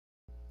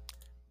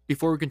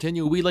Before we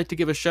continue, we'd like to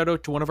give a shout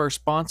out to one of our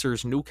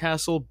sponsors,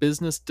 Newcastle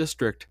Business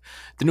District.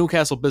 The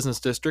Newcastle Business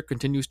District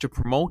continues to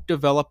promote,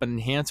 develop, and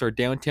enhance our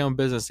downtown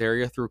business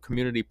area through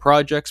community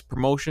projects,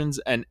 promotions,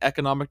 and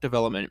economic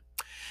development.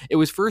 It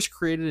was first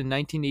created in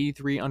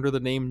 1983 under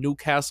the name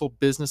Newcastle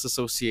Business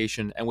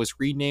Association and was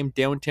renamed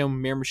Downtown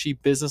Miramichi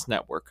Business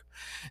Network.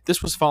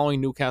 This was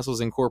following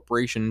Newcastle's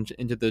incorporation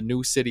into the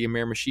new city of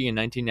Miramichi in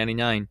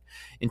 1999.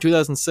 In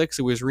 2006,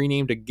 it was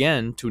renamed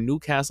again to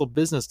Newcastle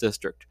Business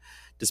District.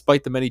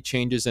 Despite the many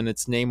changes in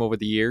its name over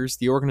the years,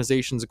 the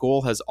organization's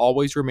goal has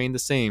always remained the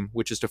same,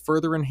 which is to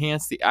further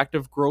enhance the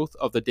active growth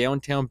of the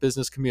downtown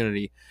business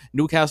community.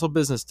 Newcastle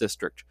Business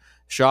District.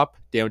 Shop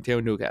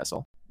Downtown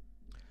Newcastle.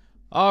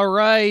 All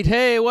right.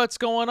 Hey, what's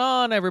going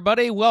on,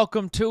 everybody?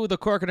 Welcome to the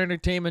Corcoran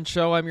Entertainment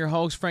Show. I'm your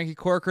host, Frankie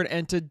Corcoran,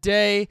 and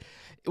today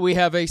we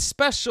have a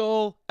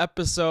special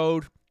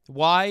episode.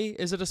 Why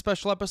is it a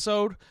special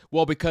episode?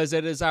 Well, because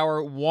it is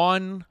our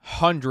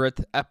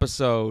 100th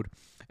episode.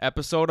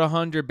 Episode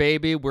 100,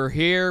 baby. We're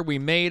here. We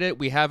made it.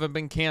 We haven't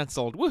been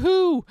canceled.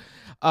 Woohoo!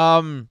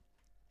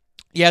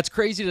 Yeah, it's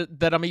crazy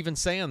that I'm even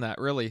saying that,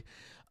 really.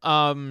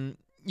 Kind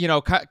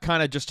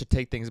of just to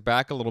take things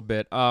back a little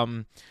bit.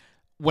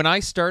 When I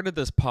started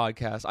this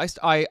podcast,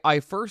 I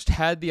first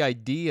had the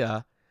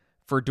idea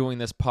for doing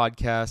this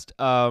podcast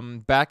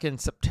back in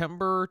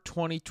September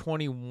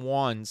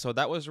 2021. So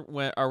that was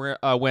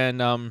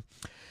when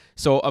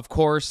so of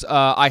course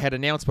I had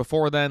announced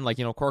before then,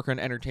 Corcoran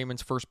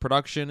Entertainment's first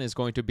production is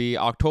going to be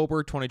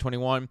October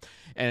 2021,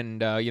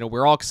 and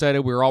we're all excited,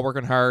 we're all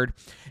working hard,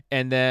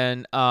 and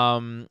then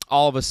all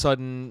of a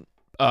sudden,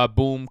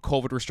 boom,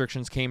 COVID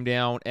restrictions came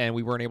down, and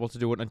we weren't able to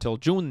do it until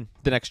June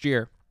the next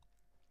year.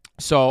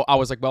 So I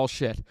was like, well,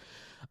 shit.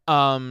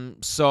 I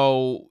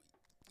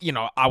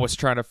was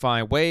trying to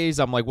find ways.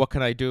 I'm like, what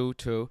can I do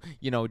to,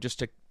 just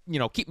to,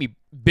 keep me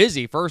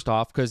busy, first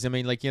off, because,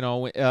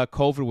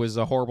 COVID was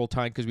a horrible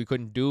time because we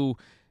couldn't do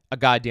a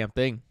goddamn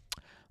thing.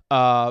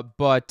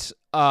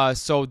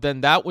 So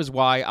then that was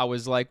why I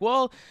was like,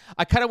 well,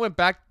 I kind of went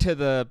back to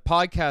the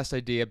podcast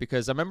idea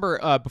because I remember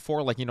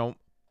before,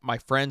 my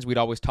friends, we'd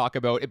always talk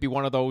about, it'd be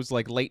one of those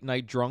late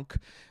night drunk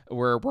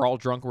where we're all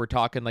drunk. We're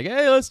talking like,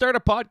 hey, let's start a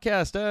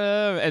podcast.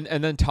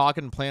 And then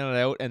talking and planning it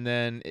out. And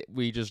then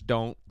we just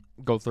don't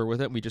go through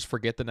with it. We just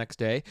forget the next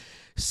day.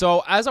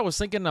 So as I was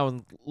thinking, I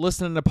was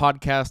listening to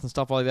podcasts and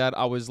stuff like that.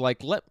 I was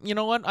like, you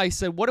know what? I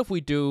said, what if I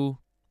do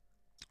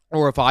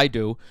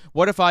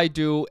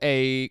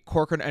a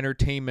Corcoran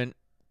Entertainment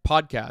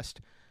podcast?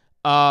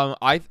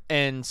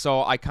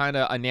 So I kind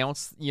of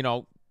announced,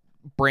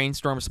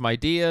 brainstormed some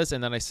ideas,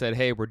 and then I said,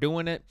 hey, we're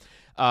doing it.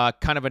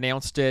 Kind of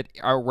announced it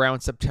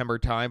around September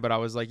time, but I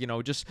was like,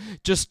 just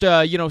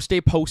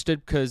stay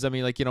posted, because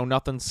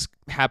nothing's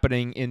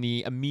happening in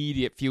the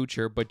immediate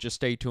future, but just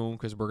stay tuned,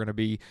 because we're going to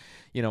be,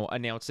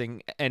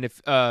 announcing, and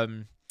if how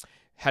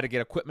to get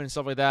equipment and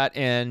stuff like that,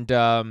 and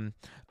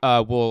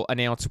we'll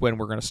announce when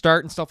we're going to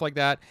start and stuff like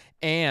that,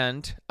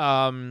 and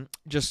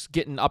just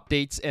getting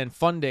updates and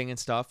funding and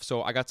stuff.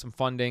 So I got some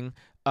funding.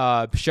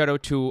 Shout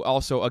out to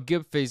also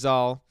Agib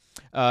Faisal,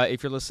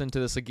 if you're listening to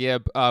this,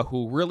 Agib,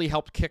 who really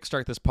helped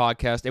kickstart this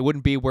podcast. It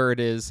wouldn't be where it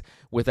is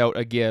without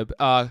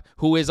Agib,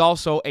 who is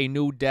also a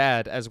new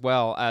dad as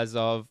well as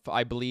of,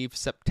 I believe,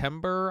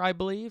 September,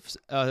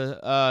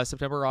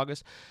 September,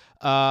 August.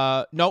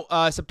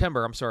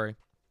 September, I'm sorry.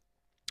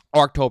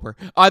 Or October.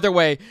 Either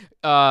way,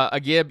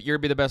 Agib, you're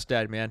going to be the best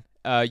dad, man.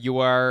 You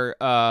are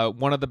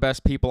one of the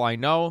best people I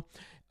know.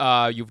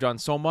 You've done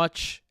so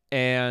much.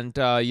 And,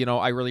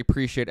 I really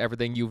appreciate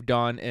everything you've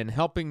done in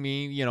helping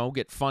me,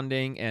 get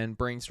funding and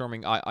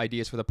brainstorming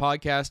ideas for the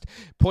podcast,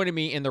 pointing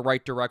me in the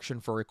right direction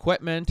for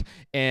equipment.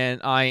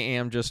 And I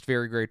am just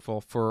very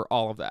grateful for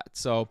all of that.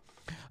 So,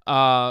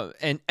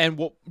 and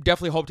we'll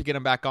definitely hope to get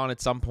him back on at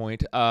some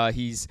point.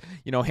 He's,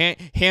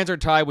 hands are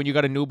tied when you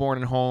got a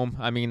newborn at home.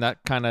 I mean,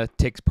 that kind of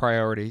takes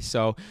priority.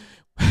 So,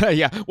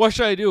 yeah, what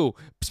should I do?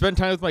 Spend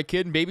time with my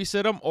kid and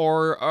babysit him,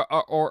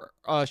 or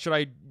should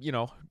I,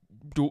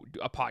 do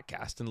a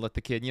podcast and let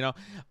the kid,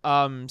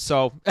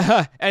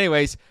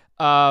 anyways,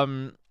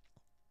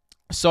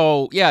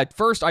 so yeah,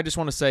 first I just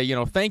want to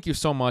say, thank you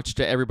so much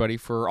to everybody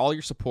for all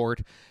your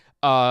support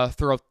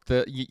throughout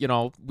the,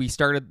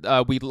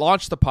 we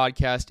launched the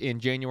podcast in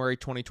January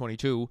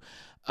 2022,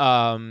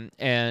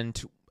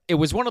 and it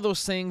was one of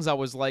those things I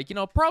was like,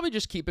 probably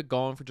just keep it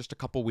going for just a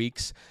couple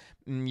weeks,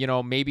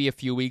 maybe a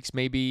few weeks,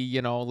 maybe,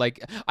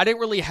 I didn't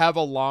really have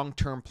a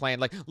long-term plan.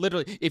 Like,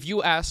 literally, if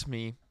you asked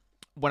me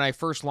when I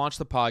first launched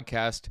the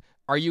podcast,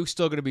 are you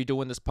still going to be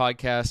doing this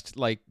podcast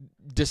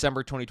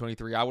December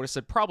 2023? I would have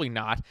said probably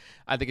not.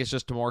 I think it's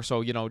just more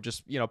so,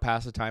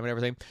 pass the time and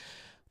everything.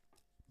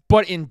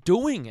 But in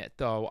doing it,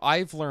 though,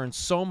 I've learned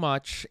so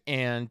much,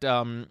 and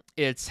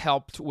it's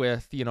helped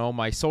with,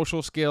 my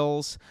social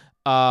skills,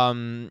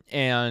 and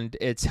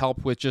it's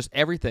helped with just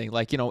everything.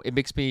 It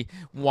makes me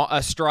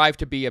strive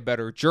to be a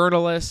better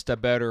journalist, a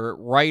better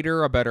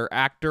writer, a better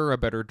actor, a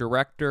better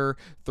director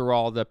through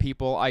all the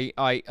people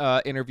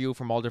I interview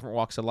from all different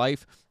walks of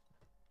life.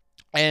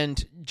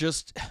 And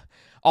just,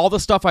 all the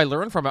stuff I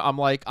learned from it, I'm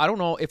like, I don't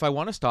know if I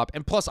want to stop.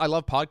 And plus, I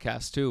love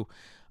podcasts too.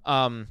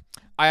 I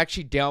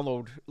actually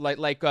download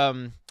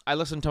I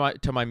listen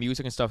to my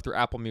music and stuff through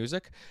Apple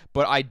Music,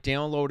 but I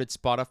downloaded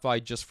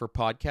Spotify just for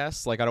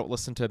podcasts. Like, I don't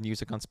listen to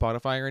music on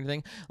Spotify or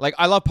anything. Like,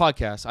 I love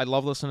podcasts. I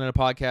love listening to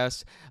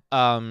podcasts.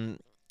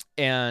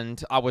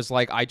 And I was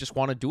like, I just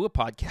want to do a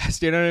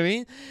podcast, you know what I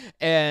mean?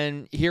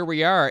 And here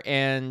we are.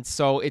 And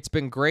so it's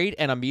been great,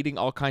 and I'm meeting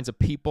all kinds of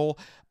people,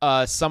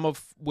 some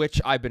of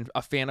which I've been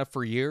a fan of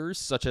for years,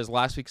 such as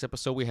last week's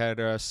episode. We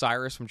had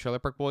Cyrus from Trailer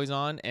Park Boys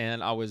on,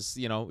 and I was,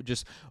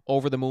 just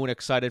over the moon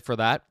excited for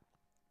that.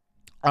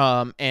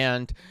 Also,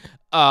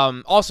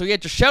 yeah,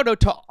 just shout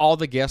out to all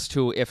the guests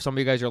too, if some of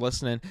you guys are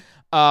listening.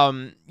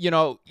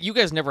 You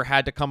guys never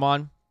had to come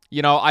on.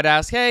 I'd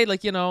ask, hey, I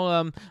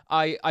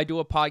do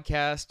a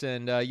podcast,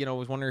 and,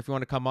 was wondering if you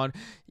want to come on.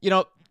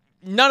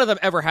 None of them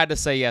ever had to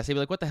say yes. They'd be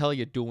like, what the hell are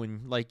you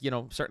doing?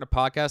 Starting a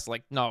podcast?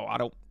 Like, no, I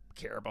don't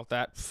care about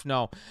that.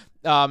 No.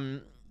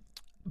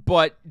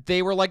 But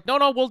they were like, no,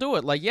 we'll do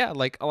it. Like, yeah,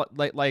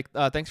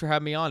 thanks for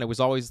having me on. It was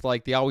always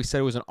like, they always said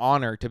it was an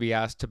honor to be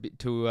asked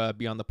to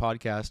be on the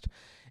podcast.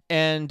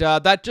 And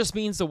that just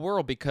means the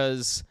world,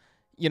 because,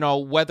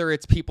 whether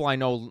it's people I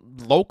know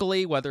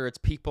locally, whether it's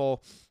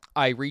people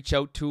I reach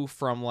out to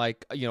from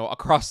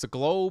across the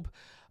globe,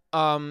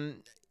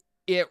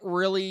 it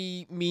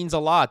really means a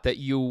lot that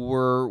you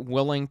were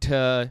willing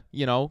to,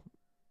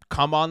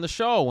 come on the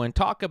show and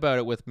talk about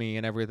it with me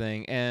and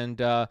everything. And,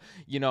 and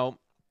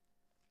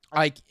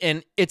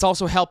it's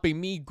also helping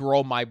me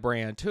grow my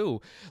brand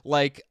too.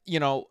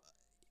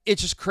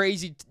 It's just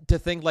crazy to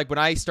think, when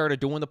I started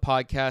doing the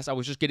podcast, I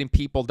was just getting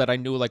people that I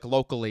knew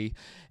locally.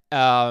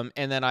 And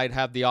then I'd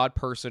have the odd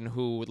person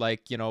who I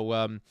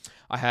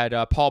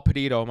had Paul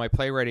Petito, my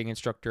playwriting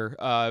instructor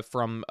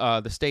from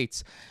the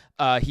States.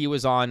 He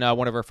was on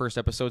one of our first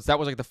episodes. That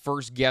was the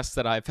first guest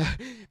that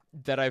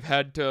I've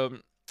had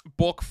to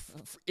book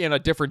in a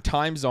different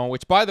time zone,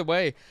 which, by the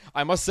way,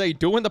 I must say,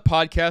 doing the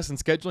podcast and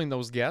scheduling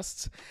those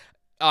guests,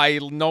 I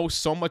know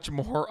so much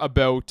more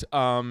about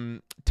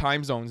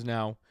time zones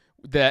now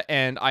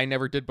and I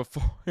never did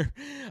before.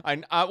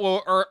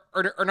 Or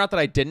not that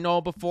I didn't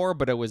know before,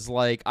 but it was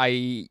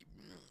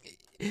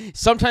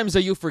sometimes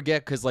you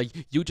forget, because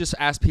you just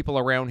ask people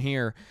around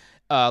here,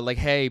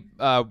 hey,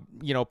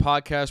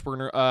 podcast, we're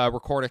gonna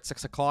record at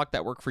 6:00.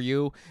 That work for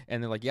you?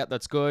 And they're like, yeah,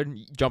 that's good.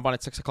 Jump on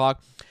at 6:00.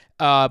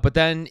 But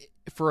then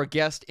for a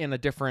guest in a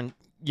different,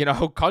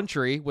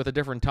 country with a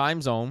different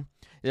time zone,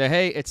 yeah,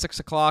 hey, it's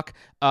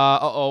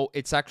 6:00.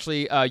 It's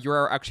actually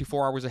you're actually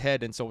 4 hours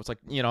ahead, and so it's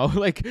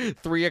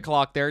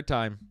 3:00 their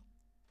time.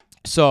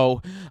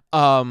 So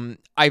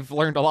I've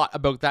learned a lot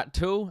about that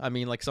too. I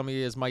mean, some of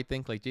you might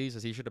think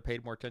Jesus, he should have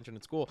paid more attention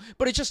in school,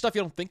 but it's just stuff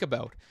you don't think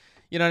about.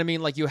 You know what I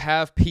mean? You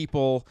have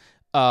people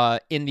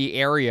in the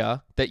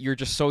area that you're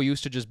just so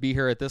used to just be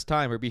here at this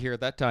time or be here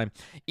at that time.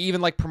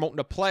 Even promoting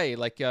a play,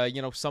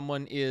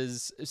 someone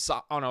is,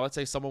 I don't know, let's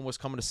say someone was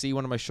coming to see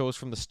one of my shows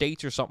from the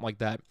States or something like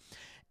that.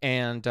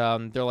 And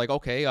they're like,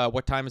 okay,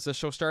 what time is this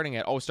show starting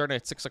at? Oh, starting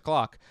at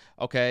 6:00.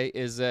 Okay,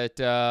 is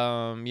it,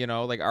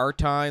 our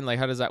time?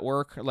 How does that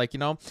work?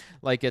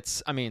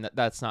 It's, I mean,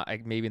 that's not,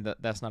 maybe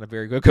that's not a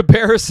very good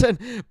comparison,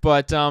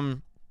 but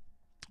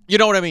you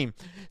know what I mean?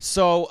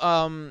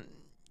 So,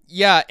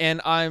 yeah,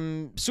 and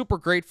I'm super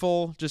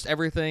grateful, just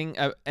everything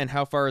and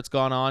how far it's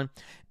gone on.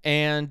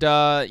 And,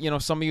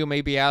 some of you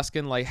may be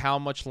asking, how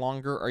much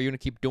longer are you going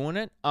to keep doing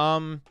it? Till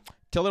I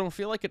don't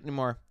feel like it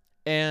anymore.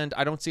 And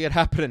I don't see it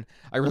happening.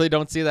 I really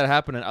don't see that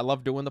happening. I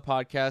love doing the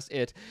podcast.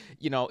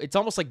 It's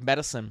almost like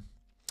medicine,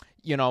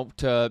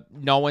 to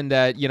knowing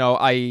that,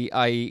 I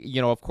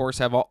of course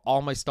have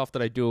all my stuff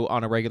that I do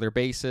on a regular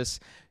basis,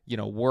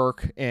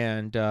 work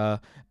and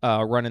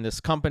running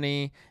this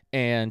company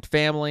and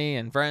family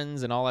and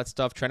friends and all that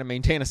stuff, trying to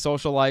maintain a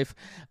social life.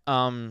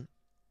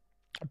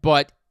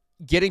 But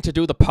getting to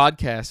do the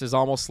podcast is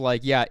almost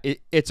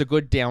it's a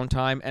good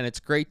downtime, and it's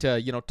great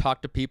to,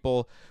 talk to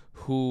people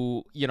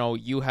who,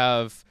 you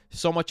have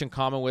so much in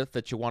common with,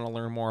 that you want to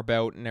learn more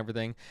about and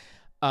everything.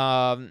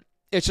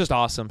 It's just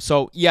awesome.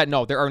 So, yeah,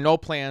 no, there are no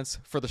plans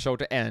for the show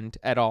to end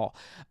at all.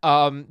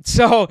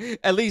 So,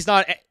 at least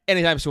not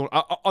anytime soon.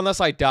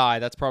 Unless I die,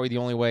 that's probably the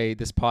only way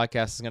this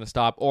podcast is going to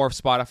stop. Or if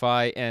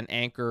Spotify and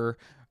Anchor,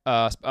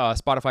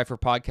 Spotify for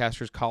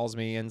Podcasters calls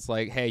me and it's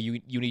like, hey,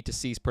 you need to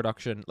cease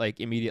production,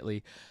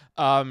 immediately.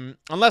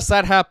 Unless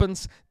that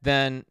happens,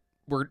 then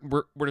we're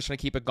just going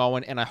to keep it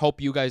going, and I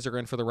hope you guys are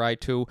in for the ride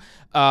too.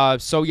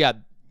 So yeah,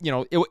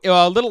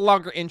 a little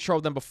longer intro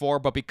than before,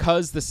 but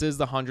because this is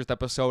the 100th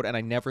episode and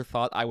I never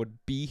thought I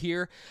would be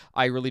here,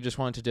 I really just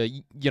wanted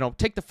to,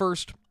 take the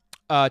first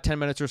 10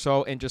 minutes or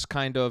so and just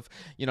kind of,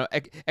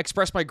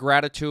 express my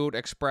gratitude,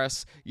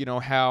 express,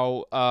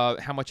 how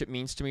much it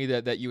means to me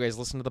that you guys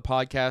listen to the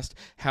podcast,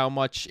 how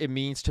much it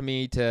means to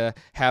me to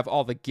have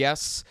all the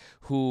guests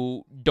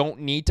who don't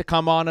need to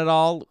come on at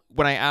all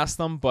when I ask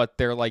them, but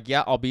they're like,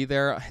 yeah, I'll be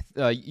there.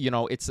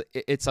 It's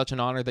such an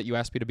honor that you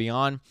asked me to be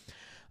on.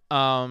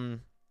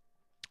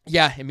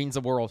 Yeah, it means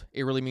the world.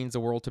 It really means the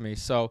world to me.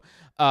 So,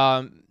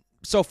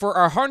 So for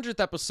our 100th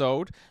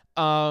episode,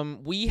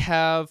 we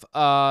have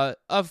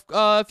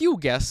a few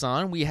guests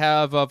on. We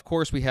have, of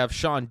course, we have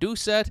Shawn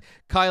Doucet,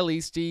 Kyle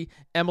Esty,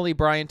 Emily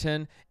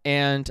Bryenton,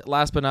 and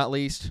last but not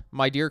least,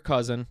 my dear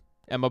cousin,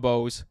 Emma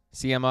Bowes.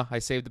 See, Emma, I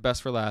saved the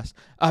best for last.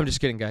 I'm just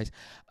kidding, guys.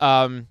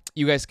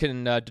 You guys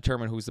can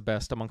determine who's the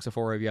best amongst the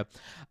four of you.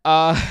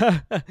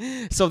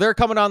 So they're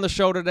coming on the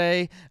show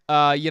today,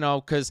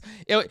 because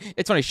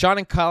it's funny. Shawn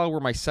and Kyle were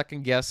my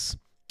second guests.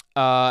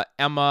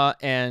 Emma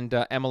and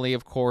Emily,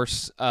 of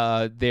course,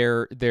 they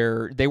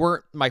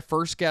weren't my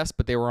first guest,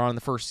 but they were on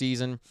the first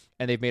season,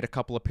 and they've made a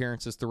couple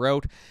appearances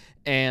throughout.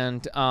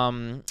 And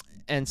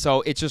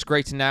so it's just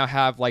great to now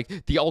have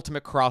like the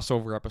ultimate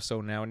crossover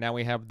episode now. And now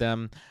we have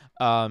them,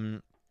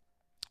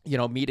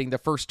 meeting the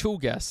first two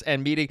guests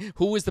and meeting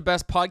who is the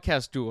best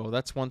podcast duo.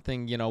 That's one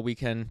thing, we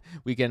can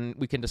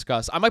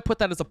discuss. I might put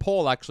that as a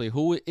poll, actually.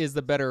 Who is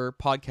the better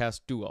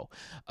podcast duo?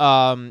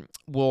 I'll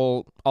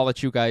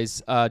let you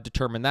guys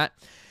determine that.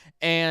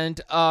 And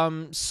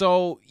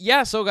so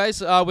guys,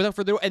 without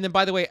further ado, and then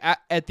by the way,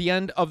 at the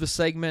end of the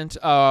segment,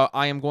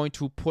 I am going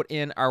to put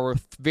in our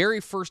very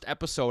first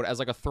episode as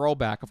like a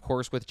throwback, of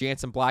course, with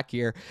Jansen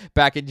Blacquier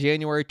back in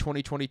January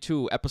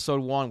 2022,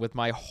 episode 1, with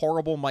my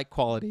horrible mic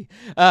quality.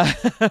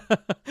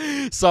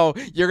 So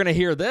you're gonna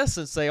hear this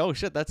and say, "Oh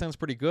shit, that sounds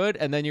pretty good,"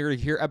 and then you're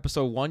gonna hear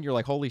episode 1, you're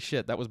like, "Holy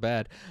shit, that was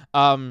bad."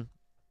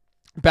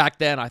 Back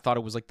then, I thought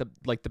it was like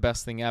the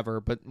best thing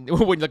ever, but when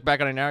you look back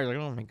on it now, you're like,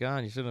 oh my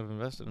god, you should have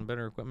invested in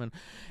better equipment.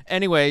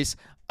 Anyways,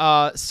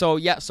 so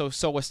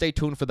stay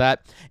tuned for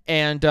that.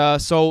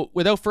 And so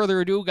without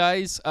further ado,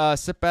 guys,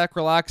 sit back,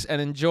 relax, and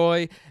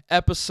enjoy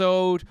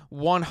episode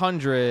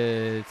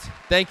 100.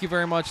 Thank you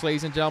very much,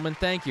 ladies and gentlemen.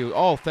 Thank you.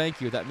 Oh, thank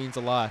you. That means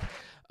a lot.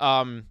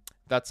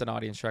 That's an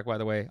audience track, by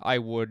the way. I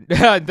would,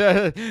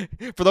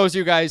 for those of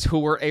you guys who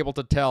were able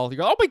to tell, you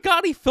go, oh my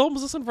god, he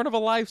films this in front of a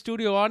live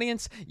studio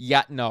audience.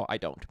 Yeah, no, I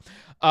don't.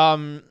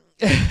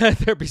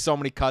 There'd be so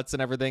many cuts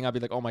and everything. I'd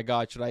be like, oh my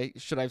god, should I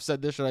have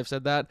said this? Should I have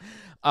said that?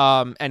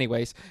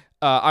 Anyways,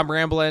 I'm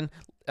rambling.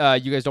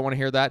 You guys don't want to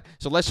hear that,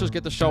 so let's just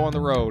get the show on the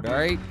road. All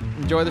right,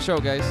 enjoy the show,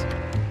 guys.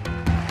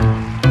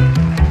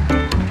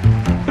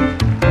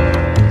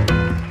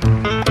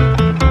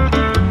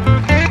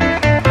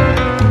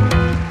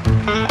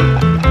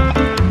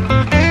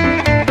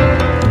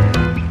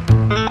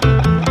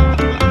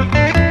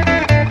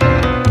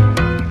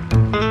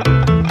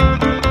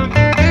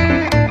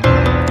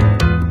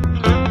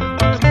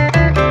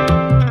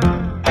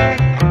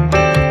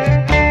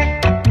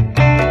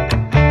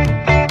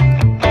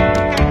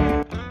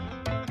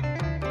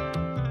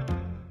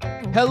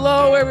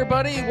 Hello,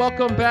 everybody.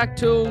 Welcome back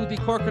to the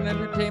Corcoran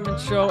Entertainment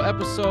Show,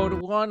 episode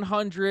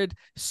 100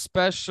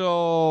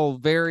 special.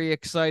 Very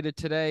excited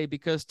today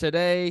because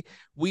today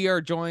we are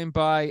joined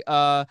by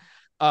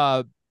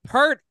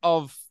part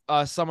of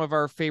some of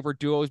our favorite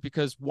duos,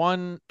 because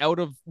one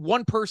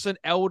person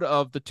out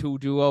of the two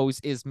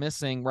duos is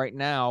missing right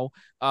now.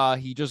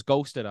 He just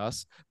ghosted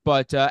us.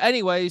 But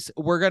anyways,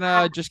 we're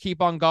gonna just keep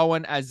on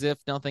going as if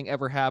nothing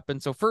ever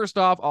happened. So first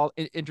off, I'll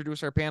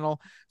introduce our panel.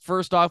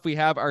 First off, we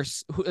have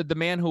the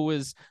man who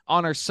was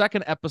on our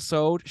second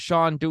episode,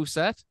 Shawn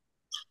Doucet.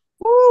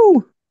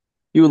 Woo!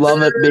 You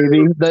love it,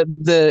 baby.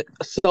 The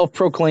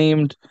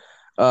self-proclaimed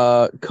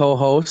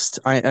co-host.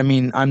 I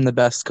mean, I'm the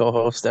best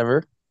co-host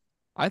ever.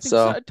 I think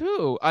so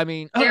too. I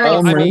mean,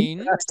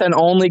 best and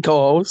only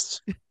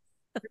co-host.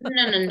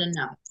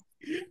 No.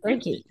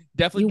 Frankie,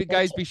 definitely,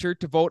 guys, be sure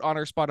to vote on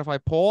our Spotify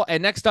poll.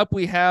 And next up,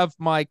 we have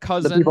my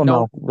cousin.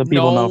 The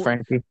people know,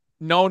 Frankie.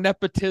 No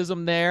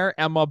nepotism there.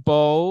 Emma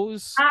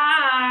Bowes.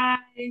 Hi.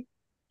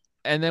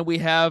 And then we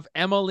have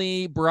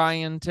Emily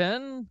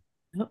Bryenton.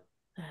 Oh,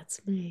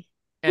 that's me.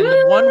 And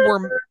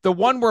the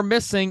one we're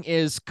missing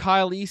is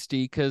Kyle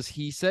Esty, because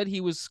he said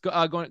he was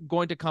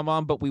going to come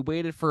on, but we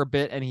waited for a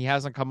bit and he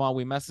hasn't come on.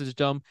 We messaged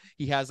him,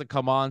 he hasn't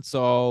come on.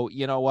 So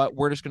you know what?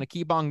 We're just gonna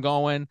keep on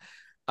going.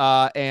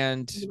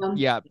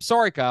 Yeah,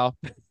 sorry, Kyle.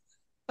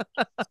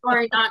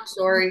 Sorry, not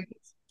sorry.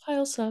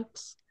 Kyle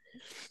sucks.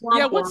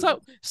 Yeah, what's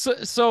up?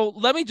 So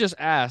let me just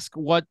ask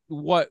what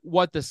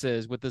this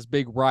is with this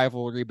big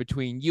rivalry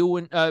between you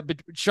and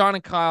Shawn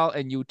and Kyle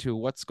and you two.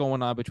 What's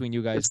going on between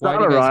you guys? It's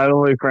not a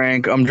rivalry,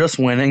 Frank. I'm just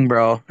winning,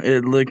 bro. No.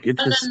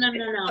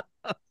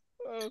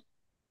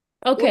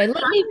 Okay,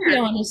 let me be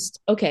honest.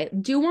 Okay,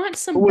 do you want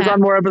some? Who's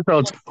on more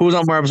episodes? Who's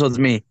on more episodes?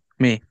 Me,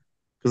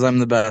 because I'm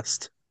the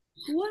best.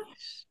 What?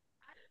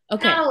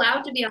 Okay, I'm not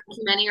allowed to be on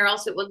too many, or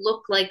else it would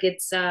look like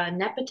it's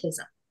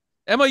nepotism.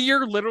 Emma,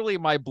 you're literally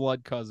my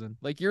blood cousin.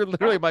 Like, you're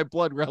literally my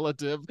blood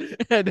relative.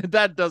 And is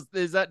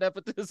that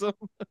nepotism?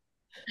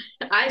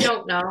 I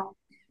don't know.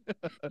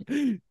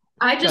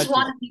 I just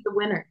want to be the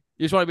winner.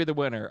 You just want to be the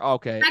winner.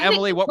 Okay.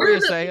 Emily, what were you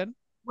saying?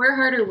 We're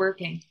harder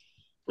working.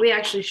 We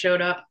actually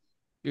showed up.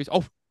 Hey,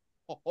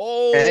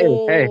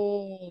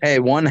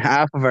 one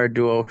half of our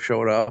duo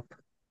showed up.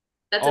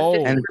 That's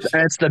and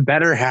it's the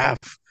better half.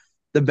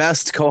 The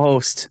best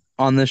co-host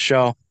on this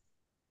show.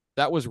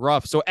 That was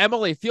rough. So,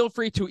 Emily, feel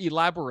free to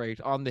elaborate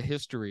on the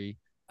history.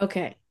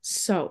 Okay,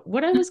 so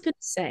what I was going to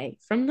say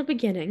from the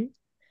beginning,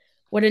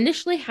 What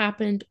initially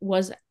happened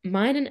was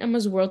mine and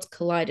Emma's worlds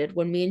collided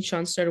when me and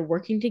Shawn started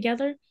working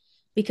together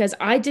because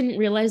I didn't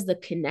realize the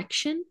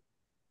connection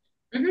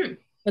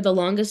for the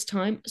longest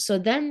time. So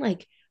then,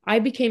 like, I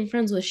became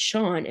friends with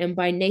Shawn, and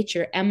by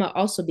nature, Emma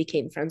also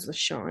became friends with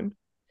Shawn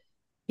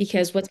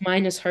because what's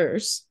mine is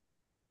hers.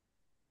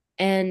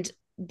 And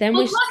then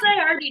Well, plus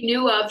I already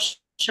knew of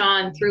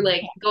Shawn through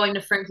like going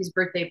to Frankie's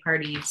birthday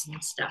parties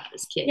and stuff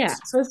as kids. Yeah,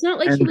 so it's not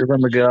like And he was.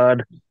 remember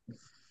God.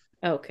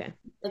 Okay.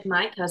 Like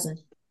my cousin.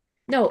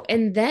 No,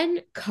 and then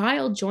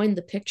Kyle joined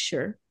the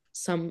picture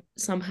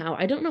somehow.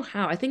 I don't know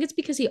how. I think it's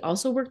because he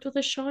also worked with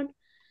us, Shawn,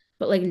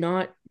 but like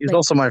not. He's like,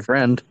 also my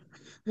friend.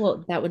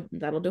 Well,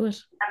 that'll do it.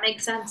 That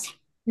makes sense.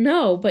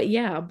 No, but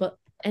yeah, but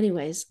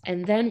anyways,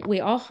 and then we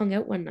all hung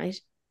out one night,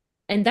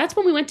 and that's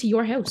when we went to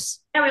your house.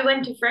 Yeah, we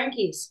went to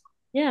Frankie's.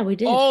 Yeah, we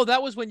did. Oh,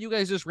 that was when you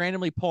guys just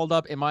randomly pulled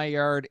up in my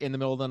yard in the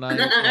middle of the night.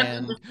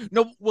 And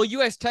you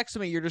guys texted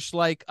me. You're just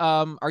like,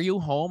 are you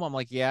home? I'm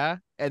like, yeah.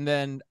 And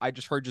then I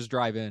just heard just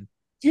drive in.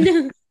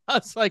 I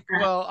was like,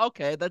 well,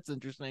 okay, that's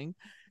interesting.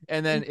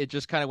 And then it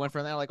just kind of went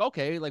from there. Like,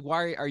 okay, like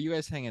why are you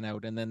guys hanging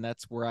out? And then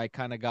that's where I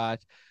kind of got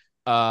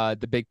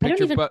the big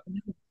picture. But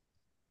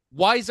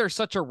why is there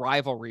such a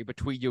rivalry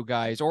between you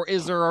guys? Or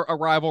is there a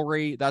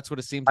rivalry? That's what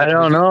it seems like. I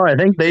don't know. I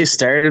think they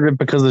started it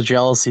because of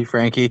jealousy,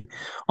 Frankie.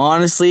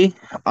 Honestly,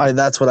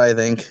 that's what I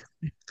think.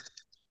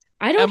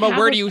 Emma,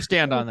 where do you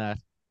stand on that?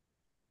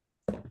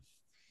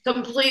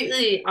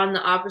 Completely on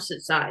the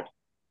opposite side.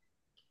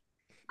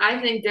 I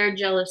think they're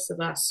jealous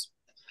of us.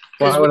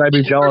 Why would I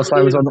be jealous?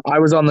 I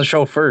was on the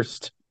show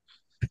first.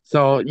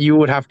 So you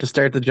would have to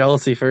start the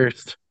jealousy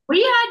first.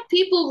 We had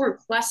people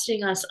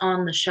requesting us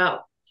on the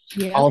show.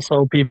 Yeah.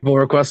 Also, people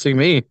requesting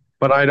me,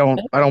 but I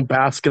don't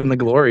bask in the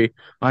glory.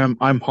 I'm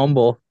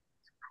humble.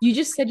 You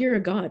just said you're a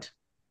god.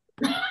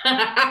 Yeah,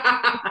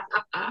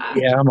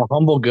 I'm a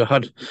humble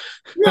god.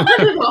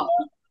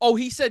 Oh,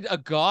 he said a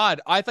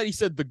god. I thought he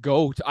said the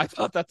goat. I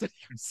thought that's what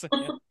he was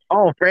saying.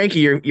 Oh,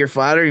 Frankie, you're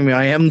flattering me.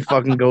 I am the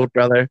fucking goat,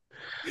 brother.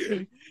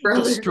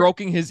 Just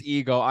stroking his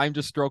ego. I'm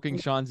just stroking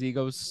Shawn's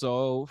ego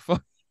so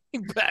fucking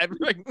bad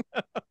right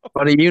now.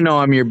 Buddy, you know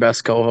I'm your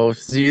best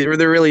co-host. They're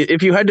really,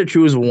 if you had to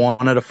choose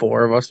one out of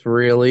four of us,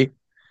 really,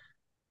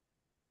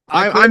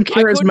 I'm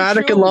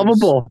charismatic and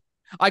lovable.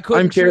 I'm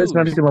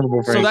charismatic and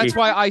lovable, Frankie. So that's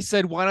why I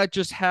said, why not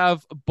just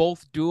have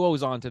both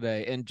duos on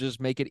today and just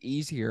make it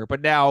easier?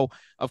 But now,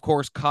 of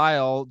course,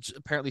 Kyle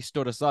apparently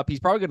stood us up. He's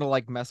probably gonna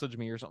like message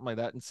me or something like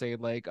that and say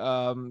like,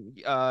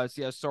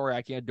 yeah, sorry,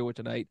 I can't do it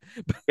tonight.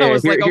 But yeah, I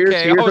was like,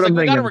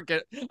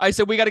 okay. I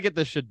said we gotta get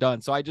this shit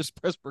done. So I just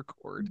pressed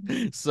record.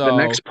 So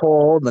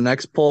the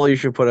next poll you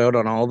should put out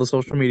on all the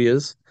social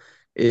medias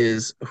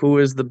is who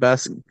is the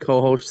best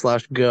co-host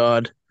 /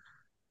 god.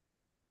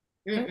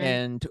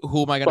 And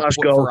who am I going to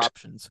put for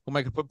options? Who am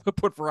I going to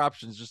put for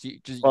options? Just you?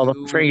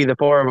 Frankie, the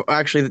four.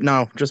 Actually,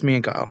 no, just me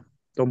and Kyle.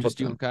 Don't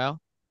just you and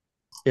Kyle.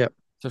 Yep.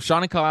 So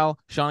Shawn and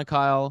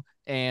Kyle,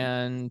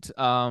 and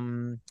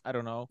I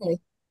don't know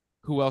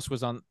who else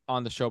was on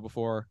the show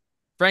before.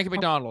 Frankie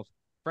McDonald.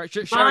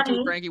 Shout out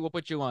to Frankie. We'll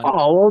put you on.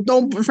 Oh well,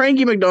 don't.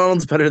 Frankie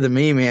McDonald's better than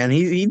me, man.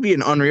 He'd be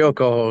an unreal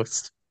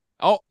co-host.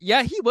 Oh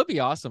yeah, he would be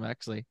awesome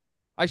actually.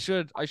 I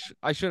should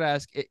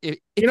ask if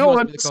you know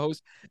what? The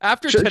co-host.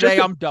 After today,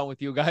 I'm done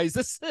with you guys.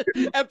 This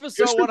is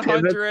episode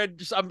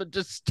 100. I'm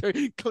just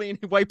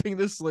wiping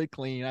the slate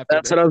clean.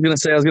 That's what I was gonna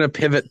say. I was gonna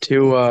pivot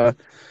to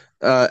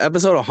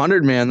episode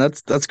 100. Man,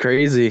 that's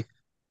crazy.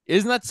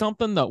 Isn't that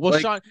something though? Well,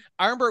 Shawn,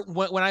 I remember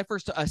when I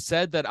first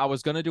said that I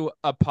was gonna do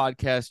a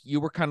podcast.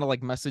 You were kind of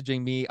like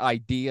messaging me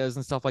ideas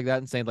and stuff like that,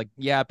 and saying like,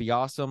 "Yeah, it'd be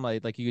awesome.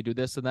 Like you could do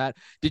this and that."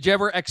 Did you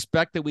ever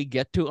expect that we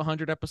get to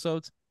 100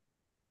 episodes?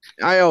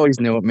 I always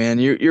knew it, man.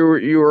 You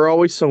were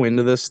always so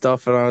into this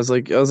stuff, and I was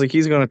like,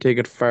 he's gonna take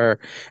it far.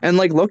 And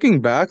like looking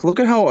back,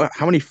 look at how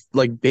many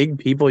like big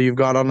people you've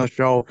got on the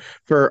show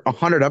for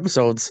 100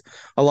 episodes.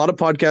 A lot of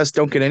podcasts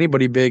don't get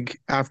anybody big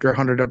after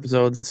 100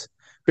 episodes,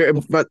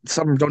 but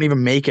some don't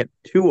even make it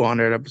to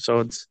 100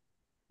 episodes.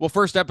 Well,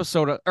 second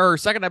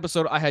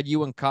episode, I had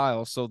you and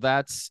Kyle, so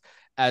that's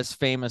as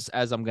famous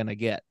as I'm gonna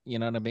get. You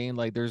know what I mean?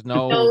 Like, there's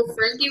no.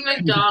 Frankie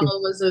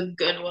McDonald was a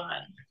good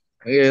one.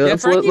 Yeah,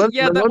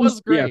 that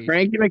was great. Yeah,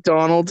 Frankie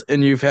McDonald,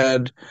 and you've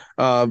had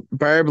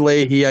Barb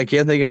Leahy. I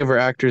can't think of her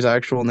actor's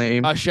actual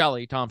name.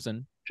 Shelley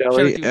Thompson.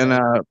 Shelley,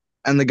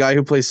 and the guy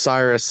who plays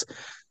Cyrus.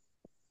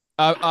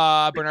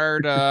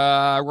 Bernard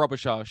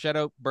Robichaud. Shout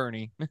out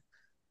Bernie.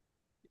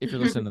 If you're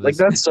listening to this,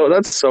 like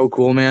that's so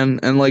cool, man.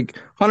 And like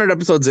 100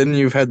 episodes in,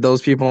 you've had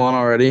those people on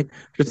already.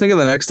 Just think of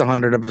the next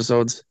 100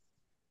 episodes.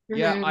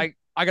 Yeah,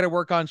 I got to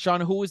work on Shawn.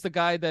 Who was the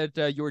guy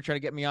that you were trying to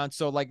get me on?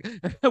 So like,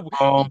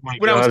 oh my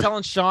when God. I was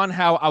telling Shawn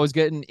how I was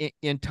getting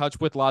in touch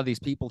with a lot of these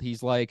people,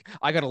 he's like,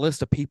 I got a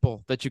list of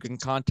people that you can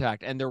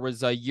contact. And there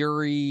was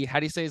Yuri,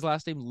 how do you say his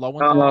last name?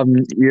 Lowenthal?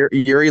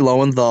 Yuri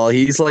Lowenthal.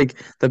 He's like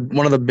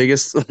one of the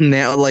biggest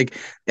now. Like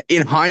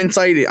in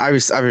hindsight, I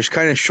was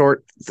kind of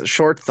short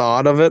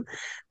thought of it,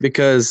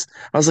 because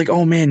I was like,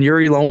 oh man,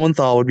 Yuri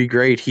Lowenthal would be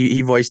great.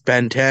 He voiced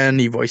Ben 10,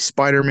 he voiced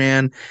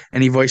Spider-Man,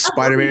 and he voiced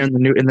Spider-Man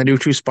in the new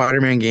two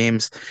Spider-Man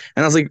games.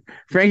 And I was like,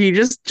 Frankie,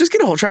 just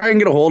get a hold, try and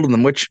get a hold of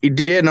them, which he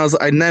did.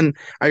 And then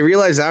I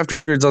realized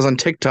afterwards I was on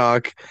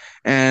TikTok,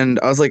 and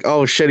I was like,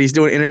 oh shit, he's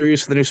doing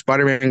interviews for the new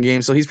Spider-Man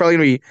game. So he's probably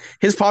gonna be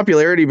his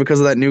popularity because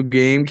of that new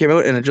game came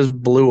out and it just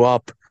blew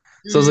up.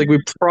 So I was like,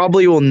 we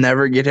probably will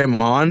never get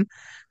him on,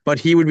 but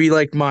he would be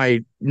like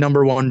my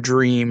number one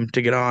dream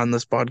to get on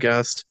this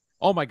podcast.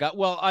 Oh my God.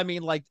 Well, I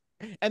mean, like,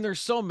 and there's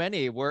so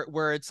many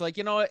where it's like,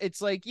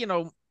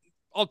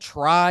 I'll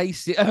try.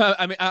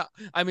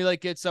 I mean,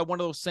 like, it's one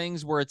of those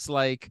things where it's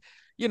like,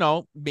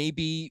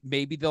 maybe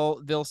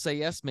they'll say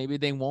yes, maybe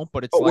they won't,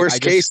 but it's like,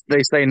 worst case,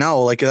 they say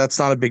no. Like, that's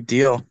not a big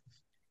deal.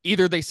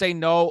 Either they say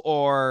no,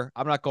 or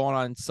I'm not going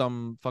on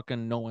some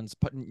fucking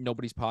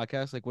nobody's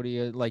podcast. Like, what do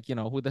you like?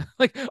 Who the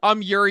like?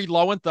 I'm Yuri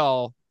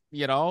Lowenthal.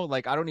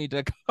 Like, I don't need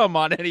to come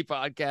on any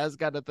podcast,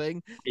 kind of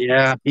thing.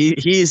 Yeah,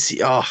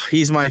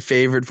 he's my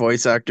favorite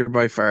voice actor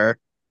by far.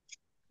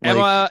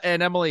 Emma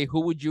and Emily,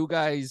 who would you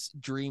guys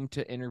dream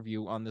to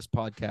interview on this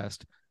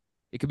podcast?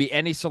 It could be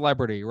any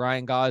celebrity: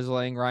 Ryan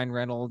Gosling, Ryan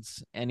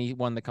Reynolds,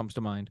 anyone that comes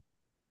to mind.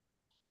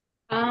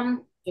 I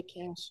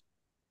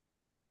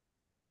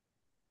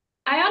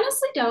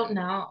honestly don't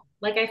know.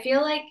 Like, I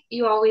feel like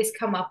you always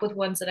come up with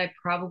ones that I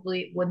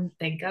probably wouldn't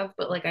think of,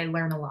 but like I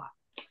learn a lot.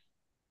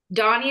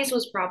 Donnie's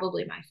was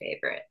probably my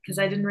favorite because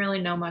I didn't really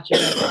know much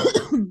about his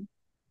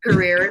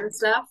career and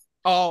stuff.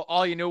 Oh,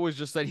 all you knew was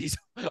just that he's.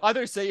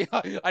 Others say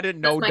I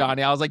didn't know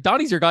Donnie. I was like,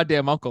 Donnie's your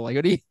goddamn uncle. Like,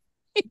 what do you?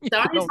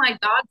 Donnie's my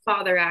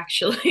godfather,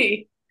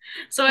 actually.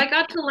 So I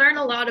got to learn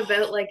a lot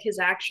about like his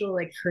actual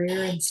like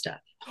career and stuff.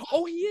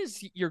 Oh, he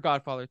is your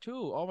godfather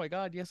too. Oh my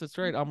God, yes, that's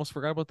right. I almost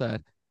forgot about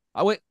that.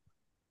 Oh wait,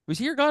 was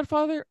he your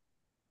godfather?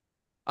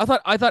 I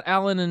thought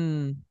Alan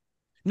and.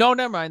 No,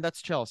 never mind.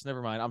 That's Chelsea.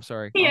 Never mind. I'm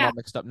sorry. Yeah. I'm all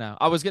mixed up now.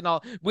 I was getting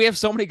all. We have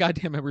so many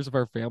goddamn members of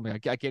our family. I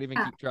can't even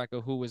keep track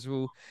of who is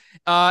who.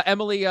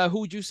 Emily,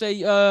 who would you say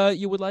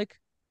you would like?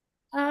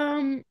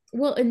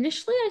 Well,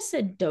 initially I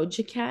said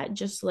Doja Cat,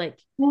 just like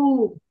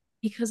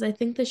because I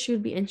think that she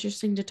would be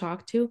interesting to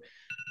talk to.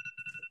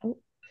 Oh,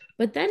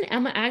 but then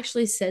Emma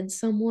actually said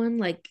someone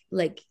like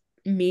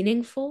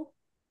meaningful.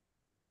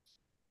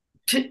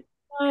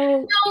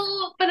 No,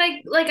 but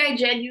I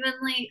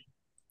genuinely.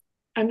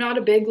 I'm not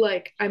a big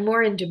I'm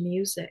more into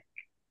music.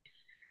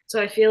 So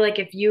I feel like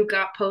if you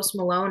got Post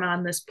Malone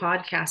on this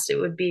podcast, it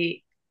would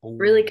be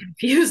really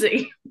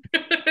confusing.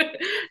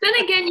 Then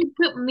again, you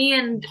put me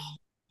and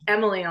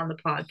Emily on the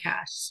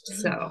podcast.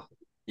 So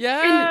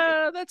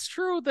yeah, that's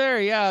true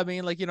there. Yeah, I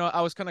mean,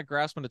 I was kind of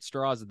grasping at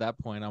straws at that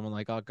point. I'm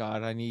like, oh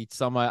God, I need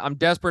some. I'm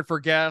desperate for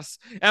guests.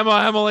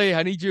 Emily,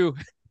 I need you.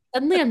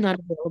 Suddenly, I'm not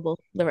available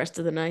the rest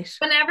of the night.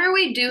 Whenever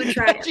we do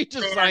try, she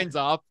just signs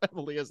off.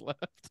 Emily has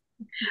left.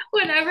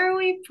 Whenever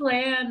we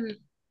plan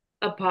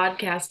a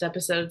podcast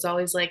episode, it's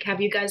always like, have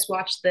you guys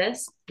watched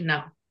this?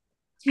 No.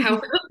 How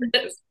about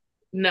this?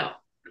 No.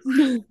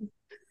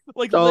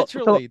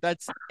 Literally,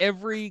 that's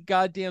every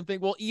goddamn thing.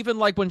 Well, even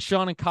like when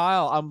Shawn and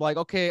Kyle, I'm like,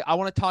 okay, I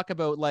want to talk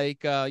about me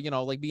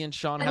and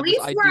Shawn have this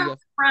idea. At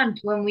least we're upfront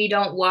when we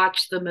don't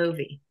watch the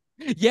movie.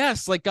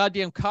 Yes, like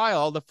goddamn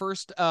Kyle, the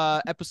first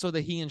episode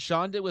that he and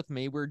Shawn did with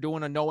me, we were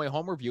doing a No Way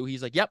Home review.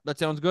 He's like, yep, that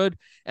sounds good.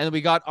 And then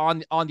we got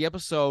on the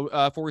episode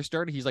before we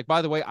started. He's like,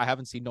 by the way, I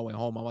haven't seen No Way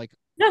Home. I'm like,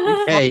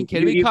 hey,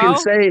 you can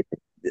say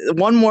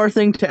one more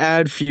thing to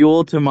add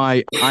fuel to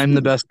my I'm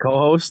the best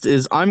co-host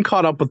is I'm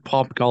caught up with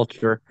pop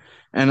culture,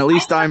 and at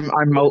least I'm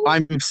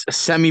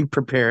semi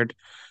prepared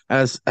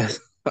as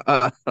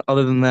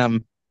other than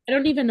them. I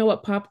don't even know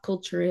what pop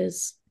culture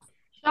is.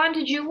 Shawn,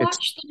 did you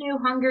watch the new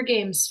Hunger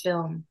Games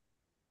film?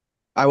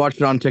 I watched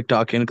it on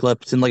TikTok in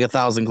clips, in like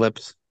 1,000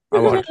 clips. I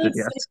watched it,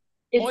 yes.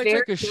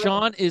 It's because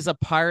Shawn is a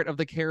pirate of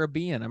the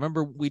Caribbean. I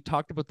remember we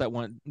talked about that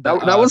one.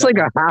 That was like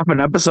a half an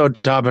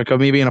episode topic of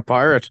me being a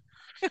pirate.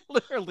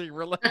 Literally,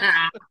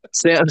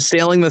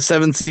 sailing the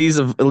 7 seas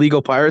of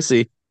illegal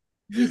piracy.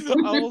 I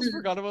almost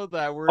forgot about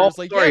that.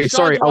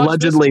 Sorry.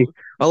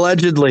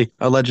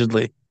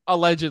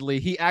 Allegedly,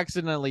 he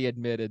accidentally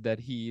admitted that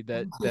he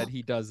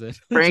does it.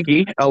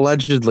 Frankie,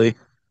 allegedly.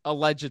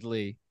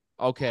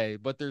 Okay,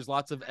 but there's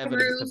lots of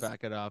evidence to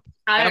back it up.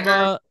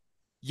 Emma,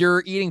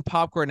 you're eating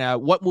popcorn now.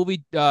 What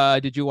movie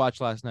did you watch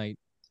last night?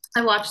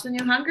 I watched the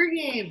new Hunger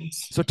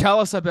Games. So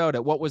tell us about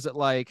it. What was it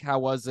like? How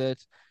was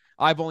it?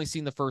 I've only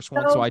seen the first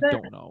one, so I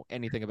don't know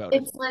anything about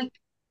it. It's like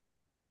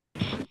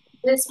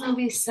this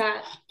movie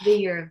set the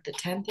year of the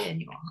 10th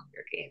annual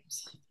Hunger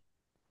Games.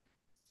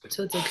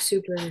 So it's like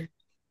super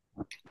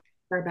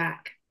far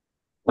back.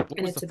 What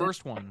was the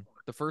first one?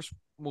 The first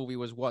movie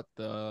was what?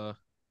 The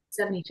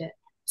 75th.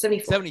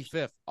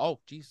 75th. Oh,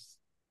 jeez.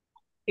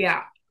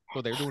 Yeah.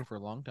 Oh, they were doing it for a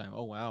long time.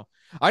 Oh, wow.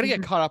 I gotta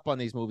get caught up on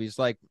these movies.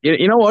 Like,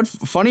 you know what?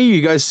 Funny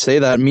you guys say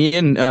that. Me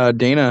and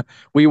Dana,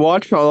 we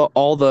watched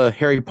all the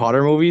Harry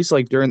Potter movies from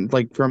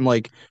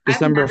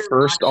December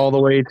 1st all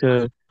the way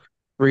to.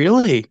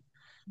 Really?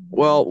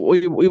 Well,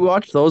 we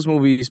watched those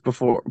movies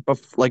before,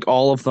 like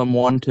all of them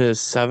 1 to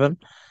 7.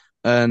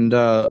 And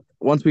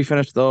once we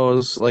finished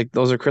those, like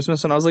those are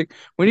Christmas, and I was like,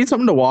 we need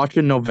something to watch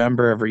in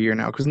November every year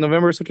now because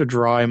November is such a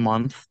dry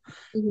month,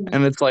 Mhm.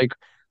 and it's like,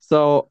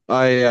 so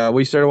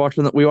we started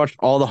watching we watched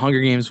all the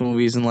Hunger Games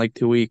movies in like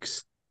 2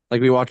 weeks.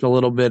 Like we watched a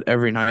little bit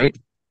every night.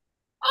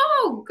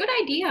 Oh, good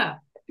idea.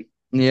 That's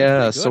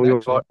Yeah, pretty so good,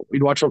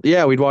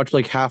 actually. we'd watch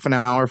like half an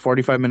hour,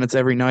 45 minutes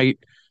every night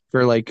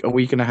for like a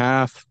week and a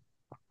half,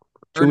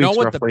 Or two know weeks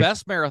what the roughly.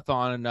 best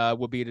marathon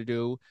would be to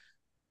do?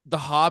 The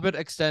Hobbit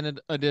extended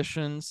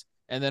editions,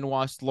 and then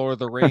watch Lord of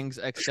the Rings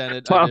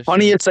extended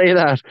Funny you editions. say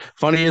that.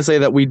 Funny you say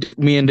that.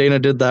 Me and Dana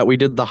did that. We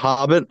did The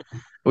Hobbit.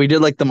 We did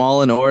like them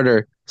all in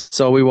order.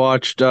 So we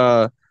watched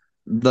the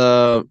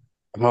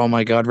oh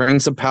my God,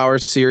 Rings of Power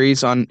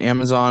series on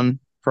Amazon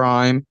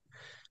Prime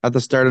at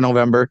the start of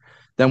November.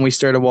 Then we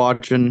started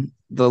watching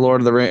the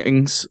Lord of the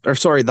Rings, or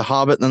sorry, The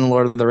Hobbit, and then the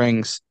Lord of the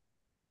Rings.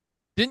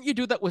 Didn't you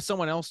do that with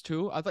someone else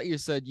too? I thought you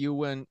said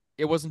you and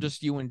it wasn't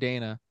just you and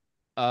Dana.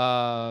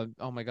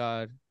 Oh my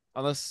God.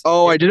 Unless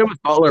Oh, it, I did it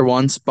with Butler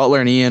once, Butler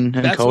and Ian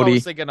and that's what I was Cody.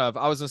 thinking of.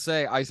 I was gonna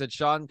say, I said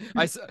Sean.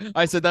 I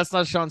said that's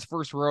not Sean's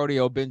first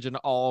rodeo binging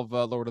all of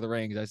Lord of the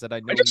Rings. I said I I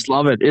know he just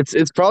love did. it.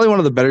 It's probably one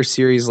of the better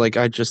series like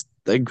I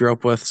grew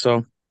up with,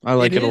 so I It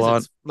like it a is. lot.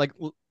 It's like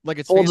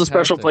it's Holds a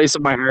special fantastic. place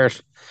in my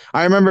heart.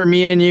 I remember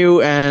me and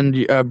you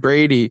and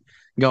Brady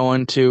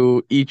going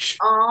to each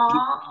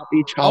Oh,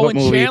 Oh, Hobbit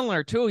and movie.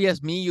 Chandler too.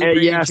 Yes, me, you,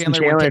 Brady, and Yes, and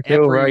Chandler went Chandler to too,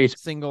 every right?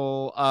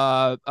 single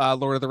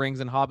Lord of the Rings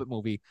and Hobbit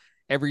movie.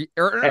 Oh Every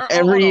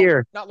no,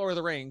 year. not Lord of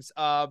the Rings.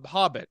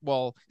 Hobbit.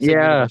 Well, same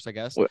Yeah, universe, I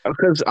guess.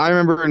 because I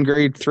remember in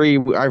grade three,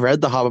 I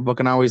read the Hobbit book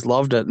and I always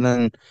loved it. And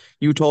then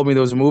you told me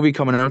there was a movie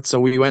coming out, so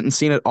we went and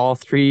seen it all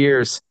 3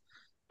 years.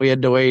 We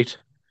had to wait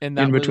And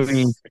in that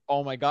between. was,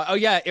 oh my God. Oh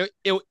yeah,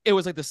 it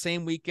was like the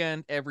same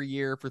weekend every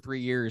year for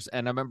 3 years.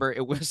 And I remember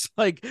it was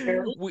like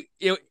really?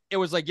 it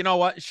was like, you know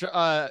what?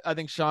 I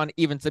think Sean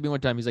even said me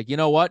one time, he's like, you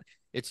know what?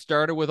 It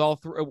started with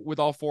with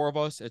all four of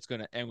us. It's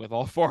gonna end with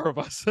all four of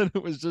us. And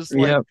it was just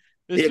like, Yeah,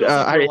 this feels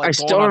like we're I like going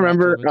still on an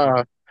actual remember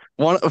adventure.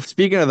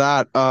 speaking of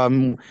that,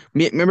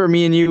 remember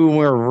me and you when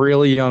we were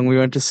really young, we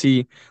went to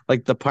see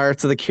like the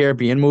Pirates of the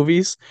Caribbean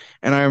movies,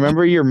 and I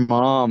remember your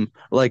mom,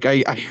 like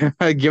I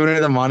had given her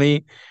the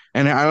money,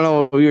 and I don't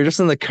know, we were just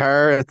in the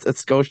car at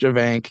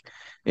Scotiabank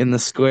in the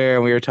square,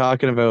 and we were just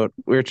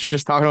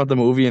talking about the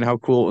movie and how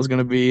cool it was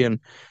gonna be, and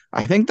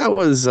I think that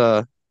was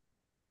uh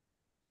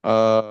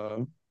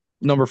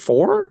number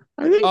four,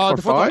 I think, or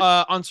The fourth one,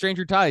 five. on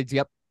Stranger Tides.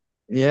 Yep.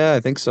 Yeah, I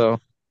think so.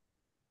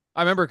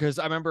 I remember because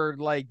I remember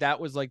like that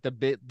was like the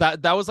bit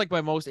that was like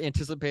my most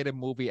anticipated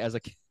movie as a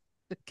kid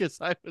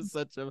because I was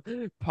such a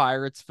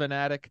Pirates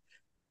fanatic.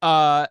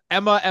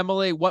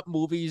 Emily, what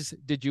movies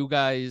did you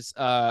guys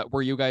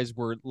where you guys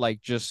were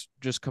like just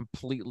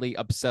completely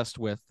obsessed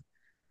with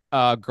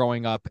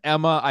growing up?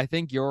 Emma, I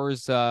think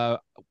yours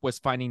was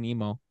Finding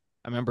Nemo.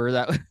 I remember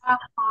that.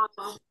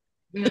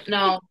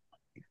 No,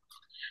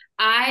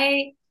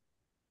 I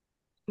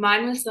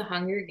mine was the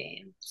Hunger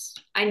Games.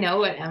 I know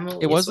what It was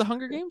Emily's The was.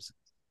 Hunger Games?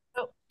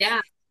 Oh,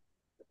 Yeah,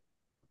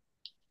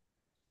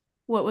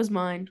 what was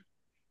mine?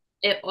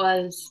 it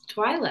was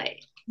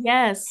Twilight.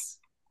 Yes,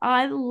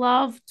 I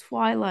love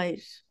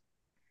Twilight.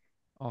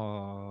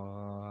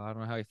 Oh, I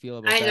don't know how I feel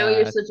about I know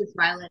you're that. such a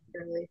Twilight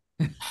girly.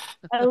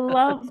 I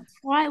love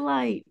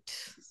Twilight.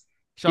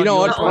 You Sean, know you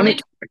what? like The Funny,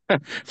 Twilight?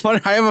 only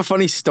funny. I have a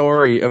funny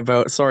story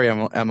about. Sorry,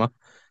 Emma.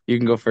 You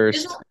can go is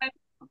first.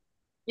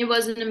 it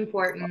wasn't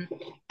important.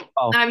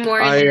 Oh, I'm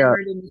more I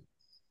enamored in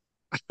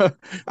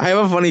I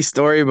have a funny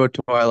story about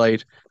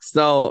Twilight.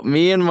 So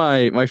me and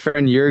my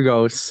friend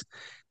Yurgos,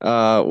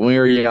 when we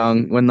were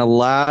young, when the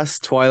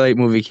last Twilight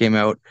movie came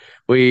out,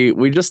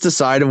 we just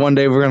decided one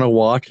day we're gonna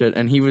watch it,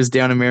 and he was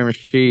down in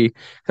Miramichi,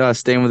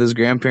 staying with his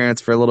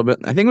grandparents for a little bit.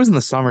 I think it was in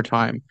the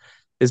summertime,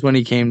 is when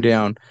he came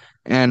down,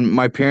 and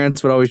my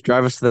parents would always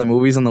drive us to the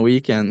movies on the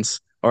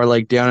weekends, or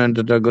like down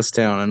into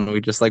Douglastown, and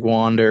we just like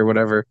wander or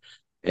whatever,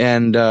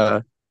 and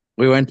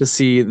we went to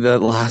see the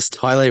last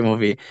Twilight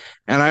movie.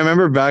 And I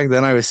remember back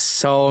then I was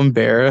so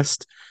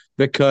embarrassed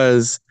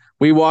because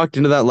we walked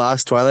into that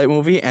last Twilight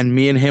movie and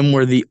me and him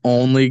were the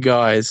only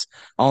guys.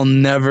 I'll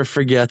never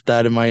forget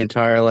that in my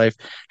entire life.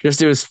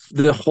 Just it was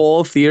the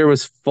whole theater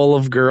was full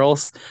of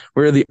girls.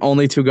 We were the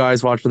only two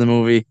guys watching the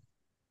movie.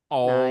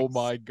 Oh Nice.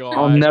 my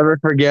I'll God. never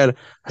forget.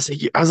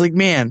 I was like,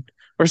 man,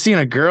 we're seeing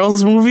a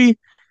girls movie,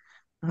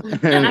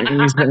 and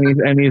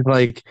he's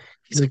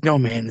like, no,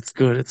 man, it's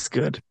good, it's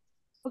good.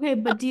 Okay,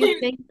 but do you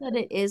think that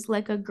it is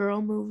like a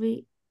girl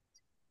movie?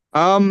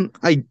 Um,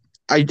 I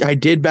I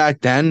did back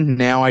then.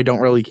 Now I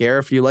don't really care.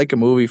 If you like a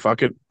movie,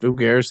 fuck it. Who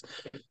cares?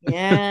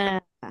 Yeah.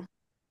 I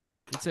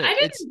It's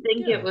didn't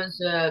think it yeah.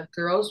 was a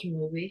girls'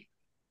 movie,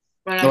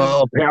 but I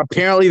Well,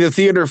 apparently the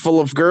theater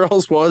full of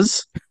girls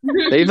was.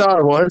 They thought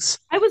it was.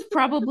 I was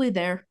probably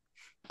there.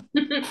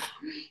 the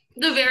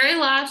very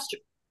last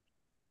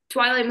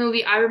Twilight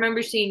movie, I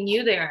remember seeing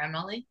you there,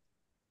 Emily.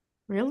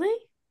 Really?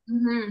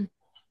 Hmm.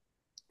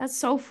 That's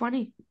so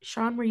funny.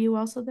 Sean, were you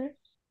also there?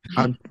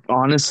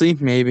 Honestly,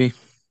 maybe.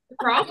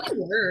 Probably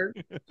were.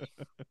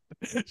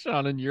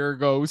 Sean and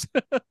Yorgos.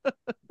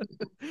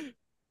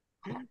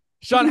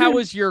 Sean, how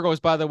was Yurgos,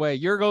 by the way?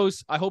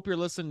 Yurgos, I hope you're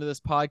listening to this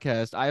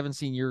podcast. I haven't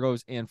seen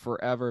Yurgos in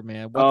forever,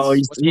 man. Oh,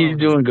 What's going on he's with him?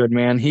 doing good,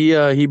 man.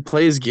 He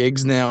plays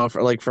gigs now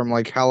for from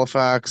like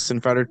Halifax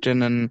and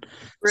Fredericton and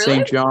Really?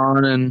 St.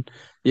 John, and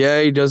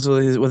yeah, he does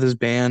with his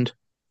band.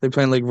 They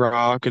play like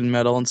rock and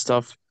metal and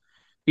stuff.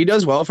 He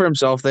does well for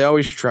himself. They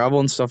always travel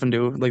and stuff and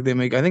do like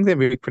I think they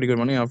make pretty good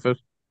money off it.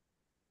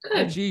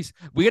 Oh, Good. geez.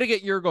 We got to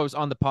get Yurgos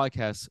on the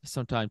podcast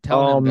sometime.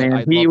 Tell Oh him that man,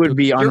 I'd he love to. would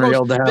be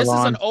Yurgos, unreal to have this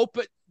is on.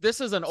 this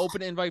is an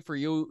open invite for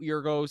you,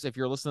 Yurgos. If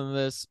you're listening to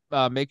this,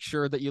 make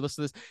sure that you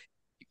listen to this.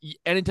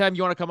 Anytime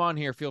you want to come on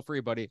here, feel free,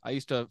 buddy. I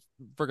used to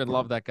freaking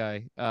love that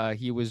guy.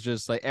 He was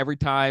just like every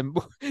time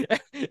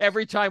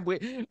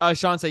we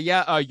Sean say,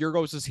 yeah,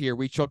 Yurgos is here.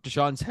 We show up to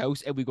Sean's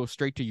house and we go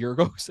straight to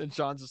Yurgos, and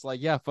Sean's just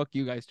like, yeah, fuck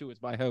you guys too.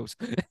 It's my house.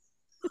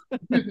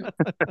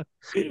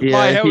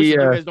 My house, he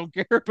and you guys don't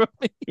care about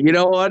me. You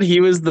know what?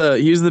 He was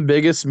the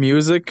biggest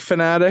music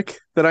fanatic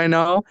that I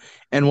know,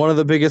 and one of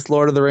the biggest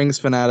Lord of the Rings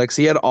fanatics.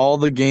 He had all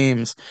the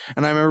games,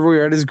 and I remember we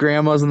were at his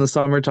grandma's in the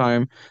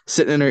summertime,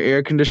 sitting in her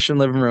air conditioned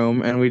living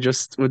room, and we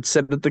just would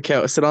sit at the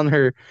couch, sit on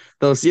her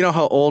those. You know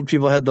how old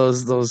people had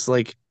those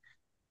like,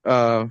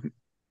 uh,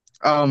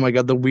 oh my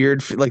God, the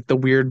weird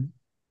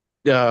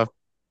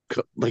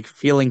like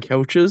feeling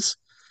couches.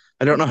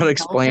 I don't know how to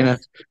explain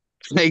it.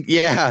 Like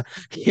yeah.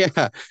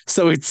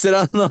 So we'd sit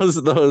on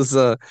those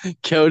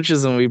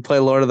couches and we'd play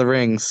Lord of the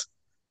Rings.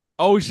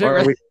 Oh shit!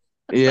 Or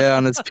yeah,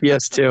 on his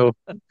PS2.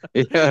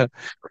 Yeah.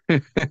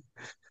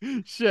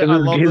 Shit, I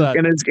love that.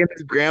 And his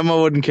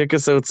grandma wouldn't kick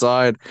us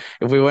outside.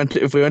 If we went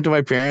to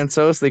my parents'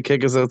 house, they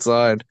kick us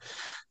outside.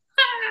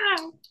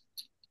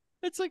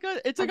 It's like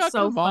a That's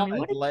so come funny. on,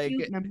 What a like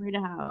cute memory to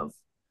have.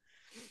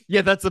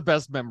 yeah, that's the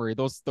best memory.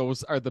 Those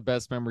are the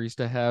best memories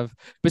to have.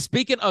 But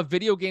speaking of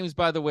video games,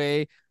 by the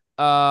way,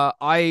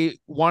 I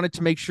wanted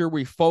to make sure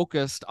we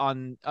focused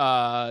on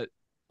a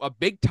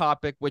big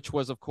topic, which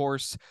was, of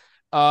course,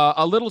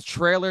 a little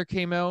trailer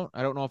came out.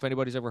 I don't know if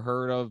anybody's ever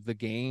heard of the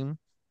game.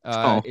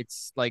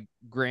 It's like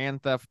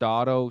Grand Theft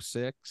Auto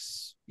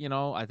 6. You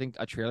know, I think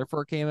a trailer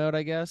for it came out,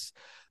 I guess.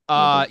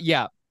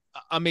 Yeah,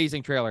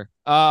 amazing trailer.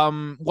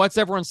 What's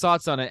everyone's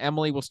thoughts on it?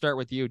 Emily, we'll start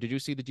with you. Did you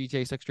see the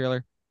GTA 6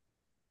 trailer?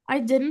 I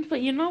didn't,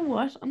 but you know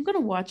what? I'm gonna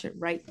watch it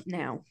right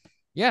now.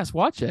 Yes,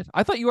 watch it.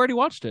 I thought you already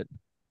watched it.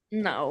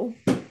 No.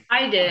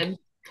 I did.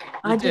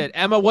 I did.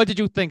 Emma, what did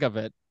you think of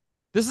it?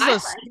 This is I a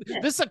liked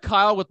it. this is a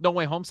Kyle with No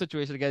Way Home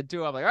situation again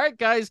too. I'm like, all right,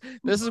 guys,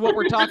 this is what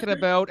we're talking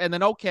about, and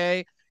then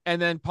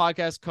and then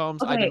podcast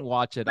comes. I Okay, didn't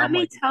watch it. Let I'm me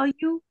like, tell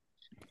you.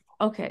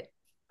 Okay,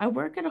 I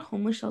work at a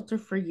homeless shelter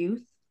for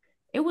youth.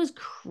 It was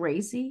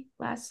crazy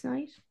last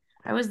night.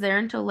 I was there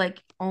until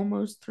like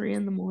almost 3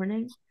 in the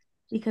morning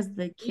because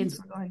the kids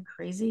were going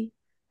crazy.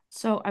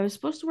 So I was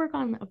supposed to work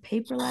on a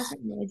paper last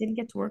night, and I didn't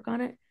get to work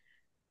on it.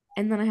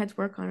 And then I had to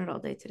work on it all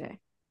day today.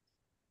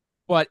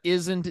 but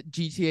isn't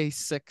GTA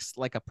 6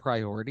 like a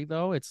priority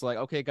though? It's like,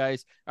 okay,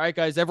 guys, all right,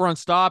 guys, everyone,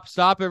 stop,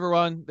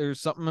 everyone. There's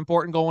something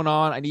important going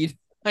on. I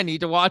need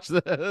to watch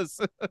this.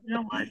 You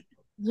know what?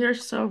 You're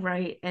so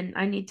right. And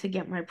I need to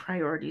get my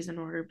priorities in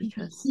order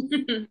because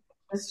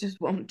this just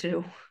won't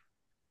do.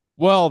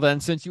 Well, then,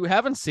 since you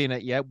haven't seen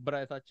it yet, but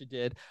I thought you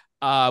did,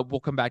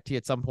 we'll come back to you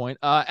at some point.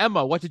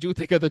 Emma, what did you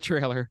think of the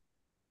trailer?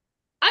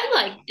 I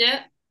liked it.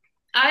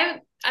 I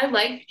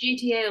like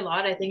GTA a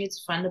lot. I think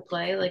it's fun to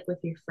play like with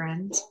your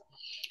friends.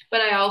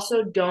 But I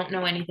also don't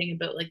know anything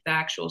about like the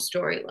actual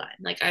storyline.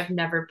 Like I've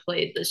never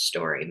played the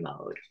story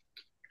mode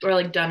or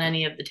like done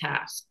any of the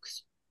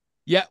tasks.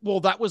 Yeah, well,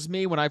 that was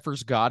me when I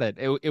first got it.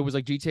 It was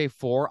like GTA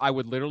 4. I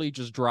would literally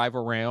just drive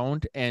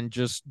around and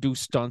just do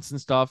stunts and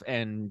stuff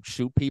and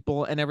shoot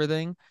people and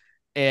everything.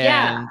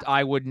 Yeah. And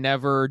I would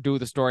never do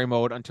the story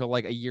mode until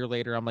like a year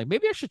later. I'm like,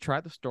 maybe I should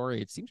try the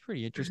story. It seems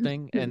pretty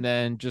interesting. And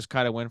then just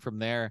kind of went from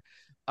there.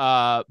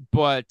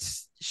 But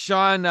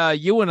Sean,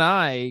 you and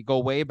I go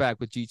way back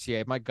with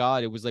GTA. My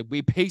God, it was like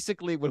we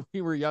basically, when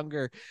we were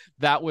younger,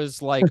 that was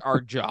like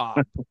our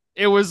job.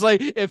 It was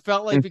like, it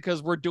felt like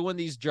because we're doing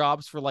these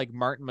jobs for like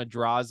Martin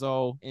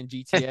Madrazo in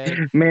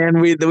GTA. Man,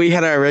 we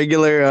had our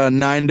regular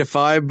 9 to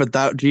 5, but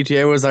that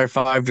GTA was our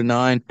 5 to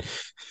 9.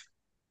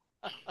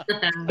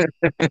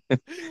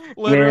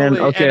 Literally. Man,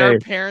 And our okay.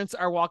 parents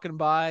are walking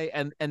by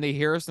and they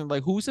hear us and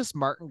like, who's this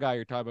Martin guy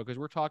you're talking about? Because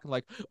we're talking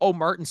like, oh,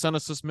 Martin sent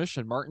us this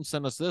mission. Martin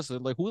sent us this.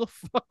 And like, who the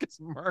fuck is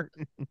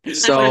Martin?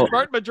 So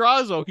Martin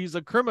Madrazo. He's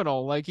a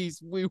criminal. Like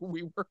we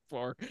work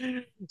for.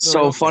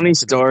 So funny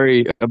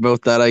story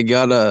about that. I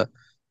got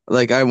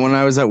when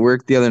I was at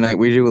work the other night,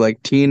 we do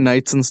like teen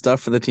nights and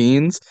stuff for the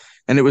teens,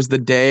 and it was the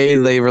day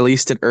they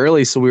released it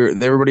early, so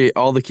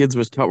all the kids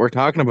were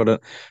talking about it,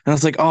 and I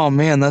was like, oh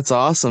man, that's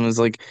awesome. It's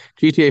like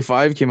GTA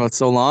 5 came out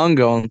so long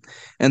ago,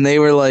 and they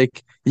were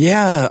like,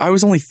 yeah, I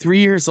was only 3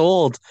 years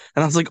old,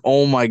 and I was like,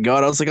 oh my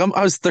God, I was like,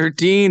 I was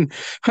 13,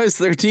 I was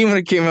 13 when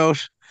it came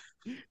out.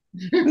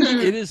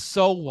 It is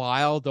so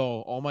wild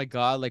though. Oh my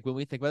God. Like when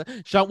we think about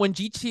it, Sean, when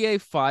GTA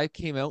 5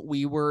 came out,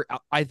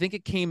 I think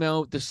it came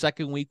out the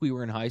second week we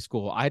were in high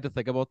school. I had to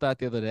think about that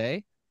the other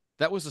day.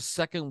 That was the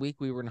second week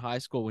we were in high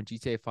school when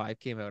GTA 5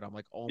 came out. I'm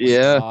like, oh my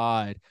Yeah.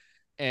 God.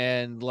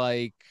 And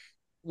like,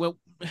 well,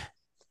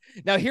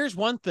 now here's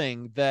one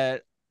thing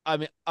that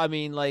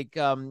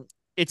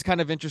it's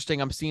kind of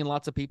interesting. I'm seeing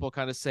lots of people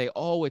kind of say,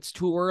 "Oh, it's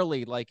too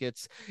early. Like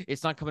it's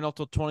not coming out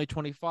till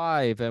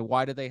 2025, and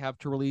why do they have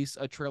to release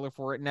a trailer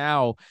for it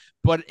now?"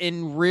 But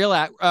in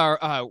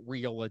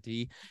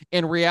reality,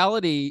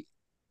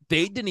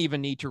 they didn't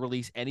even need to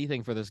release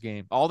anything for this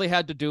game. All they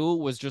had to do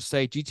was just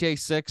say GTA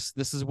 6,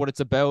 this is what it's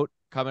about,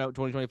 coming out in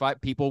 2025.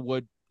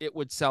 It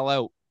would sell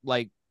out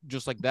like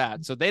just like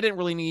that. So they didn't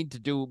really need to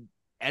do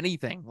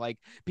anything. Like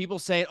people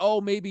saying, "Oh,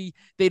 maybe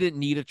they didn't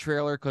need a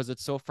trailer because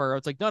it's so far."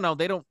 It's like, no,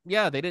 they don't.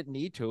 Yeah, they didn't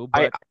need to.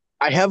 But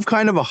I have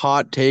kind of a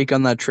hot take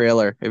on that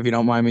trailer, if you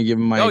don't mind me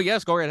giving my. Oh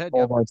yes, go right ahead.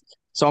 Yeah.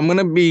 So I'm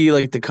gonna be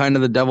like the kind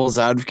of the devil's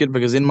advocate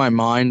because in my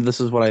mind,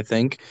 this is what I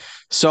think.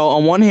 So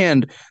on one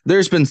hand,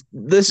 this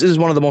is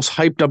one of the most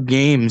hyped up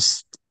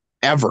games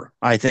ever,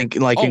 I think,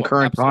 like in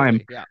current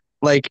time. Yeah.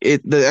 Like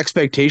the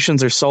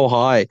expectations are so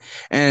high.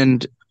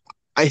 And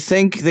I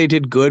think they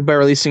did good by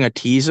releasing a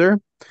teaser.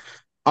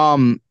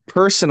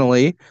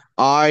 Personally,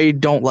 I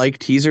don't like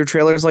teaser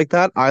trailers like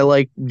that. I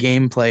like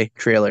gameplay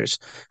trailers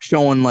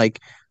showing like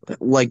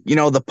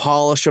the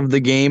polish of the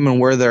game and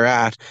where they're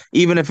at,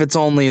 even if it's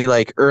only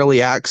like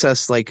early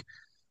access, like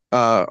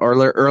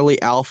or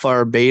early alpha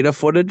or beta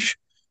footage,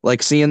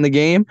 like seeing the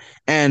game.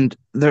 And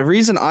the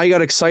reason I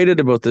got excited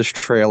about this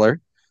trailer,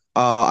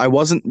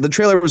 the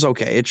trailer was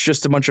okay. It's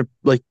just a bunch of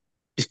like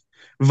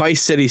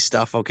Vice City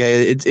stuff.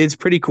 Okay, it's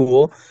pretty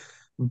cool.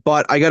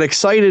 But I got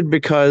excited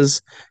because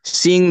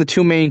seeing the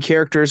two main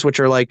characters, which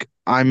are like,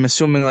 I'm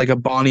assuming like a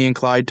Bonnie and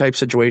Clyde type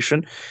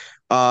situation,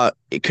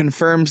 it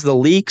confirms the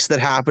leaks that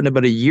happened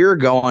about a year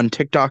ago on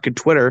TikTok and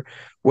Twitter,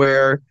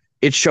 where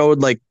it showed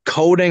like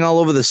coding all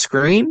over the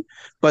screen,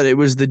 but it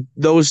was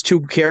those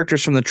two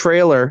characters from the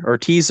trailer or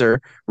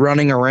teaser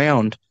running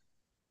around,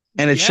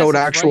 and it showed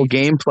actual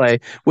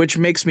gameplay, which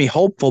makes me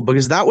hopeful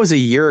because that was a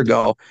year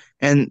ago,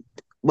 and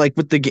like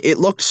it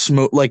looked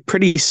smooth, like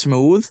pretty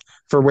smooth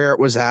for where it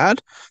was at.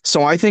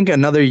 So I think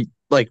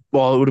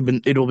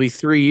it'll be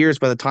 3 years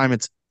by the time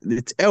it's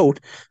out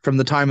from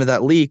the time of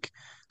that leak.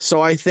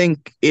 So I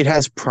think it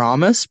has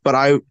promise, but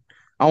I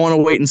want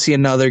to wait and see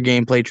another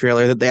gameplay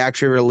trailer that they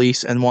actually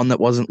release and one that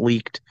wasn't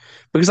leaked.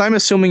 Because I'm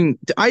assuming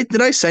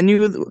did I send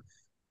you,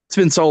 it's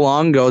been so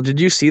long ago. Did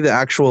you see the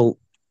actual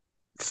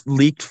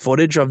leaked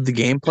footage of the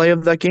gameplay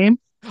of that game?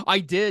 I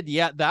did.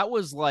 Yeah, it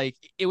was like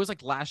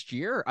last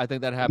year. I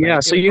think that happened. Yeah,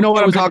 so you know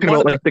what I'm talking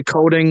about, like the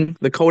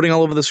coding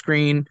all over the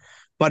screen,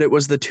 but it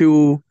was the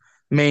two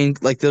main,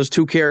 like those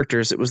two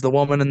characters. It was the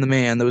woman and the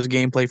man. There was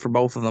gameplay for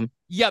both of them.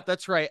 Yep,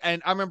 that's right.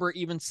 And I remember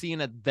even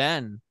seeing it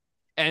then.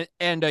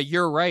 And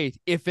you're right.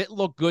 If it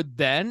looked good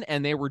then,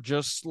 and they were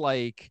just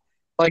like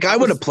I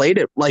would have played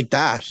it like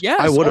that.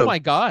 Yes. I would have. Oh my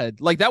god,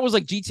 like that was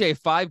like GTA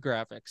 5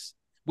 graphics,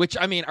 which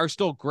I mean are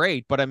still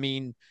great, but I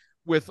mean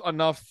with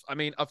enough. I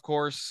mean, of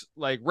course,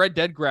 like Red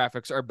Dead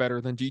graphics are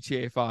better than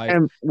GTA 5.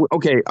 And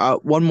okay,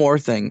 one more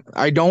thing.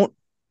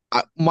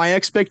 My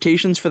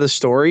expectations for the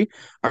story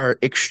are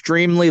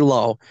extremely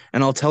low,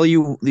 and I'll tell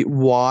you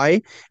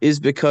why is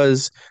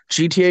because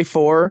GTA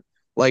 4,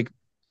 like,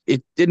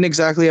 it didn't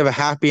exactly have a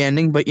happy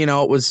ending, but it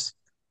was,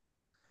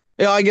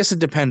 yeah, I guess it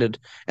depended.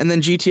 And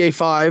then GTA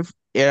 5,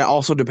 it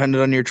also depended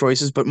on your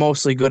choices, but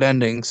mostly good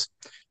endings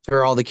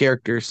for all the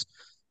characters.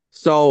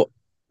 So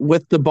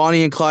with the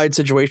Bonnie and Clyde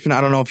situation, I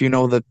don't know if you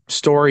know the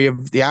story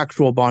of the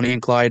actual Bonnie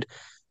and Clyde.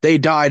 They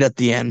died at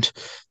the end.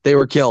 They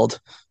were killed.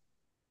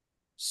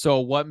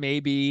 So what?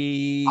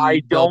 Maybe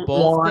I don't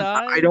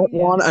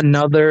want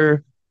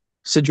another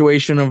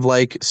situation of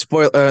like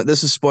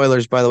this is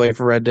spoilers, by the way,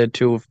 for Red Dead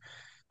 2.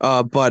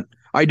 But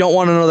I don't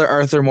want another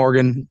Arthur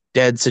Morgan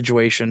dead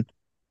situation.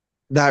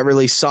 That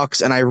really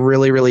sucks, and I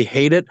really, really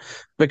hate it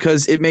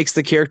because it makes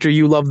the character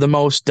you love the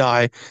most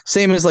die.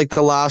 Same as like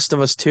The Last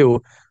of Us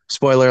 2.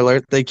 Spoiler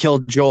alert, they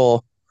killed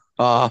Joel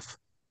off.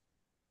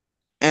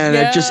 And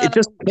it just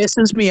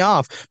pisses me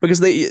off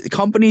because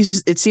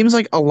it seems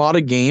like a lot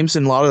of games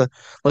and a lot of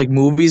like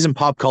movies and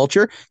pop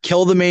culture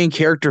kill the main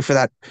character for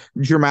that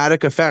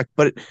dramatic effect.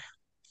 But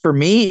for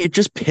me, it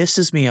just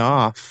pisses me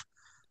off.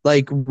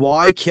 Like,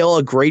 why kill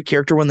a great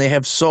character when they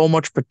have so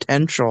much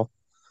potential?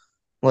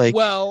 Like,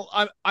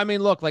 well, I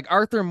mean, look, like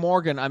Arthur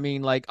Morgan, I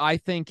mean, like, I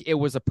think it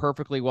was a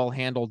perfectly well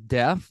handled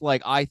death.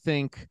 Like, I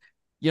think,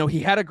 he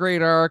had a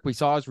great arc. We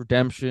saw his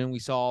redemption. We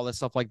saw all this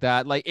stuff like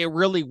that. Like, it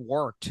really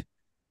worked.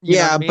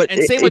 Yeah, but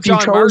and same with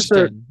John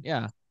Marston.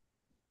 Yeah.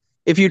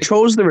 If you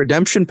chose the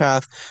redemption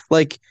path,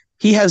 like,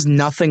 he has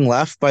nothing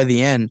left by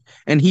the end,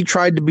 and he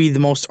tried to be the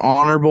most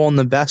honorable and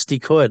the best he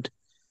could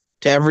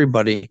to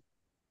everybody.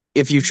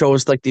 If you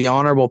chose like the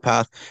honorable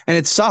path, and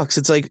it sucks.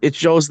 It's like it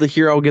shows the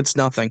hero gets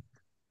nothing.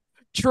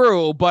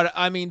 True, but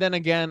I mean, then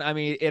again, I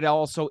mean, it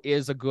also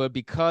is a good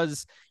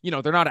because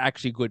they're not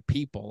actually good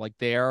people. Like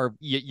they are,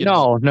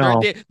 no,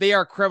 they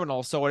are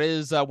criminals. So it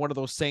is one of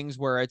those things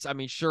where it's, I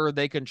mean, sure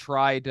they can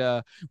try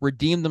to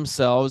redeem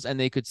themselves and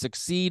they could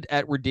succeed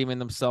at redeeming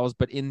themselves,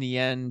 but in the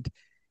end,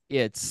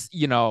 it's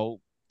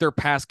their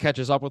past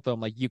catches up with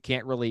them. Like you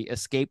can't really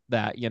escape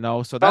that,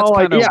 So that's Oh,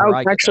 kind of yeah. where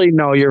I get that. Actually,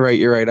 no, you're right.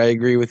 You're right. I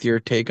agree with your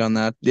take on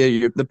that.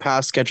 Yeah, the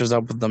past catches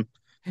up with them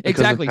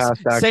because of Exactly.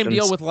 past Same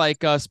deal actions. with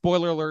like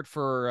spoiler alert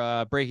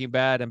for Breaking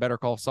Bad and Better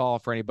Call Saul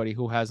for anybody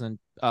who hasn't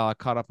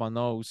caught up on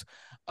those.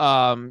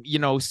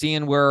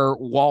 Seeing where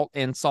Walt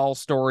and Saul's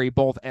story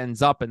both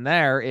ends up in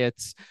there,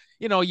 it's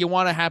you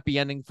want a happy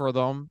ending for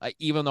them,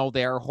 even though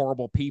they are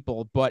horrible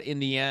people. But in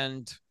the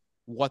end,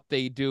 what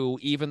they do,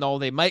 even though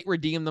they might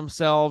redeem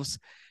themselves,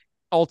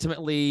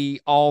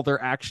 ultimately all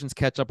their actions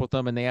catch up with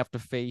them, and they have to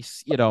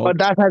face. But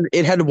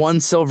it had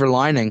one silver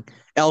lining.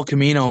 El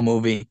Camino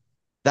movie.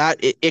 That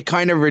it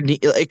kind of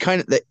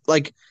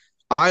like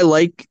I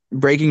like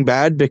Breaking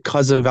Bad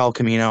because of El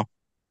Camino.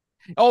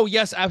 Oh,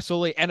 yes,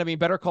 absolutely. And I mean,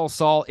 Better Call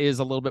Saul is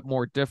a little bit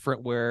more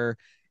different where,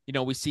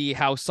 we see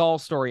how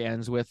Saul's story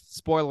ends with,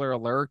 spoiler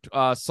alert,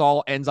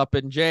 Saul ends up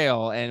in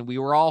jail, and we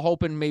were all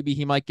hoping maybe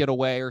he might get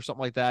away or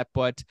something like that.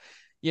 But,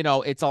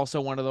 it's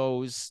also one of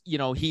those, he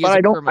is But a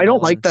I criminal.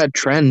 don't like that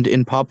trend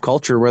in pop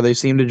culture where they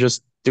seem to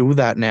just do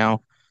that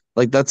now.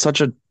 Like that's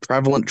such a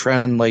prevalent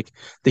trend. Like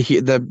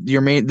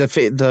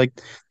the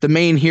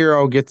main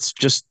hero gets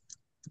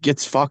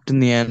fucked in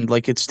the end.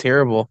 Like it's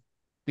terrible.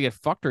 They get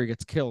fucked or he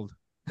gets killed.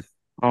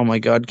 Oh my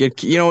God.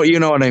 You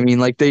know what I mean?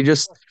 Like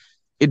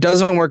it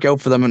doesn't work out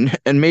for them,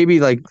 and maybe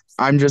like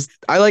I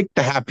like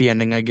the happy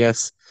ending, I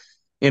guess,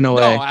 in a No,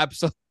 way.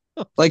 absolutely.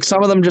 Like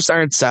some of them just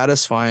aren't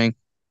satisfying.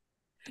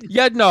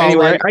 Yeah, no,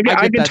 Anyway, like I I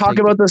get could that talk take.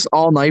 about this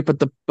all night,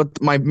 but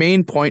my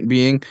main point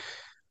being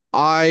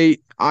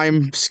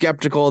I'm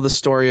skeptical of the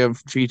story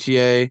of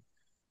GTA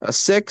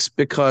 6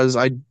 because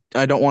I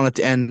don't want it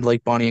to end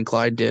like Bonnie and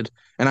Clyde did.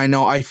 And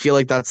I feel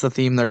like that's the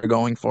theme they're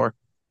going for.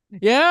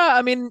 Yeah,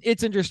 I mean,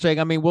 it's interesting.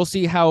 I mean, we'll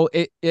see how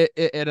it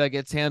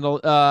gets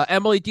handled.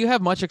 Emily, do you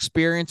have much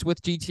experience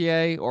with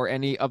GTA or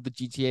any of the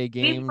GTA We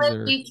games played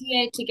or?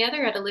 GTA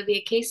together at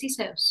Olivia Casey's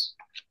house.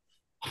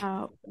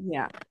 Oh,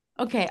 yeah.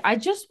 Okay, I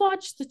just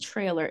watched the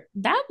trailer.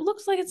 That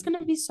looks like it's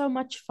gonna be so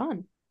much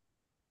fun.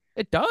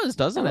 It does,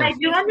 doesn't I it?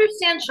 do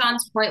understand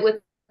Sean's point with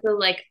the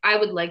like, I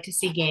would like to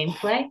see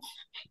gameplay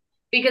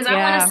because I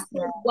want to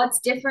Yeah. see what's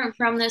different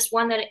from this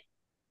one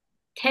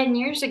 10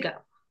 years ago.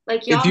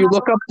 Like, If y'all you know,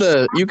 look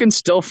up you can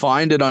still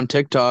find it on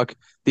TikTok.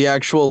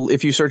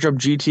 If you search up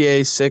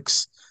GTA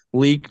 6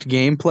 leaked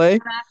gameplay.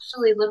 I'm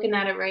actually looking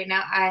at it right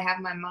now. I have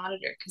my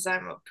monitor because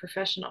I'm a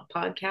professional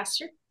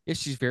podcaster. Yeah,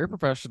 she's very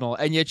professional,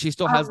 and yet she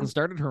still hasn't Um,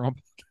 started her own.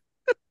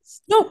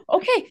 No,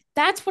 okay.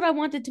 That's what I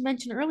wanted to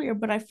mention earlier,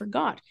 but I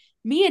forgot.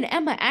 Me and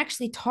Emma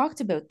actually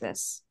talked about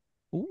this.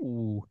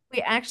 Ooh.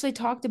 We actually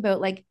talked about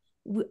like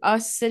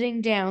us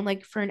sitting down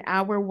like for an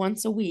hour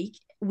once a week.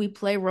 We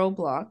play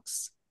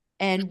Roblox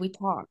and we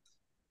talk.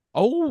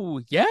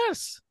 Oh,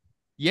 yes.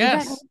 Would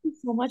that not Yes. be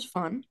so much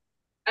fun?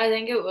 I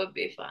think it would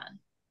be fun.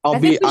 I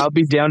think we I'll should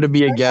be down to be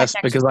a start that guest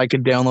next because I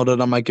could download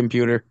it on my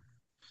computer.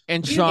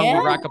 And week. Yeah.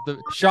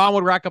 Sean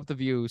would rack up the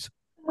views.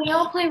 We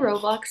all play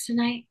Roblox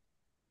tonight.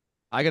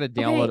 I gotta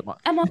download Okay,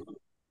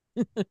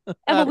 it.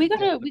 Emma, we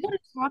gotta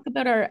talk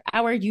about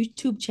our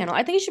YouTube channel.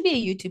 I think it should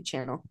be a YouTube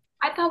channel.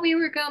 I thought we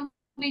were going to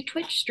be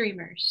Twitch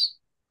streamers.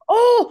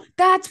 Oh,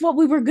 that's what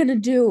we were gonna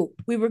do.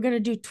 We were gonna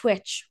do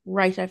Twitch.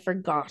 Right, I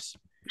forgot.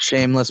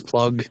 Shameless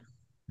plug.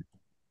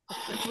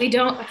 We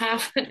don't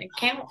have an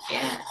account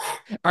yet.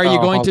 Are you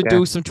going to Okay.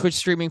 do some Twitch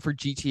streaming for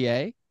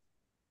GTA?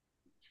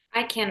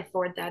 I can't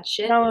afford that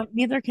shit. No,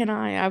 neither can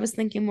I. I was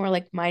thinking more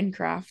like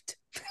Minecraft.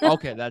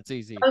 Okay, that's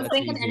easy. I was That's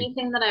thinking easy.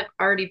 anything that I've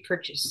already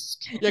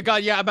purchased. Yeah,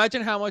 God, yeah.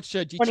 Imagine how much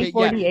GTA. Yeah,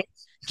 2048.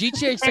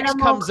 GTA 6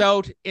 Animal comes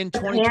out in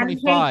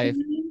 2025.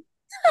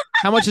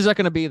 How much is that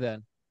going to be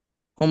then?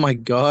 Oh my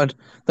God.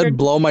 That'd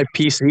blow my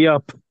PC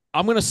up.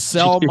 I'm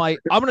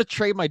gonna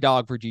trade my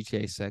dog for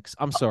GTA 6.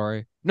 I'm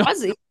sorry. No,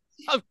 Ozzy.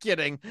 I'm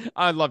kidding.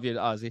 I love you,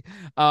 Ozzy.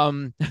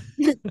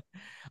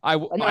 I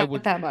Not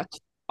would. that much.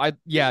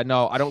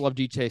 No, I don't love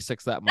GTA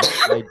 6 that much.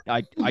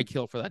 I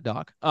kill for that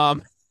dog.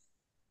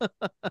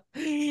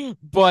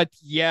 But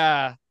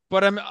yeah,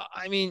 but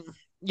I mean,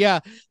 yeah,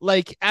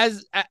 like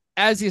as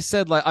you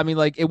said, like I mean,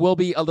 like it will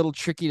be a little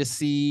tricky to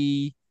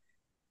see.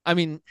 I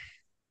mean,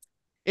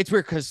 it's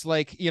weird because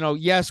like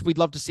yes, we'd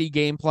love to see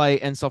gameplay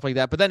and stuff like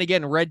that, but then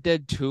again, Red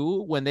Dead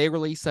 2, when they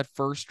released that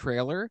first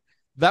trailer,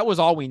 that was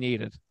all we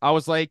needed. I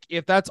was like,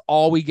 if that's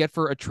all we get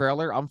for a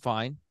trailer, I'm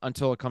fine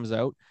until it comes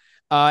out.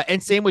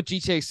 And same with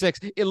GTA 6.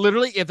 It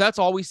literally, if that's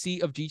all we see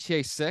of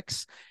GTA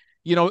 6,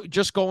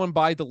 just going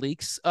by the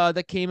leaks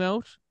that came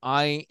out,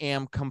 I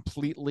am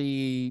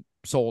completely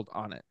sold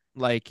on it.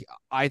 Like,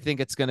 I think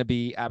it's going to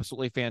be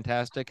absolutely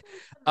fantastic.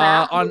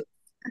 On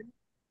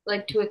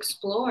Like to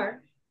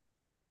explore.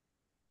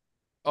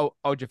 Oh,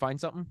 did you find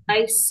something?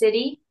 Vice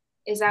City.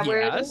 Is that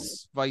where it is?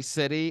 Yes, Vice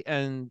City,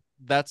 and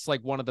that's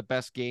like one of the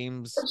best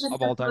games Which is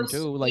of all time supposed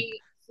too. to Like,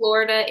 be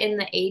Florida in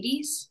the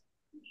 80s.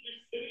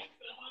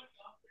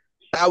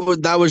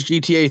 That was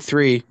GTA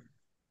 3.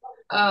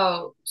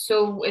 Oh,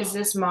 so is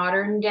this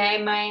modern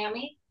day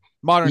Miami?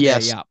 modern day,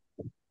 Yes. yeah.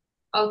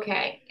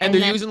 Okay. And they're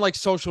then, using like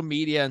social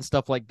media and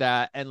stuff like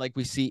that. And like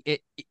we see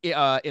it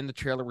in the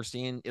trailer, we're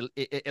seeing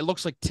it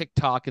looks like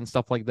TikTok and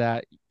stuff like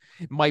that.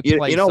 It might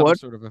play You know some what?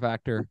 sort of a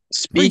factor.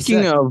 Speaking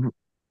Reset. of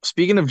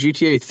speaking of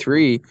GTA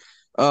 3,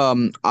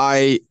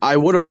 I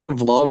would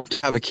have loved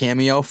to have a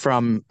cameo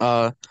from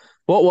what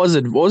was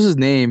it? What was his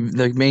name?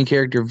 The main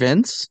character,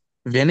 Vinny?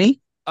 In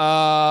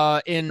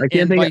I can't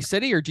think of, Vice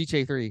City or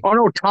GTA 3? oh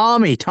no,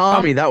 Tommy,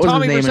 that was his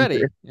Tommy name.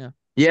 Vercetti. Yeah.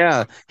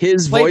 Yeah,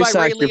 his Played by voice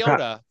Ray actor.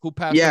 Liotta, who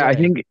passed Yeah, I away.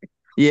 think.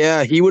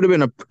 Yeah, he would have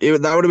been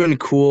that would have been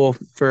cool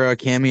for a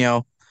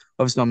cameo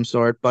of some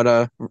sort.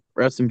 But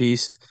rest in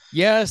peace.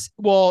 Yes,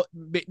 well,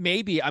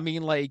 maybe. I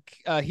mean,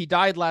 like he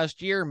died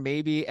last year,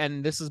 maybe,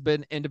 and this has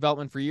been in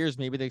development for years.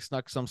 Maybe they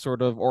snuck some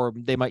sort of, or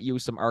they might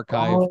use some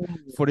archive Oh,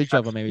 footage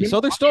of him, maybe. you,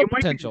 So there's still you might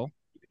be, potential.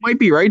 you might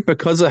be right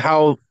because of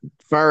how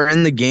far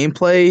in the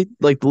gameplay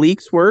like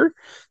leaks were.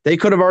 They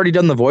could have already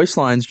done the voice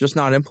lines, just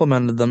not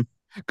implemented them.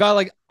 God,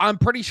 like I'm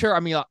pretty sure. I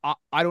mean,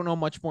 I don't know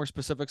much more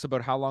specifics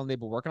about how long they've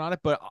been working on it,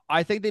 but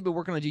I think they've been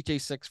working on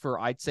GTA 6 for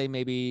I'd say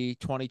maybe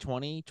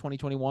 2020,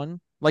 2021.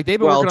 Like they've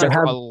been Well, working on to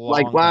it for have a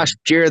like long time. last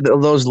year,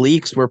 those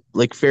leaks were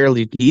like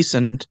fairly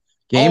decent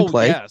Oh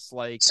gameplay. yes,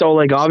 like So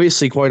like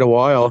obviously quite a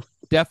while.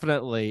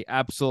 definitely,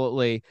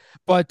 absolutely.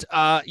 But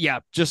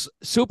yeah, just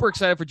super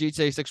excited for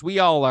GTA 6. We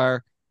all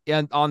are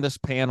and on this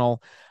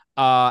panel.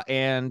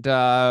 And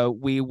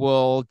we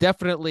will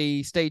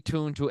definitely stay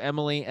tuned to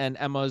Emily and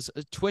Emma's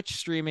Twitch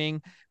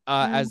streaming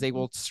as they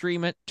will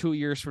stream it 2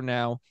 years from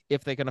now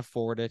if they can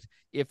afford it,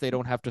 if they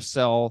don't have to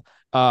sell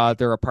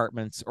their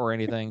apartments or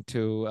anything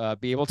to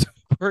be able to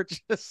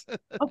purchase.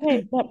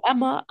 Okay, but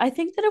Emma, I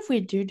think that if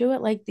we do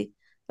it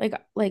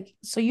like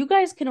so you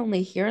guys can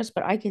only hear us,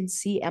 but I can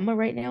see Emma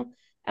right now.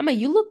 Emma,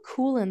 you look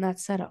cool in that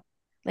setup.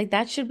 Like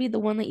that should be the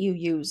one that you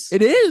use.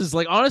 It is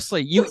like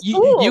honestly, Looks you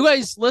cool.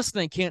 guys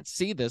listening can't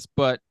see this,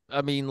 but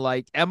I mean,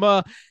 like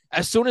Emma,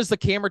 as soon as the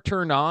camera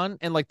turned on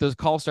and like the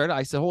call started,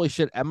 I said, "Holy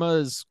shit,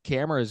 Emma's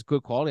camera is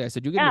good quality." I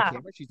said, "You get a new Yeah.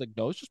 camera?" She's like,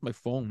 "No, it's just my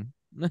phone."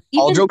 All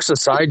Even jokes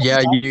aside,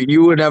 yeah,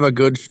 you would have a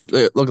good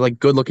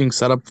good looking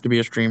setup to be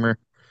a streamer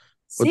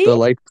with see? the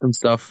lights and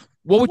stuff.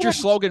 What would your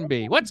slogan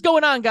be? What's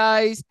going on,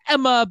 guys?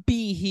 Emma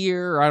B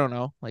here. I don't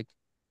know, like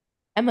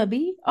Emma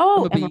B?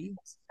 Oh, Emma Emma. B.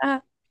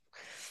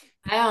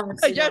 I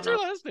honestly Yeah, don't it's her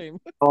know. last name.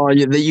 Oh,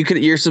 yeah, that you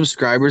could your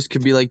subscribers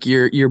could be like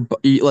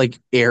like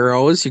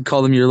arrows. You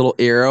call them your little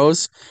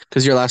arrows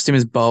because your last name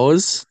is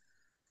Bose.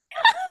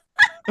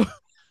 With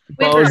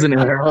Bose our and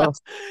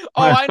arrows.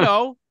 Oh, I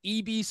know.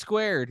 EB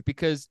squared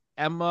because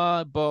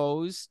Emma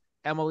Bose,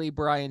 Emily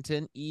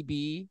Bryenton,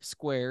 EB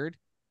squared.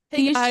 It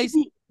Hey used to guys.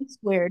 be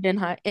squared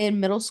in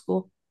middle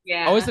school.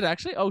 Oh, is yeah. it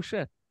actually? Oh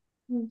shit.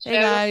 Hey Shout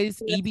out guys,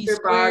 to EB Mr.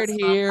 squared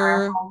Bosma, our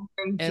here. homeroom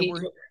And teacher.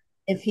 we're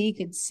If he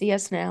could see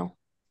us now.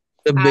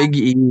 The Hi, big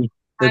E.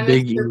 The hi,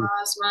 big Mr. E.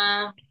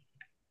 Bosma.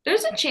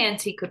 There's a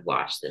chance he could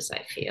watch this,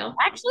 I feel.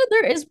 Actually,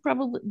 there is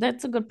probably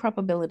that's a good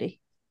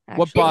probability.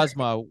 what Actually,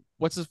 Bosma?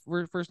 What's his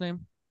first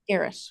name?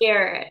 Garrus.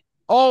 Garrett.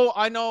 Oh,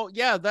 I know.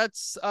 Yeah,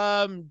 that's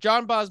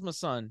John Bosma's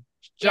son.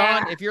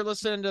 John, Yeah. if you're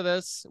listening to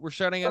this, we're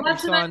shouting Well, out your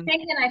that's what I'm son.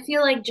 thinking. I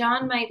feel like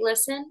John might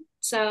listen.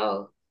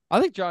 So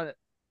I think John.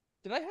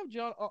 Did I have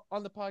John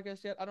on the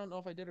podcast yet? I don't know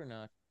if I did or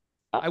not.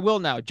 Oh. I will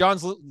now.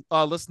 John's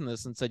listened to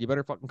this and said, "You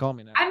better fucking call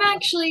me now." I'm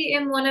actually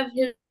in one of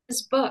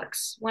his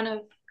books.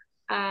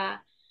 I've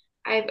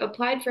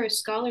applied for a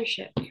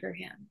scholarship for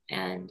him,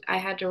 and I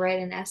had to write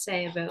an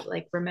essay about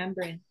like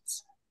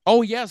remembrance.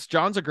 Oh yes,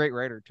 John's a great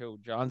writer too.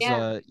 John's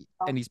Yeah.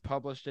 and he's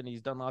published and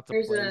he's done lots of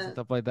There's plays and a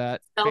stuff like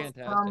that. self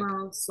Fantastic.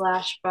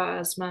 promo /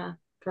 Bosma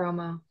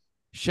promo.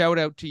 Shout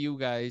out to you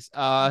guys,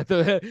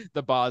 the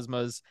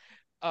Bosmas.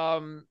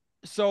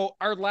 So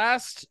our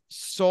last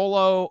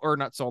solo or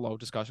not solo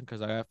discussion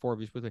because I have 4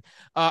 of you with me.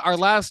 Our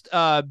last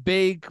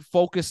big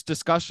focus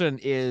discussion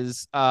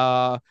is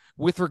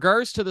with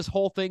regards to this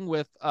whole thing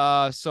with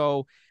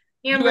so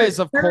Amber you guys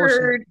of course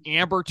Heard.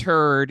 Amber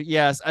Turd.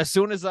 Yes, as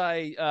soon as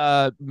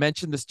I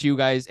mentioned this to you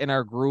guys in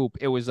our group,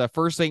 it was the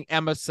first thing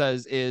Emma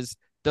says is,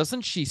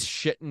 "Doesn't she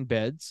shit in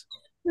beds?"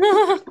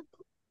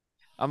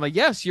 I'm like,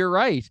 yes, you're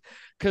right.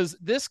 Because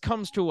this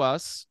comes to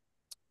us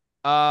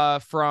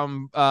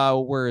from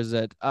where is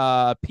it?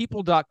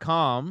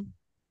 People.com.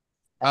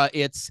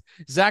 It's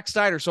Zack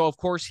Snyder. So of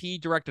course he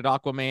directed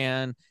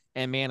Aquaman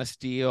and Man of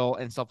Steel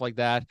and stuff like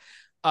that.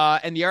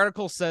 And the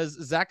article says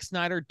Zack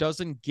Snyder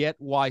doesn't get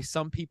why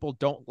some people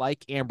don't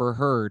like Amber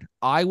Heard.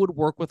 I would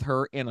work with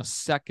her in a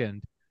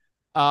second.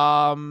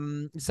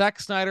 Zack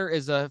Snyder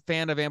is a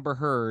fan of Amber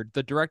Heard.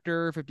 The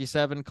director,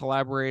 57,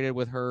 collaborated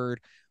with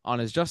Heard on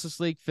his Justice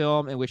League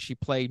film in which she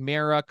played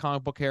Mera,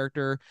 comic book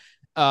character,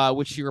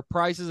 which she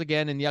reprises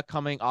again in the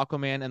upcoming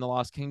Aquaman and the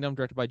Lost Kingdom,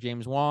 directed by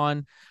James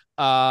Wan.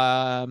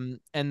 And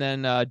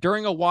then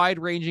during a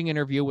wide-ranging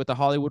interview with the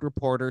Hollywood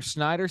Reporter,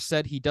 Snyder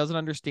said he doesn't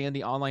understand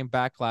the online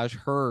backlash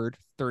Heard,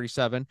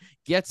 37,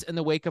 gets in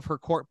the wake of her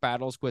court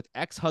battles with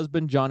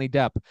ex-husband Johnny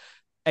Depp.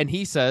 And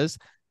he says,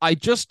 "I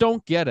just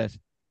don't get it.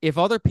 If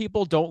other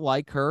people don't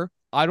like her,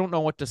 I don't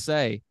know what to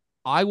say.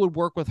 I would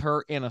work with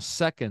her in a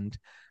second."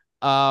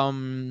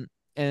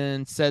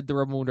 and said the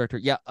movie director.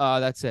 Yeah,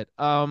 that's it.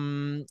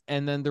 And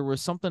then there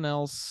was something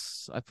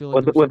else. I feel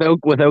like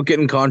Without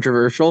getting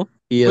controversial,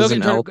 he is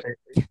an L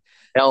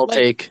like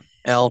take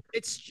L.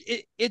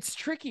 it's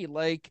tricky.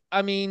 Like,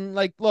 I mean,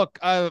 like, look,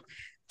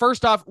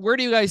 first off, where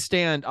do you guys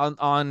stand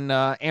on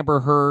Amber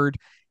Heard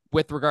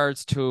with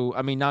regards to,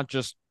 I mean, not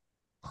just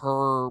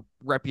her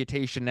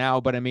reputation now,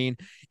 but I mean,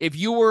 if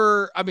you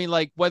were, I mean,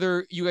 like,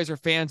 whether you guys are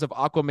fans of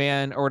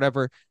Aquaman or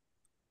whatever,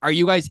 are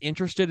you guys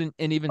interested in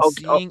even Oh,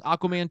 oh, seeing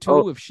Aquaman 2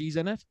 oh, if she's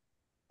in it?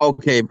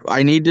 okay,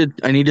 I need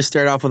to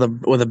start off with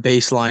a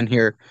baseline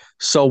here.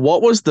 So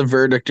what was the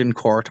verdict in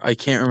court? I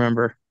can't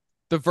remember.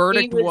 The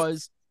verdict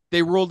was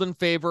they ruled in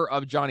favor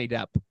of Johnny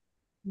Depp.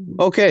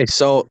 Okay,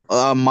 so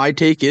my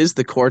take is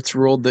the courts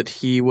ruled that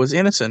he was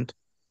innocent.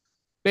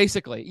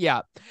 Basically,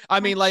 yeah. I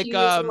mean, like, She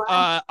was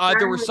allowed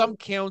there were some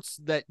counts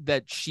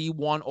that she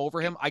won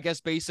over him. I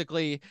guess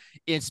basically,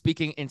 in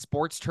speaking in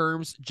sports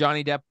terms,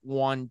 Johnny Depp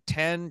won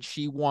 10,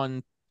 she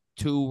won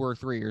 2 or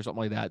 3 or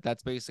something like that.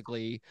 That's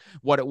basically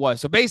what it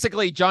was. So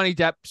basically, Johnny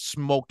Depp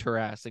smoked her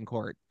ass in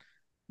court.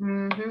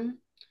 Mm-hmm.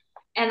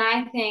 And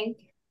I think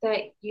that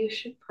you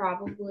should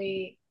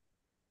probably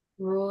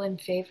rule in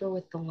favor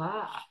with the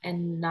law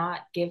and not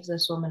give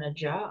this woman a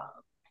job.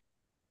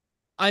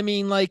 I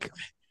mean, like,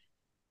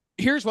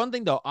 here's one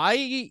thing though.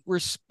 I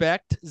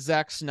respect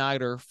Zack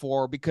Snyder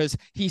because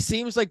he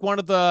seems like one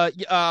of the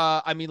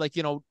I mean, like,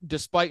 you know,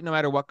 despite no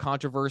matter what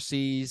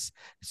controversies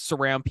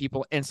surround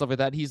people and stuff like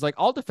that, he's like,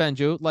 I'll defend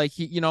you. Like,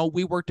 he, you know,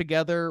 we work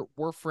together,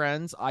 we're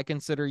friends. I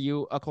consider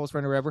you a close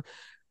friend or whatever.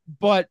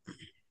 But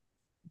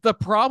the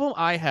problem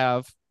I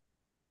have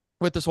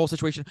with this whole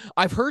situation,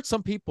 I've heard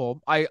some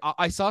people,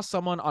 I saw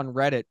someone on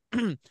Reddit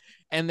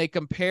and they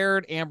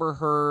compared Amber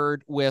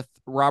Heard with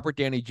Robert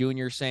Downey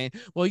Jr. saying,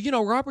 well, you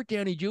know, Robert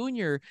Downey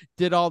Jr.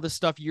 did all this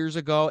stuff years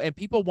ago and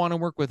people want to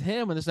work with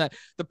him and this and that.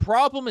 The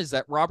problem is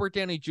that Robert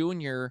Downey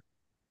Jr.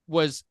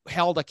 was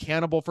held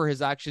accountable for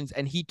his actions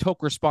and he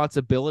took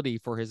responsibility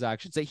for his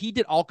actions. That he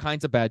did all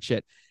kinds of bad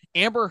shit.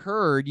 Amber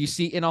Heard, you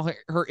see in all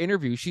her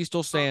interviews, she's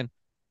still saying,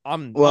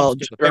 I'm Well,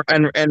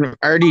 and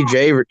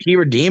RDJ, he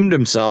redeemed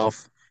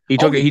himself. He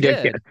oh, took he he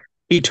did did.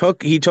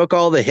 he took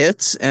all the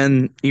hits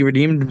and he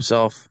redeemed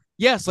himself.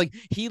 Yes, like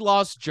he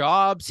lost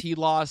jobs, he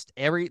lost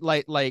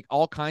like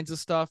all kinds of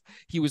stuff.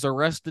 He was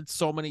arrested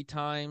so many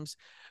times,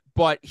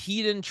 but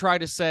he didn't try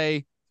to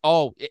say,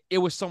 "Oh, it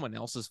was someone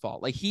else's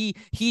fault." Like he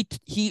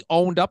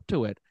owned up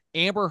to it.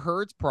 Amber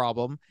Heard's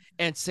problem,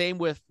 and same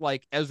with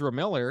like Ezra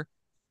Miller,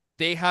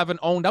 they haven't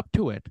owned up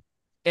to it.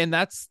 And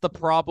that's the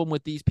problem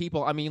with these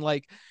people. I mean,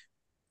 like,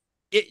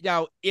 it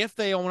now, if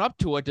they own up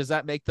to it, does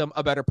that make them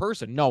a better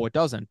person? No, it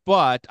doesn't.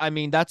 But I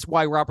mean, that's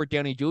why Robert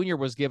Downey Jr.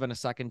 was given a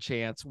second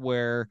chance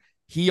where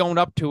he owned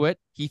up to it.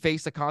 He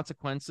faced the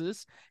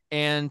consequences,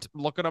 and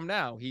look at him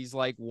now. He's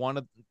like one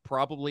of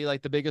probably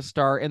like the biggest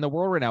star in the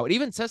world right now. It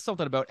even says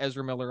something about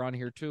Ezra Miller on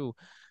here too.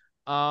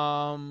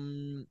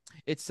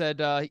 It said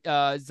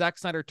Zack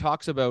Snyder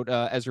talks about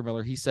Ezra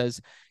Miller. He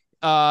says,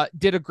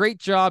 did a great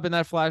job in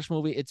that Flash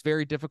movie. It's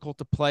very difficult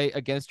to play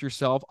against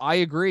yourself. I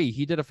agree.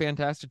 He did a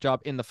fantastic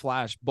job in the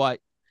Flash, but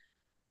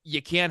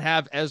you can't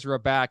have Ezra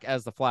back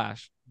as the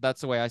Flash.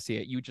 That's the way I see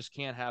it. You just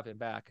can't have him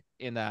back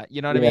in that.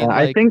 You know what I mean?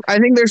 Like, I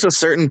think there's a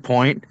certain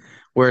point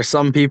where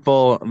some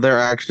people, their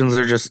actions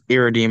are just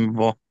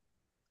irredeemable.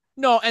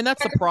 no, and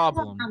that's the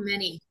problem. How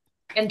many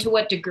and to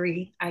what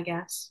degree, I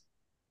guess.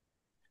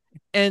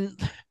 And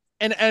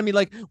I mean,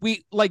 like,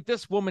 we like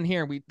this woman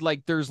here. We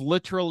like there's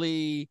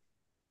literally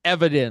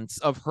evidence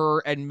of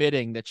her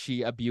admitting that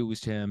she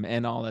abused him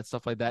and all that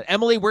stuff like that.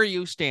 Emily, where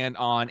you stand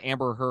on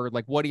Amber Heard?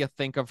 Like, what do you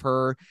think of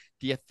her?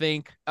 Do you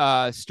think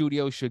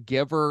studios should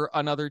give her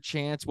another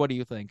chance? What do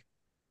you think?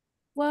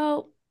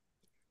 Well,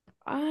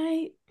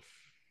 I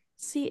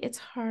see it's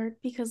hard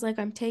because like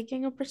I'm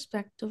taking a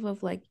perspective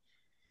of like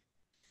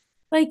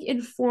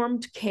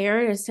informed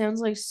care. It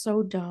sounds like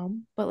so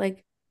dumb, but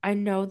like I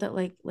know that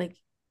like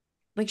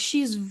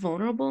she's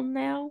vulnerable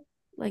now,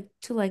 like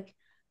to like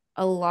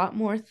a lot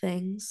more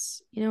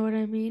things. You know what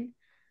I mean?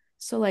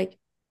 So like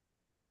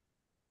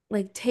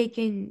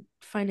taking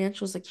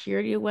financial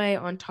security away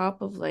on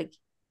top of like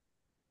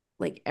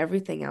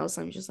everything else,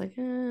 I'm just like,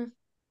 no,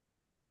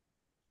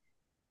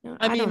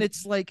 I I mean, don't.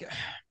 it's like,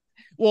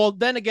 well,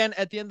 then again,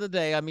 at the end of the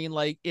day, I mean,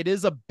 like, it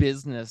is a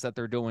business that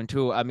they're doing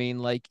too. I mean,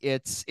 like,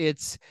 it's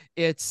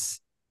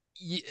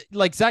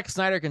like Zack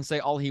Snyder can say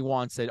all he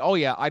wants. That, oh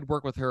yeah, I'd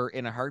work with her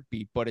in a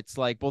heartbeat. But it's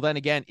like, well, then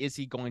again, is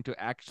he going to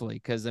actually?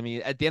 Because I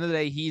mean, at the end of the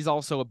day, he's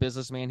also a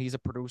businessman. He's a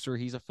producer.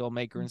 He's a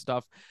filmmaker and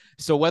stuff.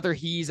 So whether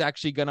he's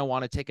actually going to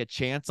want to take a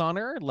chance on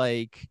her,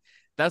 like,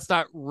 that's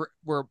not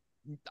where.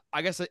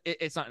 I guess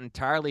it's not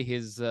entirely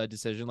his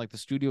decision. Like, the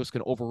studios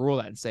can overrule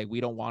that and say we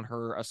don't want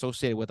her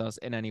associated with us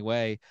in any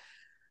way.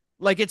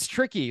 Like, it's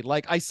tricky.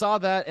 Like, I saw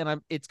that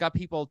and it's got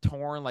people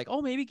torn, like,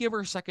 oh, maybe give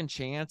her a second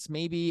chance,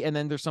 maybe. And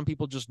then there's some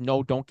people just,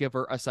 no, don't give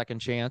her a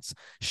second chance.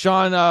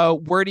 Shawn,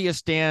 where do you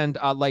stand?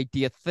 Like, do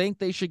you think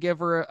they should give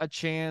her a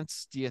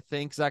chance? Do you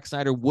think Zack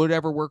Snyder would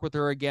ever work with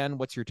her again?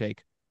 What's your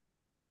take?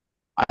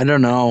 I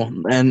don't know,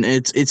 and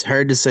it's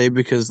hard to say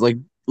because like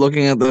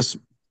looking at this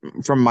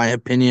from my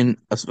opinion,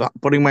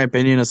 putting my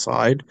opinion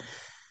aside,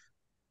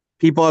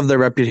 people have their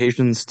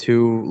reputations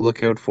to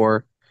look out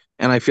for,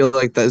 and I feel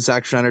like that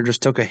Zack Snyder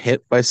just took a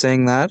hit by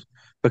saying that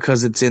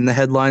because it's in the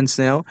headlines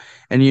now,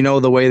 and you know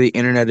the way the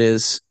internet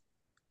is,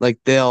 like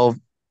they'll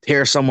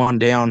tear someone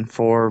down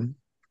for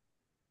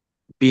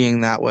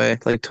being that way,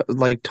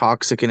 like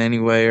toxic in any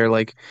way, or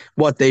like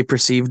what they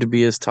perceive to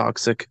be as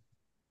toxic.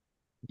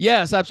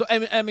 Yes,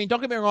 absolutely. I mean, don't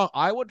get me wrong.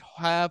 I would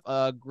have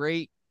a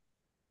great.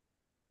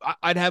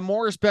 I'd have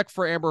more respect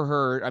for Amber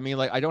Heard. I mean,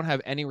 like, I don't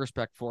have any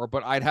respect for her,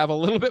 but I'd have a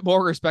little bit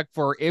more respect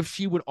for her if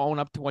she would own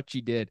up to what she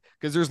did.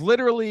 Because there's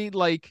literally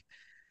like,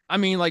 I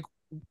mean, like,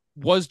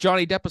 was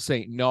Johnny Depp a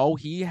saint? No,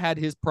 he had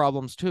his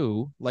problems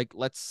too. Like,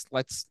 let's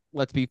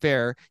be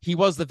fair. He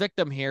was the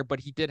victim here, but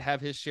he did have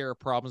his share of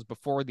problems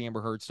before the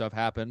Amber Heard stuff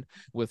happened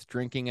with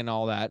drinking and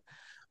all that.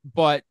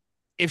 But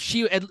if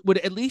she would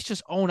at least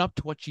just own up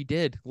to what she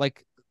did,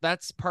 like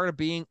that's part of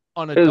being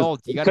an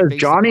adult. You got to Because face the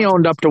Johnny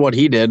owned up consequences. to what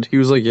he did. He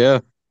was like,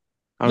 "Yeah,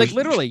 I Like was."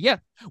 literally, yeah.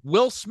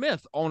 Will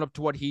Smith owned up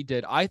to what he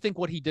did. I think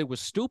what he did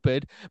was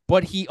stupid,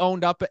 but he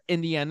owned up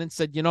in the end and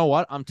said, "You know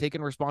what? I'm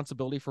taking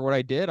responsibility for what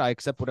I did. I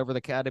accept whatever the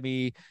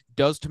Academy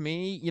does to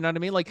me." You know what I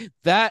mean? Like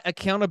that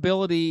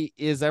accountability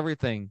is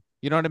everything.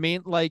 You know what I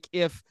mean? Like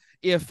if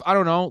I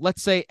don't know,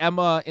 let's say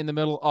Emma in the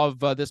middle of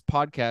this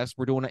podcast,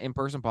 we're doing an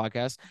in-person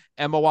podcast.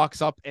 Emma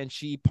walks up and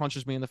she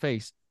punches me in the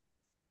face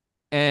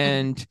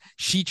and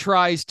she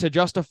tries to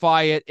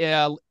justify it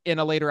in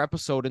a later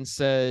episode and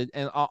said,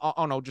 and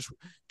oh no,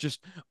 just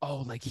oh,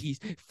 like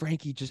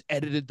Frankie just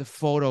edited the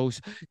photos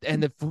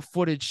and the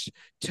footage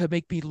to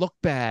make me look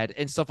bad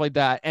and stuff like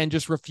that, and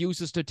just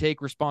refuses to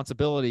take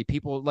responsibility.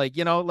 People like,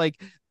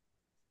 like,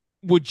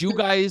 would you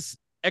guys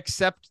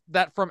accept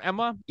that from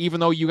Emma, even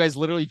though you guys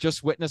literally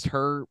just witnessed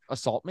her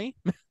assault me?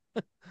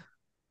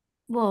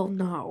 Well,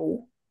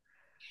 no.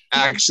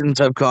 Actions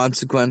have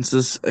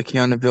consequences.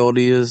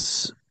 Accountability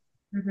is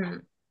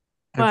Mhm.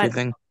 But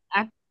everything.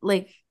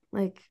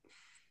 like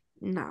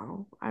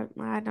no.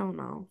 I don't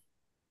know.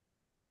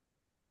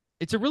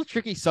 It's a real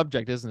tricky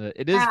subject, isn't it?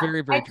 It is Yeah, very,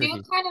 I very do tricky.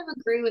 kind of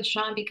agree with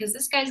Sean because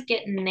this guy's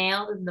getting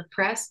nailed in the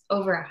press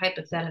over a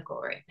hypothetical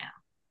right now.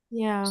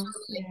 Yeah. Like,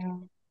 Yeah.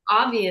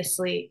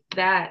 obviously,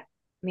 that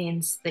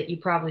means that you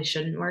probably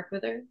shouldn't work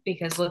with her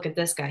because look at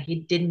this guy. He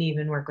didn't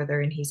even work with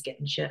her and he's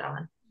getting shit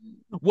on.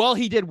 Well,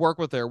 he did work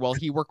with her. Well,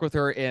 he worked with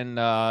her in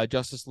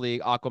Justice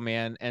League,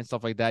 Aquaman, and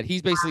stuff like that.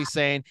 He's basically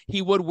saying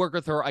he would work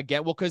with her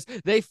again. Well, because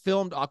they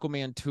filmed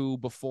Aquaman 2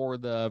 before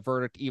the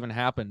verdict even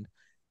happened.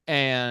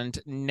 And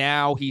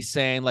now he's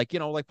saying, like,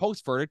 like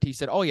post verdict, he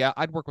said, "Oh, yeah,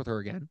 I'd work with her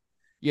again."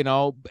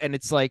 And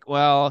it's like,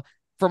 well,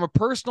 from a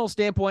personal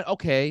standpoint,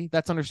 okay,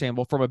 that's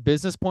understandable. From a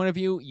business point of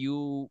view,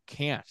 you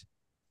can't.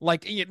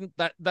 Like,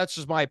 that's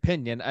just my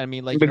opinion. I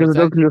mean, like, Because it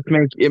Zach. doesn't just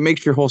make it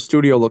makes your whole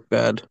studio look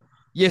bad.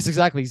 Yes,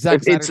 exactly. Zack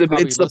It's Snyder's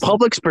probably it's the listening.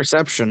 public's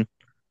perception.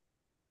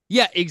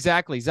 Yeah,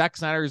 exactly. Zack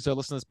Snyder's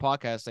listening to this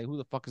podcast saying, "Who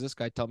the fuck is this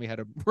guy? Tell me how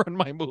to run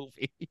my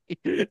movie.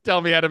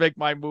 Tell me how to make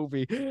my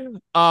movie."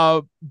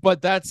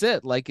 But that's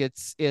it. Like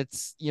it's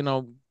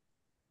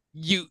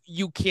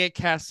you can't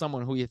cast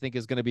someone who you think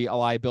is going to be a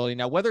liability.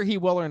 Now, whether he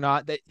will or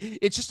not, that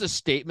it's just a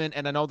statement.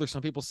 And I know there's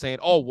some people saying,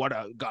 "Oh, what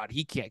a god,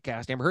 he can't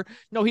cast Amber Heard."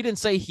 No, he didn't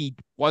say he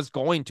was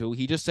going to.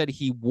 He just said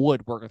he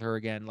would work with her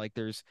again. Like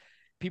there's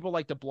people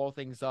like to blow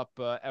things up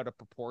out of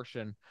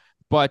proportion.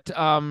 But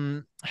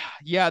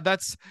yeah,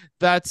 that's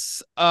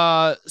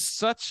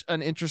such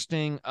an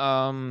interesting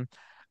um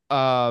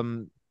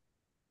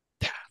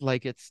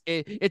like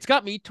it's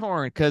got me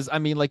torn because I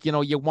mean, like,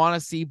 you want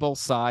to see both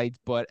sides,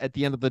 but at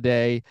the end of the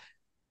day,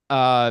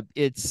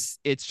 it's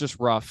just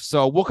rough.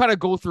 So we'll kind of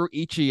go through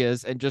each of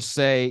his and just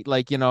say,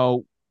 like,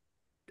 do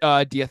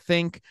you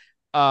think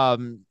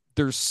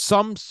there's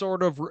some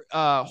sort of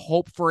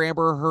hope for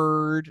Amber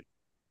Heard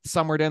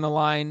somewhere down the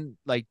line?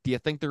 Like, do you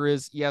think there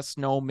is? Yes,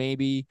 no,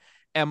 maybe.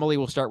 Emily,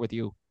 we'll start with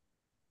you.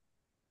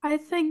 I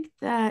think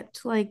that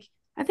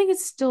I think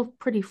it's still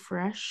pretty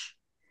fresh.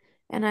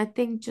 And I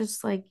think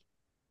just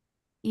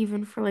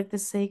even for the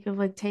sake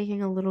of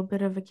taking a little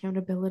bit of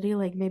accountability,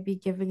 like maybe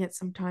giving it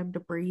some time to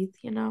breathe,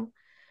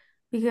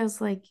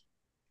 because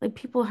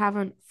people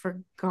haven't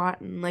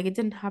forgotten. Like it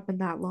didn't happen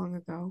that long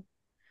ago.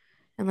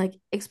 And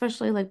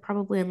especially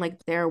probably in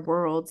their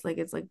worlds,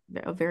 it's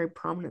a very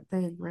prominent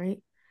thing,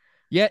 right?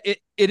 Yeah, it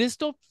is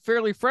still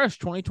fairly fresh,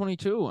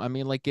 2022. I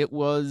mean, like it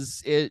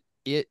was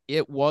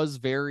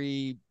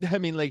very I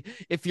mean, like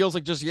it feels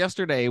like just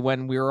yesterday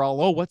when we were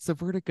all, "Oh, what's the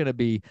verdict gonna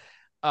be?"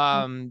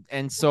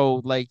 And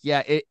so like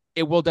yeah,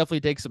 it will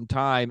definitely take some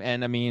time.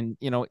 And I mean,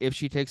 if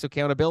she takes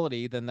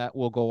accountability, then that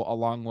will go a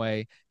long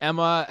way.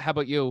 Emma, how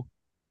about you?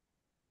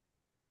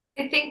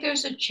 I think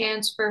there's a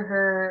chance for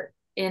her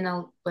in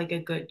a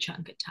good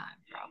chunk of time,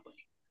 probably.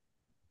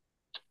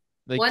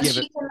 Like Once give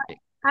it she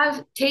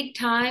can take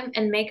time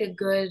and make a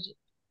good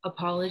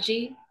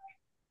apology,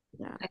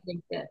 Yeah. I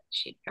think that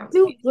she'd Do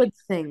probably good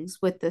things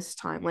with this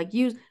time.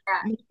 yeah.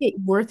 Make it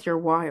worth your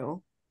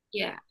while.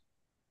 Yeah.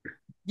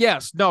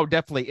 Yes, no,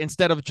 definitely.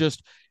 Instead of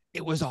just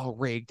it was all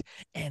rigged,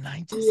 and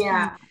I just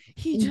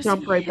he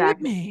Jump right back.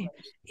 He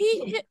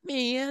hit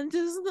me, and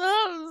just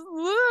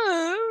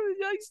I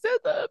said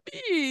that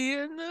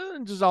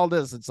and just all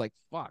this. It's like,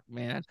 fuck,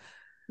 man.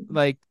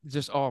 Like,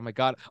 just, oh my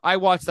god, I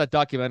watched that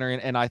documentary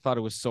and I thought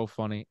it was so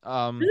funny.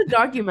 There's a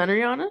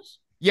documentary on us.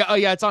 Yeah, oh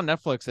yeah, it's on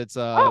Netflix. It's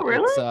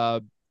really?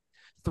 It's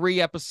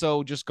 3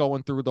 episode just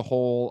going through the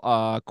whole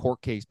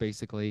court case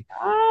basically.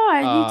 Oh,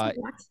 I need to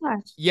watch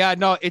that. Yeah,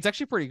 no, it's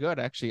actually pretty good.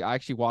 Actually, I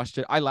actually watched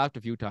it. I laughed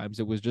a few times.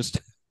 It was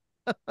just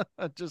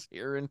just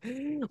hearing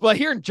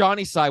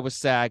Johnny's side was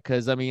sad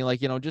because I mean,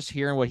 like, you know, just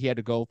hearing what he had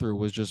to go through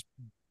was just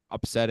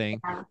upsetting.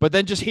 But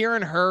then just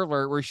hearing her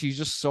where she's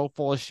just so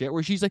full of shit,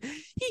 where she's like,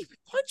 he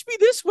punched me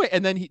this way,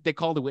 and then they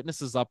call the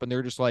witnesses up and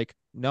they're just like,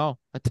 no,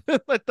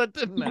 that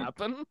didn't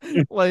happen.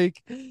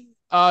 Like,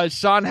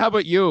 Shawn, how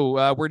about you?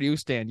 Where do you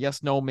stand?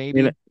 Yes, no, maybe.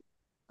 You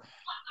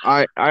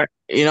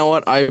know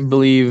what, I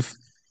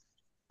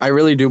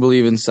really do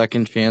believe in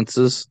second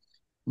chances,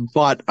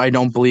 but I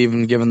don't believe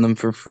in giving them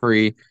for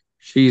free.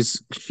 She's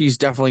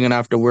definitely gonna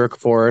have to work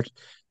for it.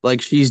 Like,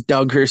 she's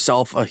dug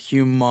herself a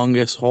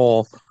humongous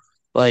hole,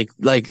 like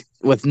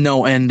with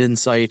no end in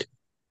sight.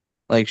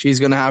 Like,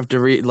 she's gonna have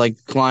to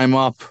climb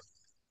up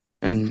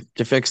and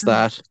to fix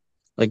that.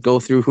 Like, go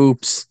through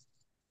hoops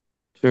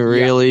to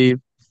really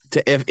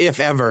to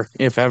if ever,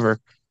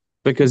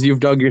 because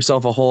you've dug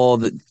yourself a hole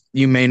that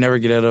you may never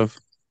get out of.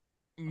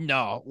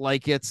 No,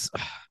 like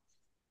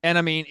and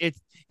I mean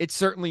it's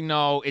certainly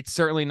not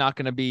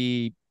going to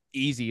be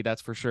easy,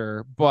 that's for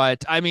sure.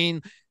 But I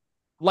mean,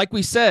 like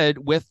we said,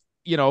 with,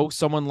 you know,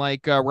 someone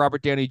like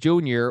Robert Downey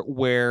Jr.,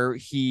 where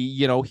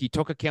he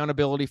took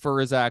accountability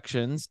for his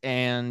actions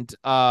and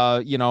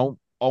you know,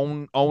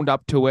 owned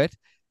up to it.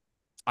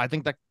 I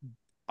think that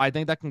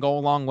can go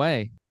a long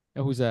way.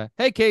 Who's that?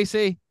 Hey,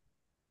 Casey.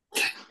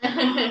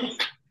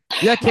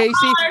 Yeah,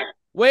 Casey.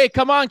 Wait,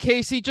 come on,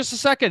 Casey. Just a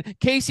second.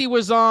 Casey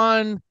was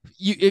on.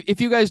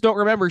 If you guys don't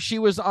remember, she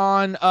was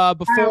on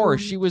before.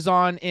 She was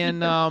on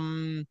in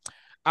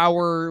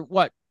our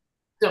what?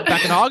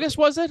 Back in August,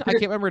 was it? I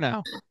can't remember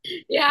now.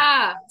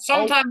 Yeah,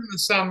 sometime in the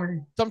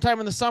summer. Sometime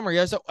in the summer.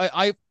 Yeah. So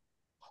I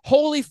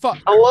holy fuck.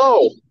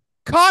 Hello,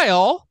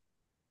 Kyle.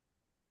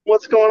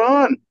 what's going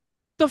on?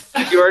 Did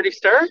you already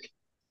start?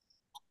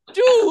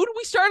 Dude,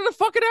 we started a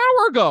fucking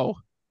hour ago.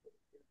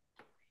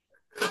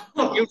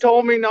 You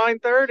told me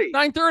 9:30.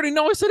 9:30.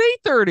 No, I said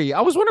 8:30.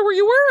 I was wondering where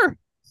you were.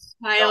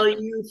 Kyle,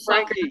 you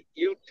Frankie,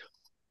 you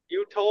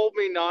told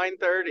me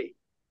 9:30.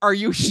 Are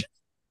you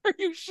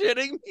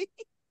shitting me?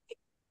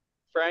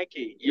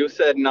 Frankie, you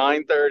said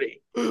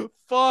 9:30.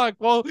 Fuck.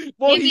 Well,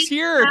 Maybe he's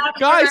here,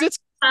 guys. It's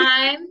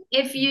time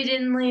if you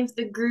didn't leave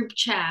the group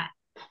chat.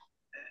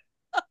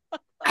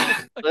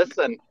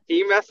 Listen,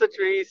 he messaged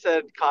me. He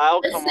said,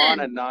 "Kyle, come on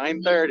at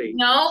 9:30."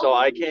 No. So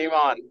I came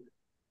on.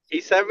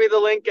 He sent me the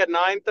link at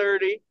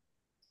 9:30.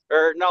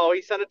 Or no,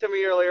 he sent it to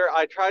me earlier.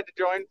 I tried to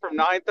join from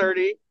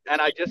 9:30,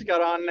 and I just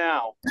got on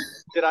now.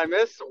 Did I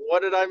miss?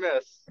 What did I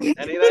miss?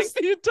 Anything? Missed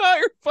the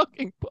entire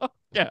fucking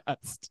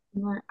podcast.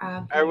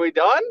 Are we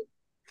done?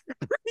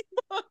 Pretty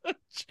much.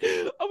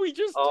 We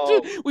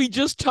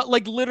just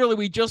literally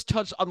we just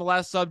touched on the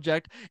last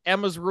subject.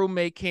 Emma's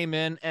roommate came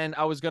in, and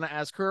I was gonna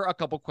ask her a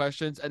couple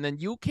questions, and then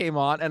you came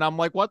on, and I'm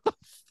like, what the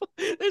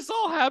this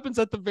all happens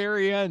at the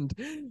very end.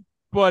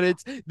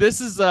 But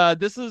this is an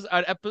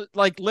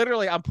like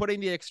literally I'm putting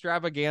the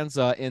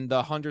extravaganza in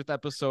the 100th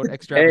episode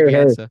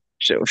extravaganza.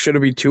 Hey. Should it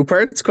be 2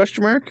 parts?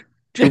 Question mark?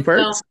 2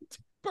 parts? No.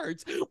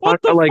 Parts.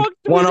 What the like fuck?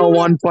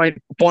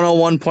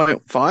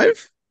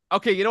 101.5?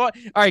 Okay, you know what?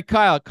 All right,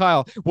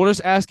 Kyle, we'll just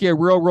ask you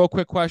real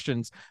quick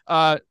questions.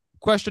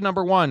 Question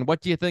number 1,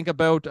 what do you think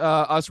about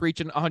us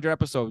reaching 100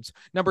 episodes?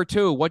 Number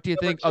 2, what do you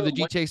think of the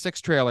GTA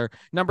 6 trailer?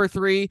 Number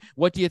 3,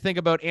 what do you think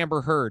about Amber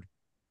Heard?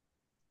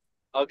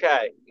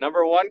 Okay,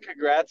 number 1,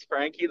 congrats,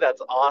 Frankie.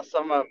 That's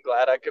awesome. I'm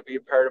glad I could be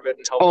a part of it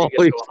and help you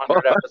get to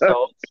 100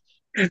 episodes.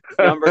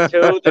 Number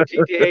 2, the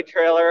GTA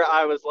trailer,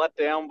 I was let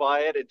down by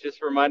it. It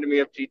just reminded me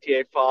of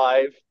GTA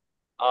 5.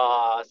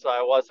 So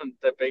I wasn't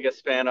the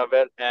biggest fan of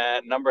it.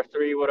 And number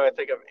 3, what do I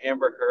think of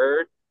Amber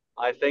Heard?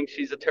 I think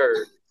she's a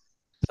turd.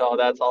 So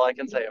that's all I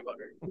can say about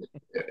her.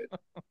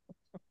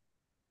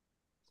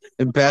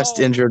 The best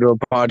intro to a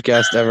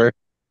podcast ever.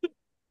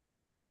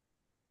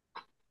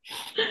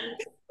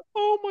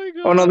 Oh my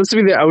god. Oh no, this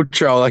would be the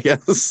outro, I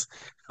guess.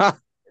 Well,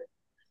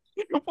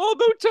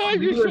 no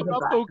time you showed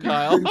up though,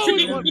 Kyle.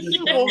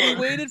 Well, we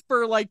waited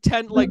for like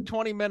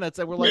 20 minutes,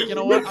 and we're like, you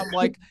know what? I'm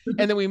like,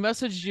 and then we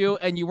messaged you,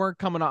 and you weren't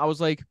coming on. I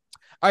was like,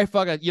 all right,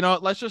 fuck it. You know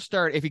what? Let's just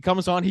start. If he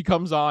comes on, he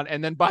comes on.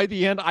 And then by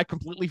the end, I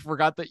completely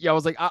forgot that. Yeah, I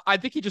was like, I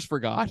think he just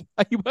forgot.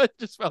 He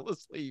just fell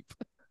asleep.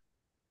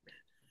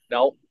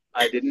 Nope,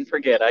 I didn't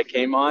forget. I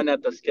came on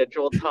at the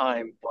scheduled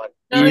time, but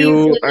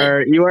you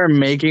are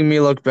making me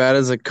look bad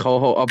as a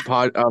co-host.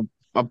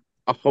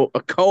 A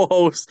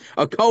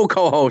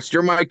co-host.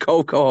 You're my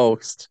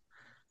co-host.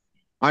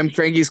 I'm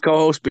Frankie's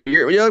co-host, but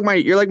you're like my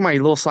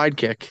little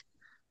sidekick.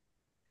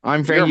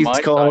 I'm You're Frankie's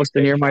my co-host,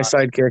 and sidekick, you're my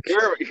Sean. sidekick.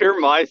 You're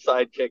my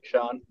sidekick,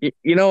 Sean.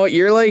 You know what?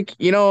 You're like,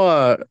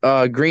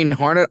 Green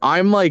Hornet.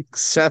 I'm like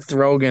Seth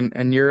Rogen,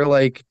 and you're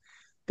like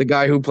the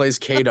guy who plays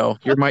Kato.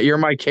 You're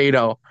my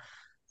Kato.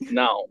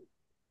 No.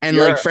 And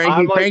like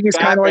I'm like Frankie's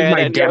kind of like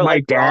Batman, and you're my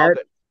like dad.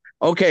 Robin.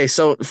 Okay,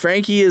 so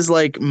Frankie is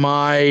like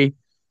my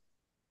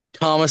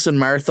Thomas and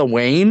Martha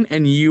Wayne,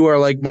 and you are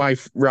like my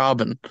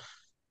Robin.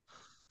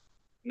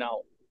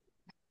 No.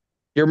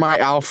 You're my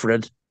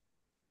Alfred.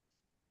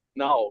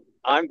 No.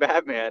 I'm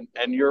Batman,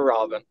 and you're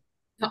Robin.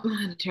 Don't know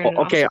how to turn it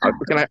Okay,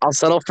 off. I'll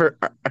settle for.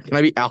 Can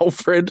I be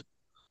Alfred?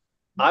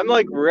 I'm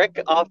like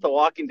Rick off The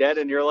Walking Dead,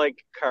 and you're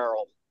like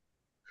Carl.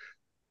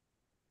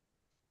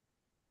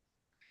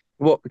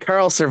 Well,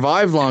 Carl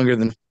survived longer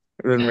than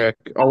Rick.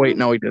 Oh wait,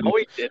 no, he didn't. No,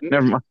 he didn't.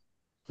 Never mind.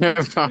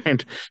 Never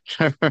mind.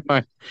 Never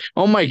mind.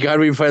 Oh my God,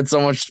 we've had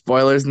so much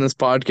spoilers in this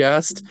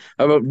podcast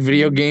about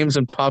video games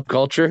and pop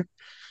culture.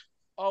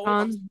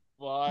 Oh, it's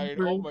fine.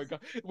 Oh my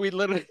God, we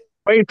literally.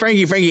 Wait,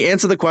 Frankie,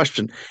 answer the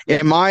question.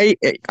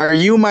 Are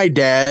you my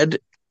dad,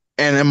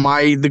 and am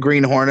I the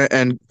Green Hornet,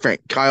 and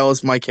Kyle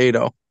is my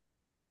Kato?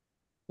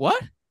 What?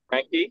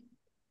 Frankie?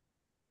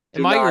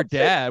 Am I your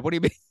dad? What do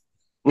you mean?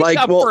 Like,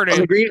 I'm well, pretty.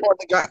 the Green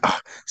Hornet guy.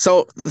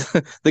 So,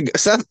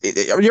 Seth,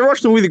 you ever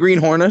watched the movie The Green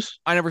Hornet?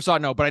 I never saw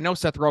it, no, but I know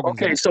Seth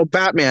Rogen's in Okay, it. so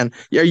Batman,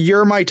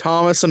 you're my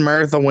Thomas and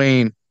Martha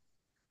Wayne,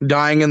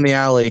 dying in the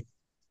alley.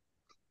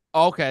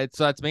 Okay,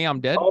 so that's me.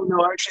 I'm dead. Oh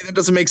no, actually, that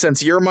doesn't make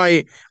sense. You're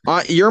my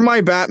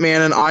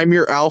Batman, and I'm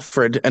your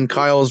Alfred, and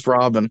Kyle's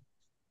Robin.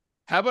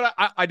 How about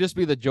I just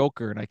be the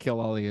Joker and I kill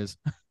all he is?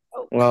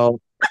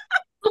 Well,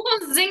 Oh,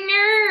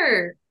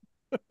 zinger!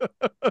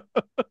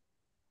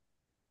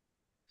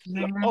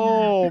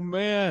 Oh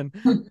man.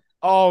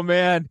 Oh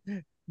man.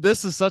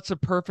 This is such a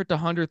perfect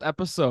 100th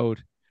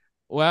episode.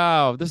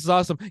 Wow, this is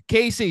awesome.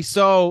 Kacey,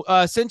 so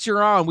since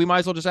you're on, we might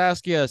as well just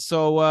ask you.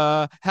 So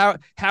how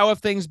have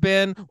things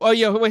been? Oh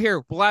yeah, well,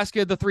 here, we'll ask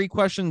you the 3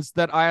 questions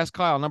that I asked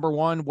Kyle. Number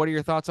 1, what are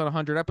your thoughts on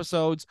 100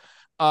 episodes?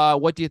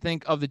 What do you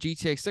think of the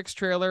GTA 6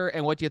 trailer,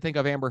 and what do you think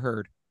of Amber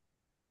Heard?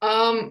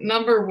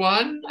 Number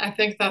 1, I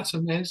think that's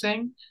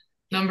amazing.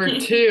 Number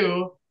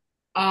 2,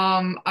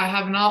 I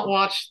have not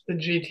watched the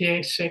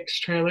GTA 6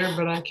 trailer,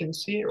 but I can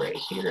see it right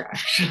here,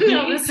 actually.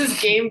 No, this is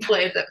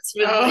gameplay that's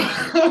been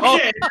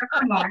okay,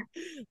 never mind.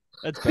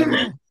 That's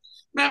better.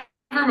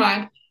 Never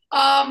mind.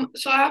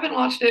 So I haven't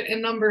watched it.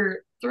 And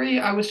number 3,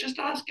 I was just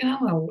asking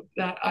Emma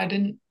that I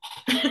didn't.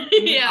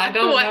 Yeah, I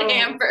don't what know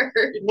Amber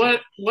Heard.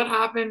 what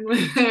happened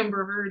with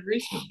Amber Heard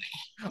recently.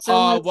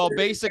 Well,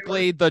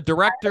 basically, the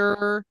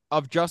director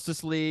of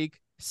Justice League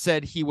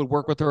said he would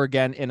work with her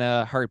again in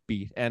a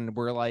heartbeat, and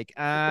we're like,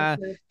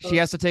 she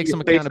has to take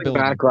some accountability.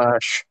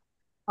 Backlash.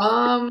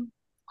 I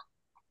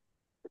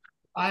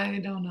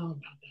don't know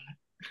about that.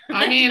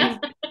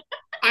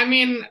 I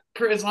mean,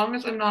 for as long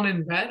as I'm not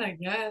in bed, I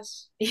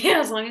guess. Yeah,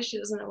 as long as she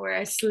doesn't know where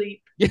I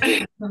sleep.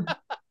 That's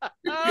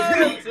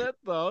it,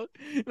 though.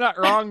 Not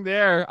wrong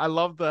there. I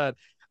love that.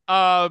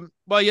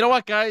 Well, you know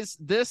what, guys?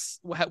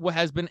 This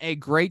has been a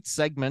great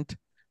segment.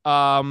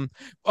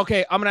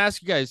 Okay, I'm gonna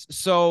ask you guys.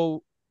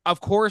 So, of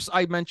course,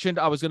 I mentioned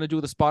I was gonna do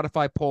the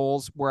Spotify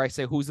polls where I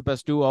say who's the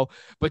best duo.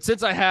 But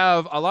since I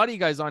have a lot of you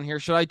guys on here,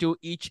 should I do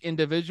each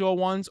individual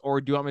ones, or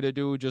do you want me to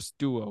do just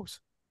duos?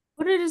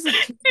 What is it?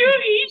 Do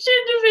each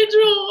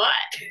individual what?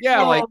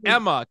 Yeah, like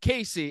Emma,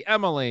 Kacey,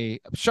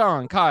 Emily,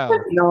 Shawn, Kyle.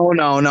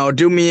 No.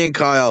 Do me and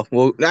Kyle.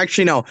 Well,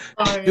 actually, no.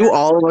 Oh, Do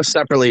all of us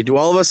separately.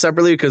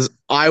 Because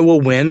I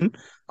will win.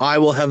 I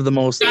will have the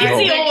most Kacey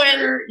votes. will win.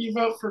 Sure you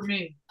vote for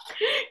me.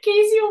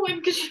 Kacey will win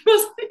because she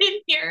wasn't in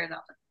here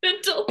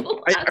until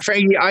the last.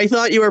 Frankie, I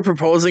thought you were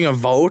proposing a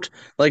vote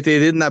like they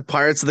did in that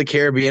Pirates of the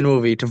Caribbean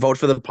movie to vote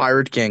for the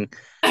Pirate King.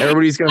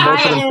 Everybody's gonna vote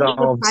for I am the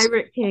themselves.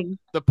 Pirate King.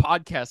 The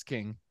podcast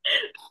king.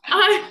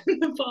 I'm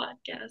the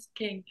podcast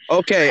king.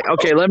 Okay.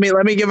 Let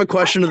me give a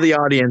question to the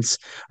audience.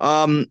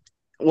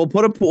 We'll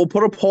put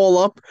a poll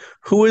up.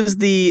 Who is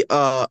the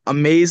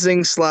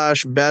amazing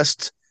 /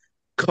 best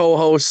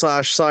co-host /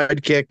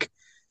 sidekick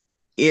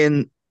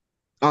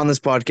on this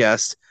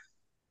podcast?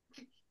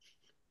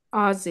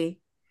 Ozzy.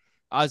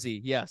 Ozzy,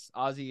 yes.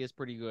 Ozzy is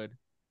pretty good.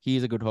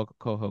 He's a good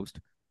co-host.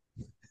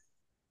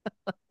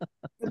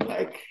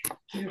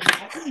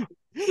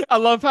 I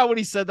love how when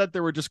he said that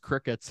there were just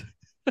crickets.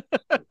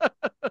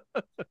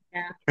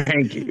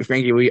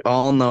 Frankie, we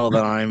all know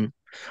that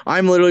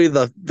I'm literally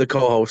the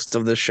co-host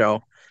of this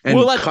show, and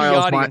We'll let the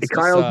Kyle's my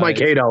decide.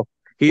 Kato.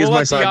 He is We'll my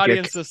let the sidekick.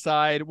 audience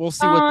decide. We'll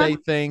see what they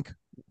think.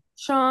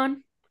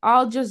 Shawn,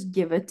 I'll just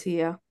give it to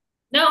you.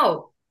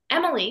 No,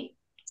 Emily.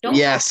 Don't.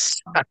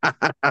 Yes.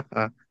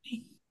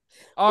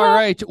 All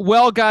right.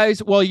 Well,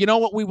 guys, you know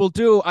what we will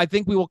do? I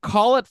think we will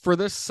call it for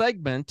this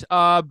segment.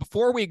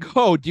 Before we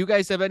go, do you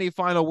guys have any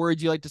final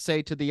words you'd like to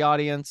say to the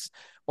audience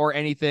or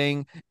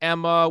anything?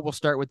 Emma, we'll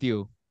start with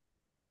you.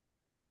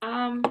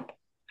 I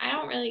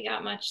don't really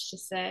got much to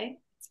say.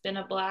 It's been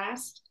a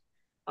blast.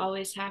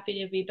 Always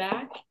happy to be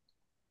back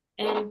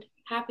and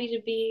happy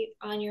to be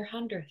on your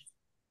 100th.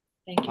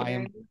 Thank you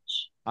very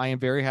much. I am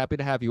very happy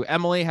to have you.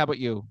 Emily, how about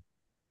you?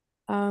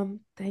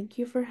 Thank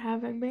you for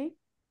having me.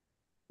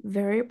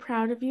 Very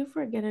proud of you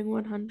for getting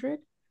 100.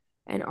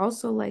 And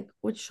also like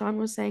what Shawn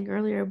was saying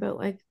earlier about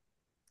like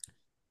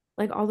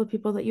all the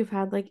people that you've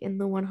had like in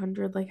the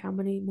 100, like how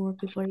many more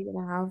people are you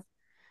gonna have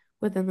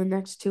within the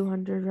next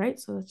 200, right?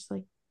 So it's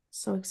like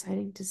so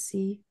exciting to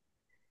see.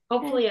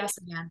 Hopefully us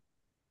again.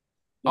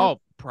 Yep. Oh,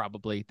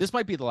 probably. This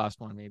might be the last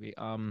one, maybe.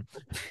 Shawn,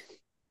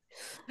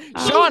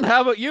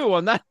 how about you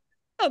on that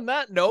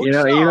note? You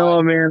know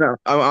Shawn? what, man.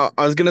 I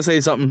was gonna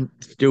say something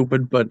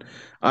stupid, but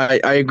I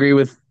agree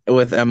with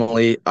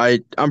Emily.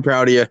 I'm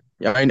proud of you.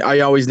 Yeah, I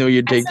always knew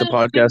you'd I take the said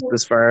podcast stupid.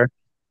 this far.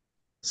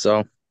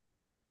 So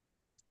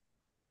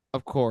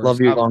Of course. love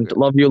you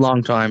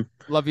long time.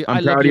 Love you. I'm I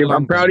love proud of you you. I'm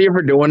long proud of time. you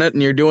for doing it,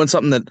 and you're doing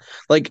something that,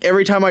 like,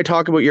 every time I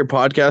talk about your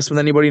podcast with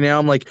anybody now,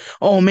 I'm like,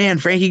 oh man,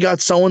 Frankie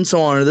got so and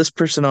so on, or this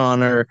person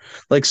on, or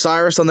like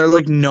Cyrus on. They're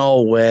like,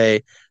 no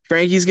way,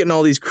 Frankie's getting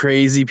all these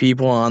crazy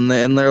people on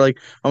there, and they're like,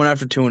 I'm gonna have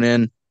to tune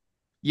in.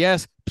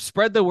 Yes,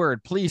 spread the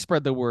word. Please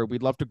spread the word.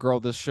 We'd love to grow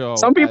this show.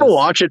 Some people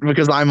watch it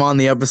because I'm on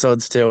the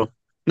episodes too.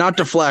 Not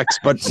to flex,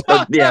 but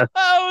yeah.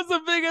 That was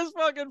the biggest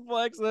fucking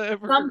flex I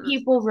ever Some heard.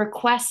 people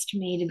request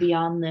me to be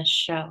on this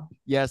show.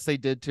 Yes, they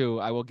did too.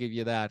 I will give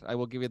you that. I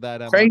will give you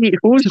that, Emma. Frankie,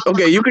 who's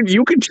okay? You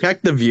can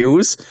check the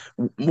views.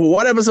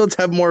 What episodes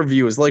have more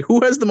views? Like,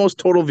 who has the most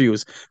total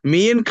views?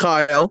 Me and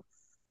Kyle,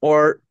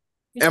 or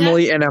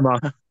Emily and Emma?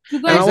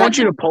 And I want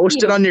you to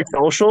post it on your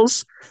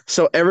socials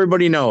so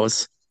everybody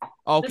knows.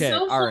 Okay, The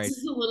all right.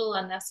 is a little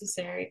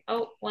unnecessary.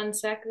 Oh, one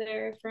sec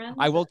there, friend.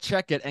 I will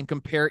check it and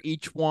compare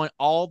each one,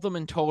 all of them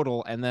in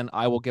total, and then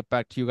I will get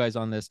back to you guys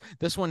on this.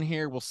 This one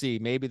here, we'll see.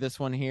 Maybe this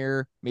one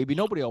here, maybe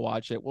nobody will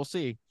watch it. We'll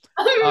see.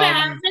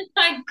 Imagine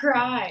I'd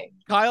cry.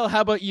 Kyle,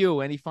 how about you?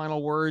 Any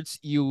final words,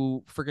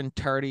 you friggin'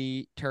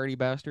 tardy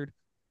bastard?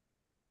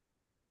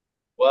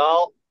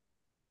 Well,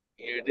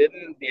 you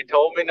didn't. You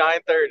told me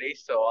 9:30,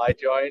 so I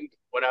joined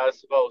when I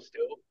was supposed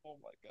to. Oh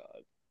my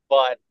god.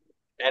 But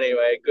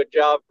anyway, good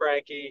job,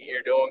 Frankie.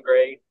 You're doing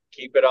great.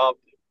 Keep it up.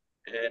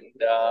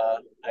 And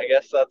I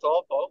guess that's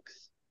all,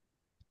 folks.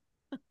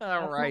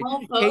 All right.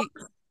 all,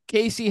 folks.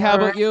 Casey, how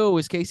about you?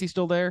 Is Casey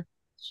still there?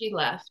 She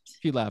left.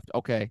 She left.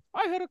 Okay.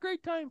 I had a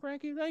great time,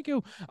 Frankie. Thank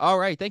you. All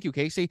right. Thank you,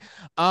 Casey.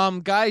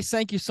 Guys,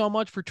 thank you so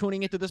much for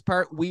tuning into this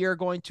part. We are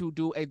going to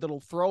do a little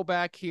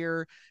throwback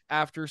here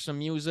after some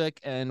music,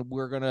 and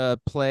we're gonna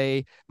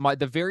play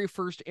the very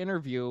first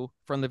interview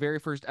from the very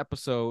first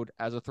episode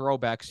as a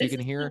throwback, so you can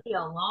hear. It's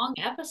gonna be a long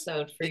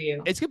episode for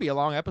you. It's gonna be a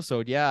long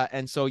episode, yeah.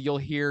 And so you'll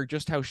hear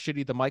just how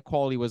shitty the mic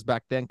quality was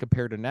back then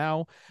compared to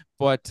now.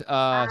 But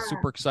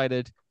super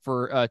excited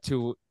for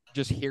to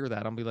just hear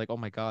that. I'll be like, oh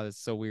my god,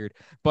 it's so weird.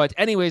 But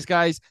anyways,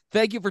 guys,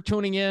 thank you for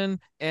tuning in,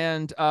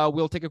 and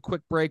we'll take a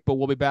quick break, but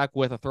we'll be back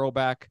with a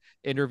throwback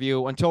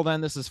interview. Until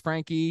then, this is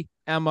Frankie,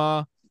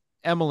 Emma,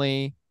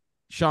 Emily,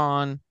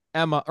 Shawn,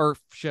 Emma, or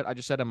shit, I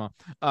just said Emma.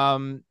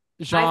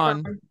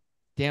 Shawn,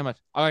 damn it.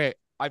 Okay,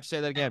 I've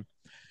said that again.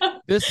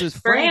 This is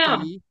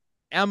Frankie,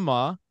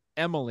 Emma,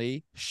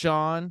 Emily,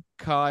 Shawn,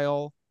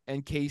 Kyle,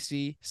 and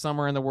Casey,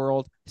 somewhere in the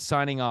world,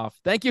 signing off.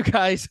 Thank you,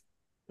 guys.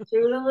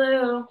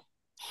 Toodaloo.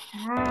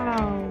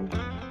 Wow.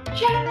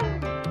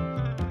 Ciao.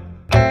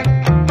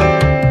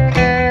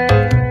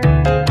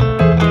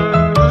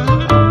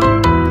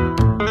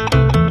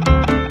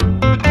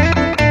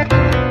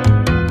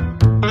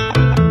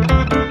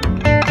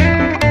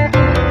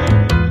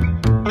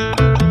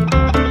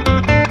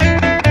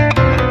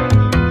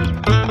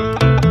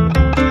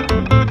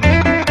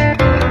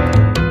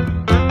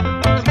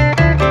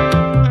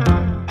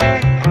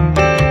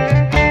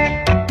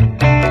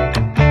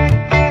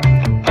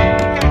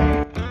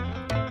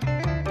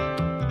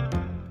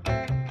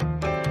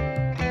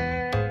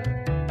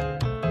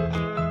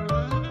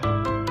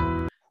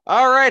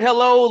 All right.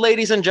 Hello,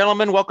 ladies and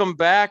gentlemen. Welcome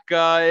back.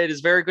 It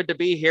is very good to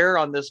be here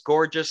on this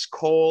gorgeous,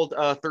 cold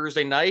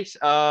Thursday night.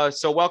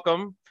 So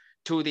welcome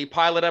to the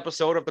pilot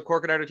episode of the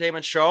Corcoran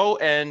Entertainment Show.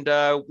 And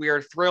we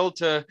are thrilled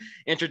to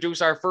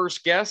introduce our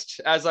first guest.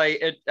 As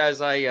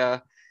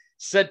I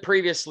said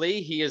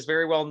previously, he is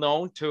very well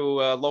known to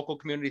local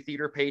community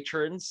theater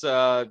patrons.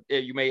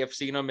 You may have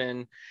seen him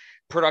in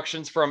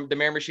productions from the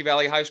Miramichi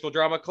Valley High School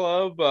Drama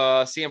Club,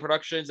 CM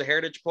Productions, the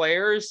Heritage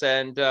Players,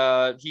 and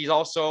he's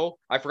also,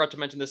 I forgot to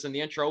mention this in the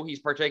intro, he's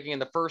partaking in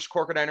the first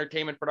Corcoran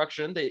Entertainment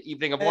production, the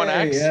Evening of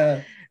 1X.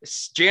 Yeah.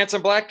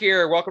 Jansen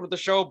Blacquier, welcome to the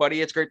show,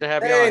 buddy. It's great to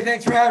have you on. Hey,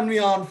 thanks for having me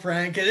on,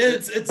 Frank.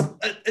 It's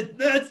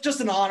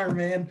just an honor,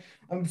 man.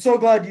 I'm so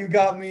glad you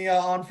got me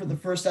on for the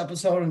first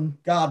episode, and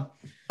God,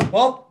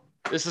 well,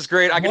 this is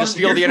great. I can just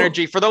feel the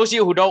energy. For those of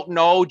you who don't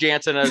know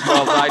Jansen as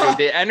well as I do,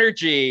 the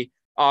energy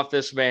off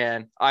this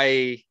man,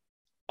 I'm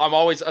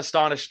always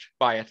astonished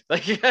by it.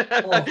 Like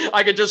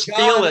I could just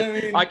feel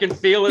it. I can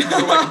feel it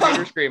through my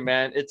computer screen,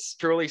 man. It's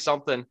truly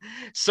something.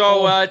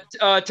 So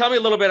tell me a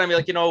little bit. I mean,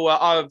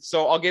 like,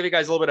 so I'll give you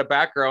guys a little bit of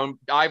background.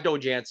 I've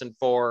known Jansen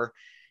for,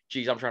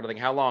 geez, I'm trying to think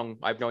how long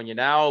I've known you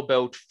now.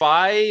 About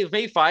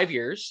maybe 5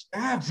 years.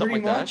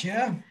 Pretty much,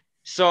 yeah.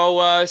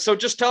 So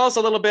just tell us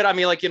a little bit. I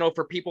mean, like,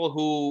 for people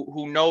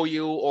who know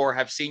you or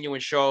have seen you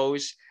in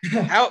shows,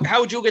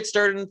 how'd you get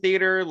started in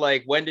theater?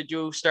 Like, when did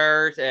you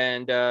start?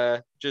 And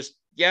just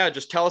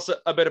tell us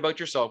a bit about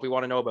yourself. We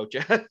want to know about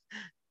you.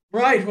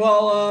 Right.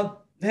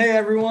 Well, hey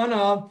everyone.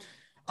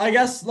 I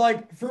guess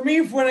like for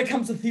me, when it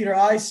comes to theater,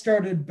 I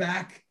started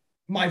back.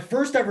 My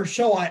first ever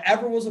show I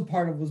ever was a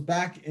part of was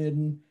back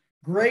in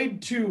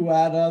grade 2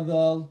 at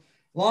the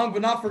long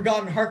but not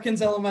forgotten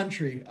Harkins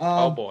Elementary.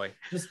 Oh boy!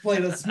 Just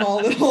played a small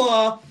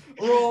little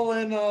role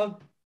in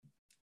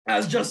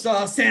as just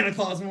Santa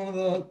Claus in one of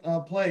the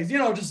plays.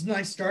 Just a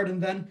nice start,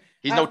 and then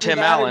he's no Tim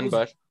Allen,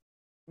 but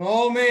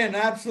oh man,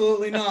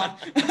 absolutely not.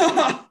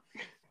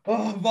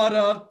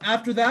 But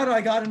after that, I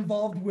got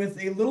involved with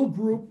a little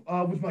group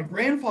with my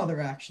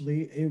grandfather.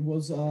 Actually, it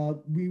was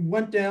we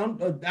went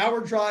down an hour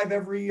drive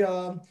every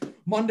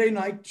Monday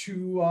night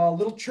to a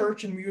little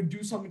church, and we would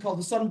do something called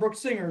the Sunbrook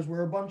Singers,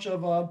 where a bunch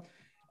of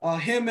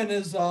him and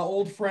his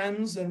old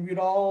friends, and we'd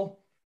all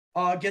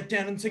get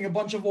down and sing a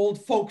bunch of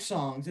old folk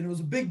songs. And it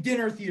was a big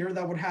dinner theater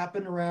that would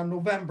happen around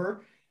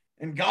November.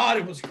 And God,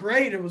 it was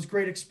great. It was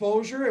great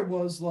exposure. It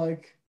was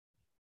like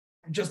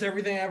just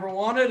everything I ever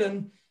wanted.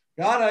 And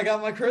God, I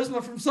got my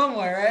charisma from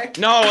somewhere, eh?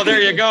 No, well, there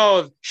you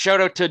go.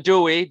 Shout out to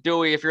Dewey.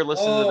 Dewey, if you're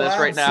listening to this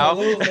right now.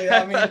 Absolutely.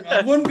 I mean,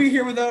 I wouldn't be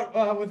here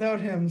without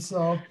him.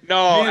 So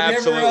no, if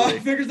absolutely. He ever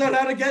figures out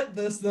how to get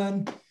this,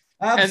 then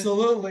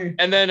absolutely.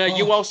 And then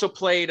you also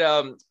played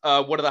one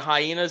of the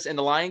hyenas in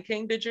The Lion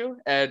King, did you?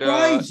 And,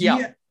 right.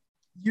 Yeah.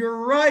 You're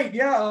right.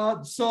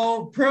 Yeah.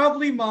 So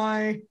probably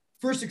my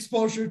first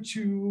exposure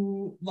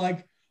to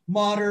like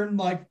modern,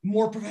 like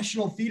more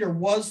professional theater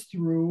was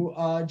through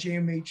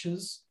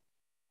JMH's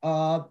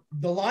The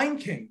Lion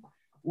King.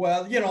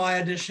 Well,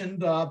 I auditioned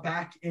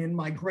back in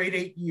my grade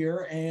 8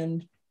 year,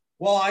 and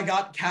I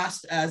got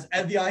cast as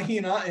Ed the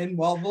Hyena in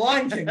The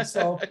Lion King.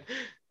 So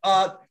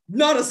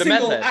not a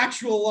single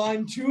actual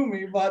line to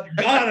me, but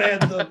God,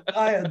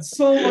 I had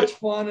so much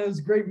fun. It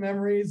was great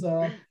memories.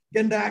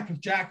 Getting to act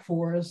with Jack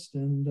Forrest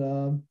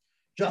and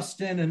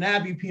Justin and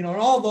Abby Pino and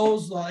all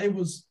those. It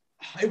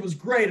was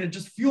great. It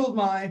just fueled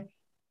my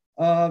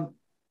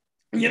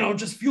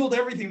just fueled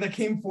everything that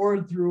came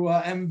forward through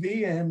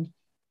MV. And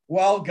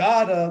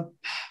God,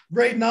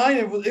 grade 9,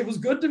 it was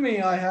good to me.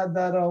 I had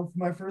that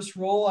my first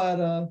role at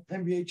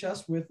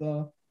MVHS with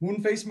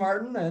Moonface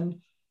Martin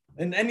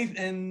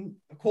and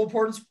Cole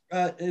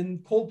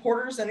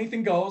Porter's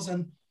Anything Goes.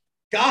 And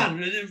God,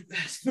 it's a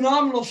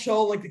phenomenal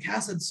show. Like the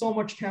cast had so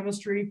much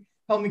chemistry,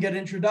 helped me get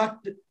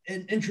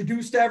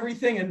introduced to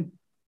everything. And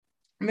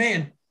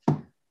man,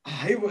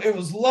 it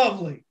was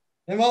lovely.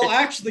 And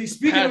actually,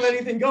 speaking of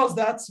Anything Goes,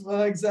 that's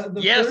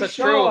exactly the first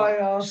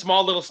show. True.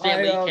 Small little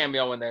Stan Lee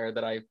cameo in there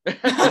that I.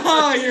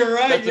 You're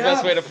right. That's the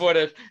best way to put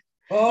it.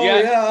 Oh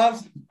yeah, I'm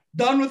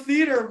done with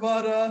theater,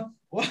 but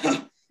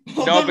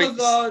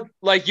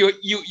like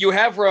you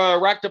have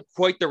racked up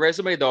quite the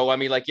resume, though. I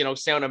mean, like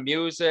Sound of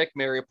Music,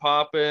 Mary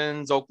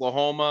Poppins,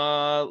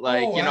 Oklahoma.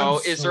 Like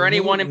is there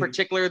anyone in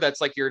particular that's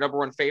like your number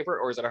one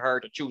favorite, or is it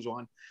hard to choose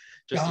one?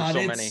 Just there's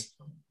so many.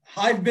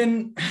 I've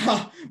been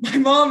my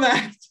mom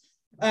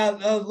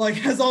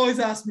has always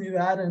asked me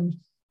that, and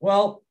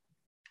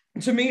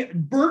to me,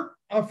 Bert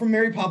from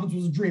Mary Poppins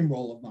was a dream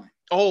role of mine.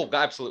 Oh,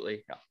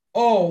 absolutely. Yeah.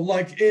 Oh,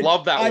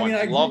 love that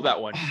one. Love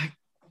that one.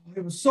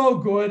 It was so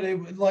good.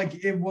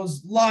 It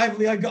was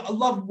lively. I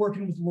loved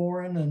working with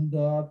Lauren and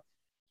shout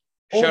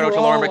out to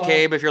Lauren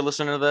McCabe if you're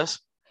listening to this.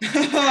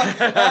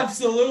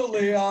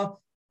 Absolutely.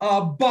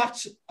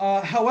 But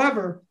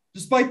however,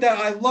 despite that,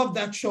 I love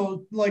that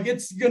show. Like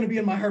it's gonna be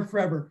in my heart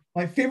forever.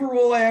 My favorite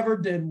role I ever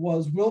did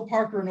was Will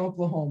Parker in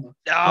Oklahoma.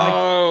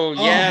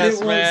 Yes,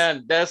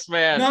 man.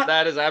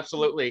 That is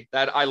absolutely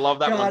that. I love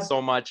that one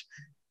so much.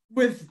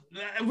 With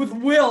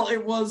Will,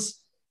 it was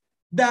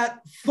that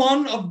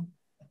fun of.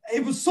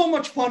 It was so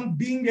much fun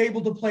being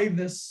able to play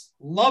this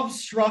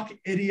love-struck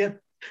idiot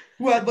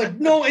who had like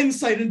no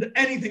insight into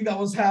anything that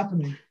was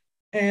happening.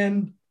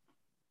 And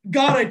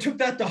God, I took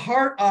that to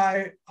heart.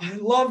 I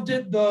loved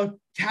it. The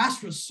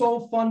cast was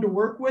so fun to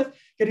work with.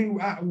 Getting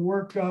to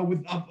work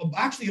with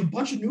actually a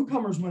bunch of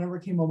newcomers whenever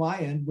it came on my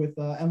end with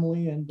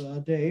Emily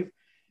and Dave.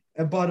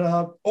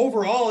 But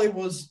overall, it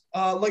was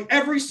like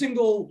every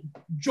single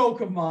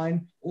joke of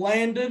mine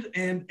landed.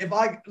 And if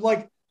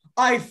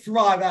I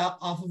thrive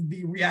off of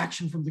the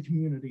reaction from the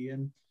community.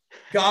 And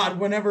God,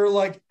 whenever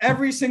like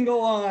every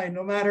single line,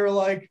 no matter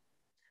like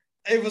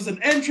it was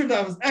an entrant,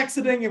 I was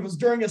exiting, it was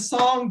during a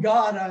song,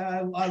 God,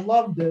 I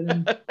loved it.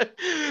 And,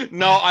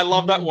 no, I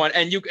love that one.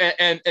 And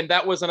and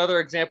that was another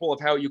example of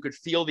how you could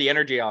feel the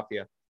energy off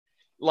you.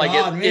 Like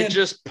it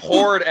just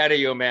poured out of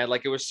you, man.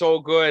 Like it was so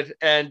good.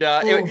 And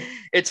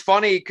it's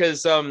funny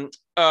because I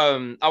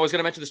was going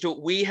to mention this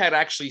too. We had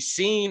actually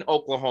seen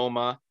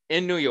Oklahoma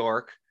in New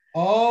York.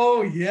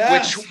 Oh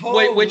yes,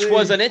 which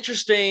was an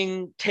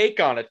interesting take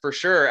on it for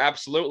sure.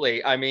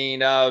 Absolutely. I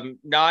mean,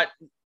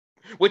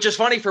 which is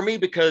funny for me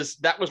because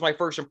that was my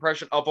first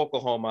impression of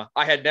Oklahoma.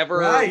 I had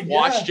never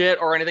watched it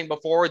or anything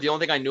before. The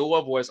only thing I knew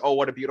of was, oh,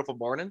 what a beautiful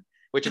morning,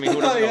 which I mean,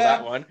 who doesn't know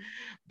that one?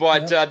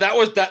 But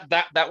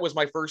that was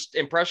my first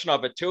impression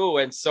of it too.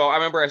 And so I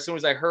remember as soon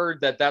as I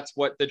heard that that's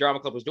what the drama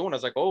club was doing, I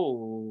was like,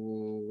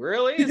 oh,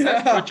 really? Is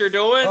that what you're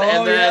doing?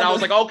 And then I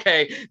was like,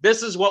 okay,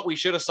 this is what we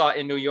should have saw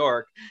in New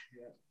York.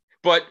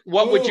 But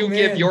what would you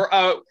give your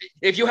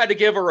if you had to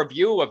give a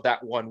review of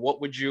that one?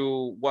 What would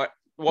your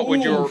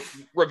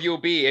review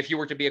be if you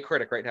were to be a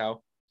critic right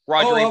now?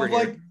 Roger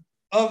Ebert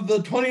of the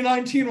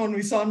 2019 one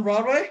we saw on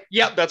Broadway?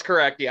 Yep, that's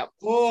correct. Yep.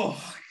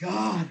 Oh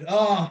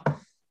God.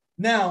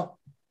 Now,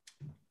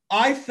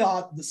 I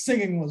thought the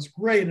singing was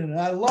great and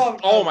I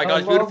loved. Oh my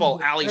God,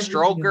 beautiful Ali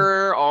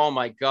Stroker. Oh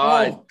my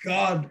God. Oh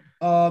God.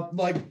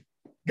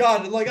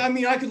 I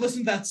mean, I could listen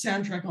to that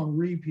soundtrack on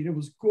repeat. It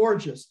was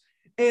gorgeous.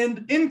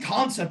 And in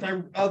concept,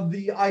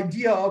 the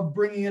idea of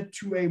bringing it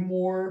to a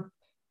more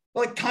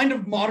like kind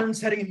of modern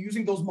setting and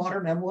using those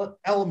modern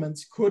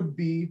elements could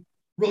be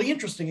really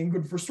interesting and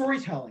good for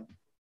storytelling.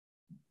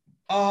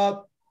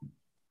 I'll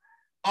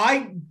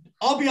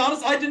be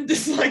honest, I didn't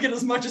dislike it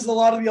as much as a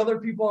lot of the other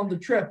people on the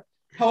trip.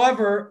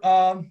 However,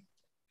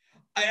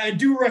 I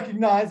do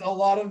recognize a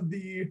lot of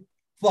the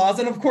flaws,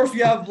 and of course,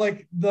 we have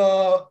like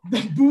the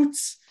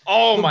boots.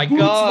 Oh the my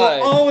boots God!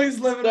 will always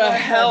live in the my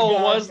hell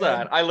head, was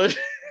that?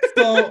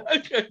 So,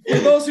 for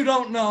those who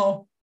don't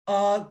know,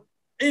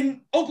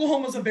 in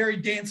Oklahoma is a very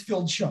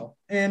dance-filled show,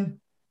 and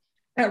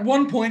at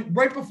one point,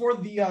 right before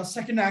the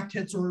second act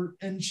hits, or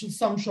in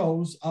some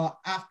shows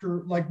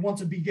after, like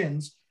once it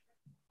begins,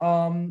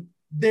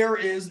 there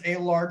is a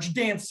large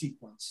dance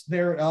sequence.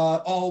 They're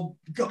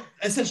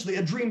essentially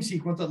a dream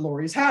sequence that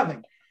Laurie's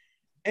having,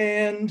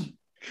 and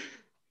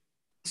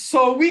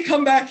so we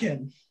come back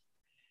in,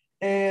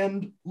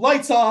 and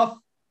lights off,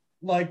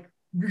 like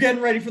we're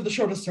getting ready for the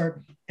show to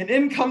start, and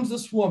in comes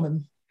this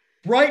woman,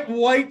 bright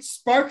white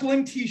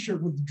sparkling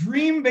t-shirt with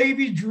 "Dream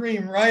Baby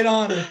Dream" right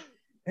on it,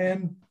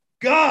 and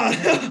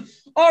God,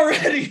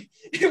 already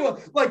it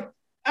was like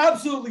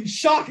absolutely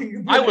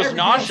shocking. I was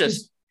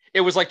nauseous.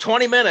 It was like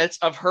 20 minutes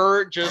of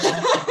her just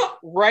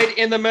right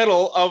in the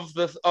middle of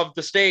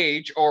the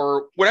stage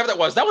or whatever that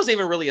was. That wasn't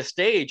even really a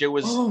stage. It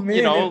was,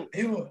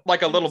 it was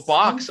like a little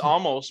box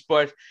almost,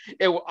 but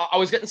I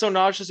was getting so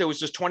nauseous. It was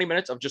just 20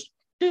 minutes of just,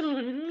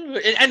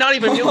 and not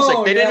even music.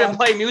 They didn't even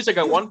play music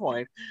at one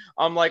point.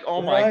 I'm like,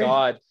 oh my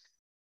God.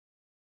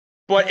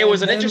 But it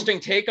was an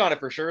interesting take on it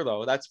for sure,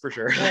 though. That's for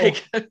sure.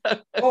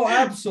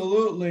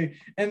 Absolutely.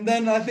 And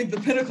then I think the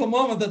pinnacle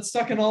moment that's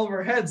stuck in all of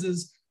our heads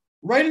is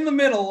right in the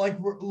middle.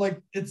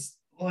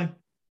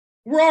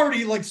 We're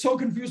already like so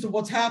confused of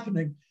what's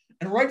happening.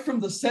 And right from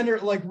the center,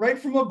 like right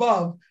from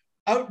above,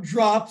 out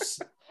drops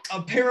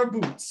a pair of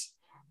boots.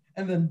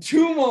 And then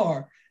two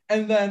more.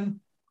 And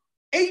then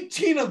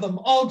 18 of them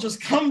all just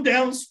come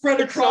down,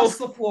 spread across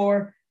the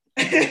floor.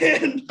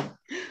 And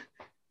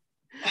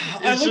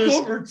I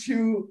look over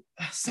to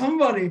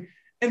somebody,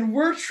 and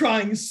we're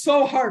trying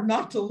so hard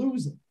not to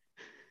lose it.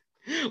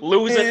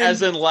 Lose it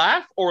as in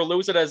laugh, or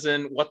lose it as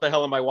in what the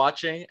hell am I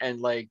watching?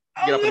 And like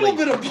get a little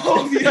bit of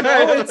both, you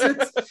know.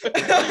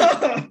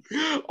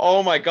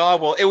 Oh my God!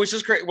 Well, it was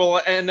just great.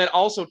 Well, and then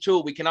also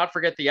too, we cannot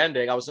forget the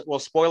ending.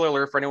 Spoiler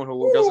alert for anyone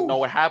who doesn't know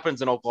what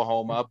happens in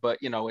Oklahoma, but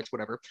it's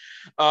whatever.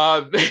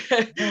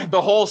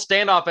 The whole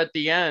standoff at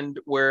the end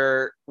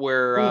where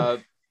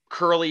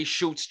Curly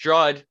shoots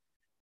Judd,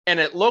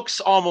 and it looks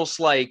almost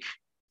like,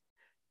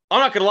 I'm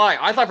not gonna lie,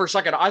 I thought for a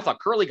second I thought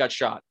Curly got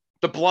shot.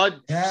 The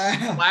blood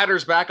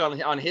splatters back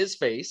on his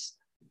face,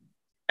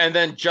 and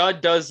then Judd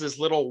does this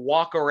little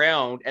walk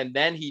around, and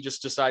then he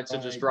just decides to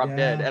just drop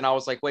dead. And I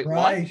was like, wait,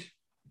 what?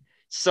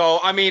 So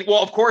I mean,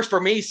 well, of course,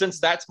 for me, since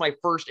that's my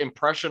first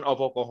impression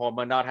of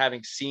Oklahoma, not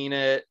having seen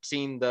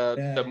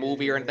the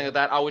movie or anything like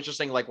that, I was just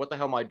saying, like, what the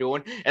hell am I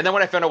doing? And then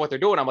when I found out what they're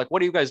doing, I'm like,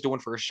 what are you guys doing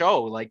for a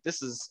show? Like,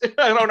 this is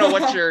I don't know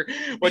what you're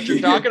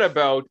talking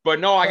about. But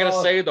no, I gotta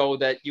say though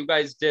that you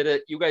guys did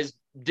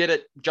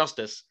it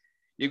justice.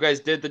 You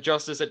guys did the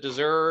justice it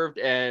deserved,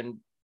 and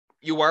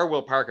you are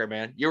Will Parker,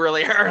 man. You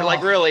really are.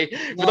 Like, really.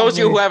 For those of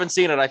you who haven't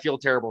seen it, I feel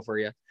terrible for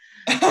you.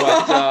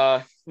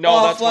 But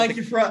no, that's thank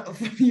you.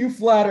 You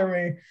flatter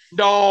me.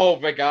 No,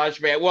 my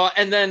gosh, man. Well,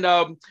 and then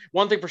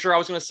one thing for sure I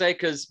was going to say,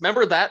 because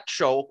remember that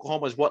show,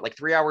 Oklahoma, was what, like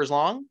 3 hours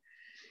long?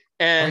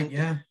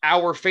 And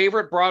our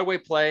favorite Broadway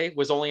play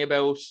was only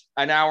about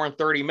an hour and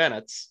 30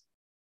 minutes.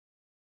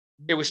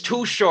 It was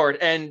too short,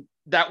 and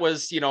that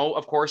was,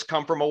 of course,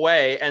 Come From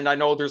Away. And I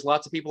know there's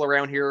lots of people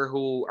around here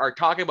who are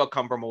talking about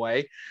Come From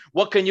Away.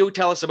 What can you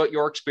tell us about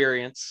your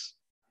experience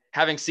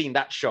having seen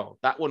that show?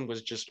 That one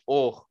was just,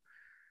 Well,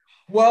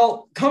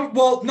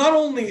 not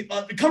only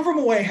Come From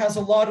Away has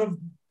a lot of,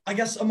 I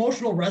guess,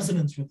 emotional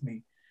resonance with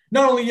me.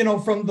 Not only,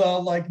 from the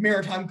like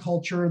maritime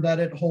culture that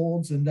it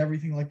holds and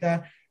everything like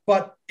that,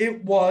 but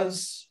it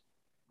was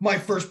my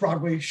first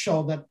Broadway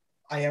show that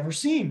I ever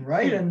seen,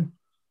 right? And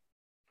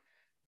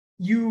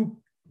you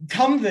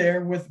come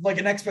there with like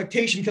an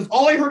expectation, because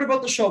all I heard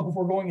about the show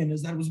before going in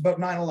is that it was about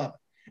 9/11,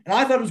 and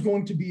I thought it was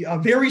going to be a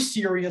very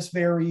serious,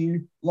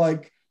 very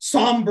like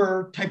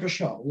somber type of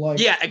show. Like,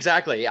 yeah,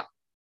 exactly, yeah.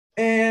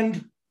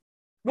 And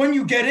when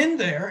you get in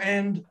there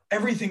and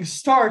everything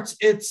starts,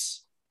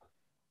 it's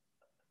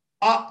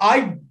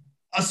A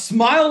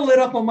smile lit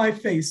up on my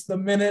face the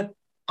minute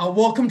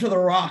Welcome to the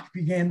Rock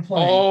began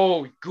playing.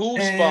 Oh,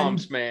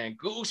 goosebumps, man.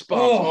 Goosebumps.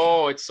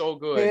 Oh, it's so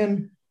good.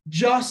 And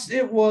just,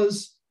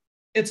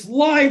 it's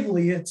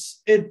lively.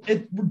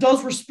 It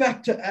does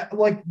respect to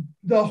like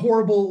the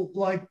horrible,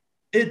 like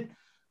it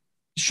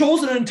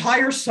shows an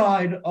entire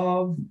side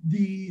of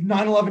the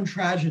 9/11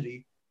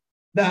 tragedy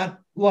that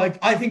like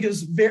I think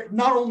is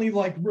not only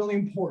like really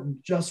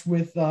important just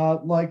with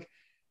like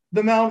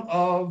the amount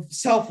of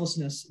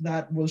selflessness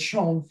that was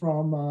shown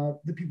from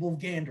the people of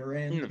Gander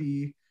and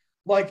the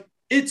like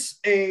it's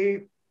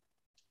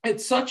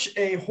such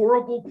a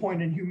horrible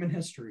point in human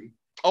history.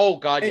 Oh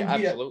God, yeah,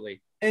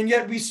 absolutely. And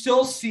yet we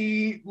still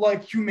see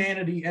like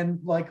humanity and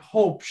like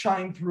hope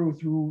shine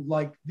through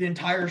like the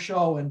entire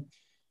show. And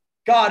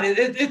God,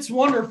 it's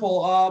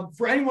wonderful.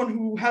 For anyone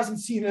who hasn't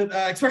seen it,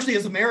 especially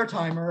as a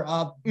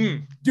Maritimer,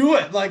 do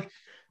it. Like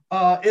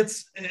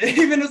it's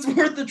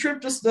worth the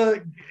trip just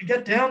to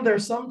get down there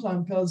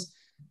sometime because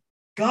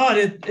God,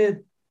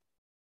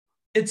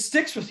 it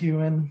sticks with you.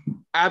 And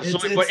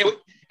absolutely. But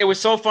it was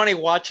so funny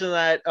watching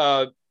that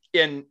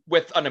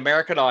with an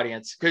American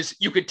audience because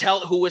you could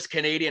tell who was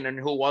Canadian and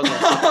who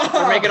wasn't.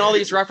 We're making all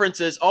these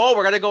references. Oh,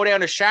 we're gonna go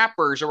down to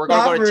Shappers or we're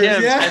gonna go to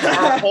Tim's, and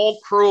our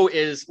whole crew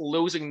is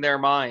losing their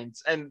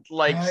minds. And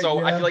like, I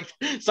feel like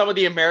some of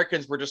the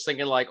Americans were just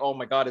thinking like, "Oh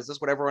my God, is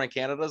this what everyone in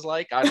Canada is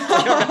like?"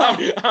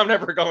 I'm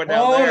never going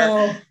down there.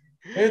 No.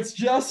 It's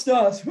just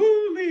us.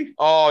 Holy.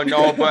 Oh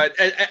no, but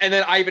and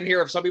then I even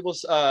hear of some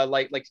people's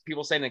like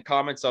people saying in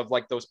comments of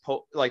like those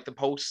the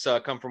posts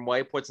come from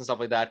Whiteputs and stuff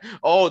like that.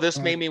 Oh, this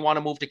made me want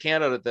to move to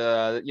Canada.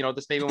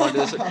 This made me want to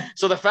do this.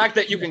 So the fact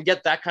that you can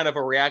get that kind of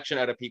a reaction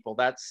out of people,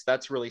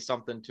 that's really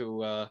something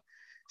to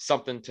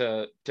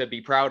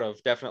be proud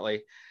of,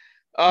 definitely.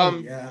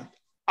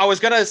 I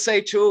was gonna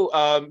say too,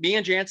 me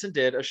and Jansen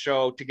did a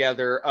show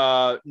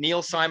together,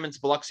 Neil Simon's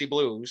Biloxi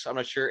Blues. I'm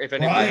not sure if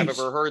anybody have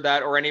ever heard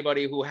that, or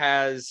anybody who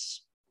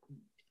has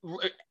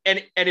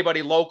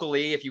anybody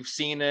locally, if you've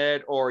seen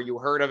it or you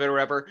heard of it or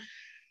whatever.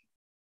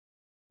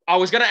 I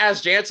was gonna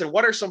ask Jansen,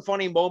 what are some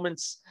funny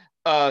moments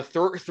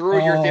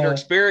through your theater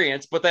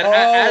experience? But then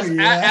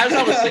as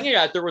I was thinking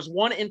that, there was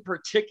one in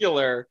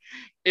particular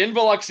in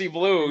Biloxi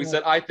Blues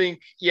that I think,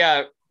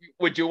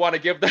 would you want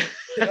to give that?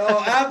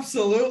 Oh,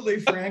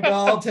 absolutely, Frank.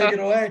 I'll take it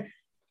away.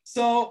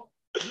 So,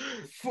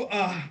 for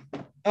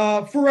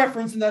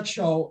reference in that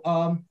show,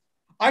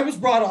 I was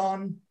brought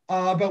on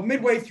about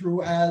midway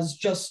through as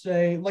just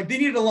they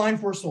needed a line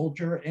for a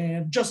soldier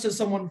and just as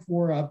someone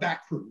for a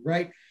back crew,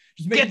 right?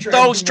 Just get sure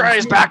those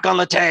trays back on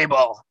the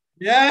table.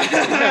 Yeah,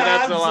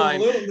 that's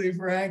absolutely,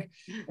 Frank.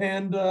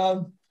 And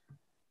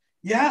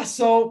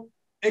so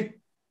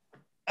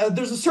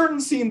there's a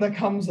certain scene that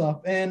comes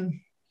up,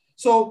 and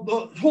so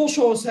the whole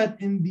show is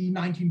set in the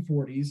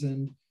 1940s,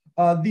 and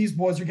these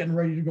boys are getting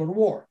ready to go to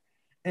war.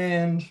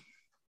 And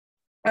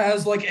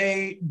as like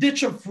a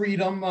ditch of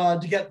freedom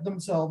to get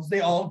themselves, they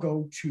all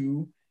go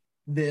to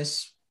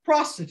this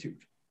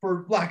prostitute,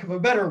 for lack of a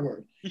better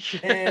word.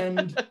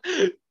 And,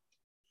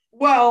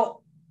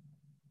 well,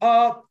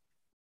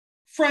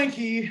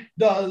 Frankie's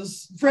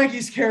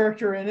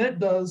character in it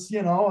does,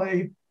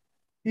 I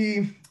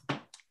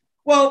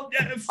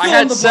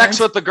had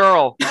sex with the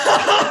girl.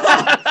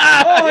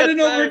 I didn't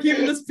know if we're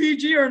keeping this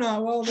PG or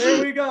not. Well,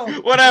 there we go.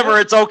 Whatever,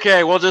 it's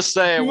okay. We'll just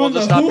say it. We'll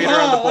just not beat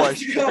around the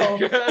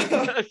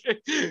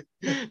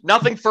bush.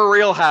 Nothing for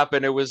real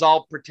happened. It was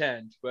all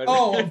pretend. But...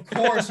 Oh, of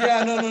course.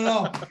 Yeah,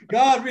 no.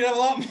 God, we'd have a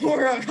lot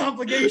more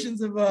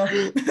complications if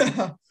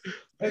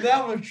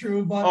that was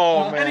true. But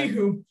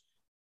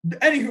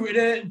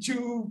anywho,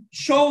 to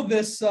show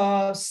this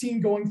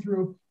scene going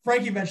through,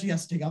 Frankie eventually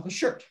has to take out the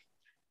shirt.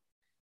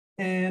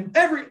 And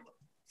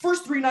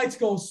first 3 nights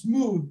go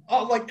smooth,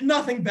 like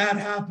nothing bad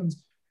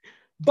happens.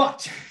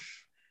 But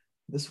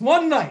this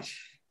one night,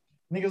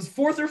 I think it was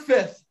 4th or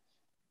 5th,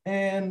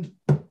 and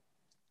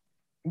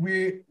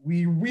we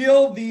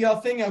reel the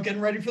thing out,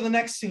 getting ready for the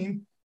next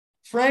scene.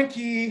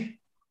 Frankie's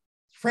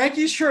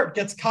shirt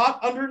gets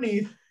caught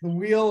underneath the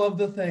wheel of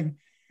the thing,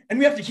 and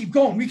we have to keep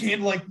going. We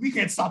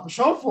can't stop the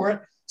show for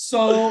it.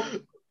 So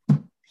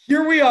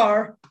here we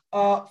are,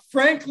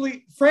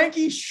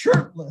 Frankie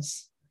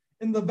shirtless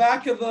in the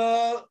back of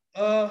the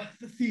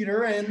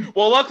theater. And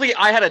well, luckily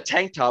I had a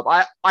tank top.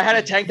 I had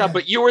a tank top,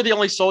 but you were the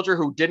only soldier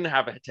who didn't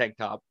have a tank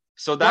top.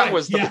 So that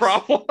was the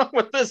problem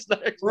with this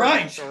next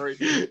story.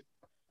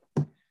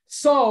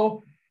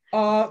 So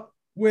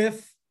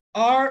with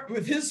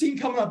his scene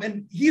coming up,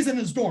 and he's in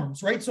his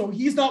dorms, right? So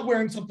he's not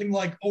wearing something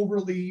like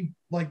overly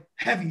like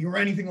heavy or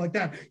anything like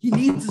that. He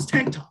needs his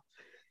tank top.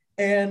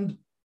 And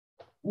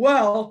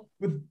well,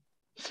 with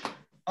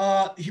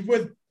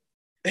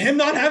him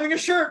not having a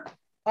shirt,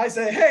 I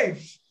say,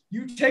 hey,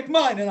 you take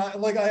mine. And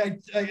I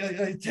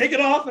take it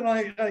off and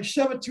I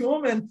shove it to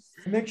him and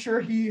make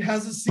sure he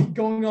has his seat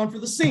going on for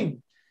the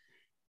scene.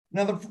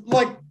 Now,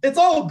 it's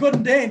all good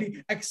and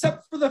dandy,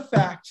 except for the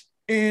fact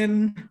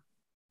in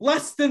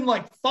less than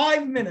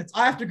 5 minutes,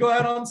 I have to go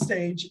out on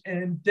stage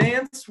and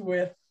dance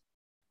with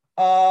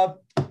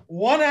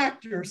one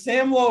actor,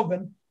 Sam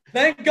Loban,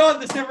 thank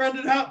God this never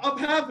ended up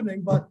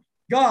happening, but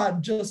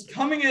God, just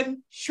coming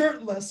in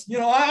shirtless,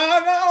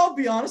 I'll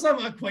be honest, I'm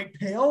not quite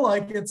pale,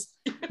 like it's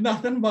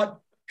nothing, but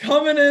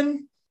coming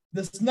in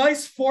this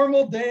nice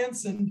formal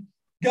dance, and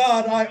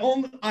God,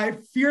 I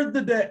feared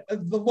the day,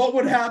 what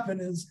would happen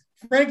is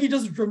Frankie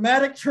does a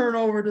dramatic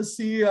turnover to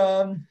see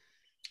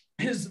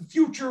his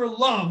future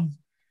love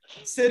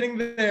sitting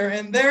there,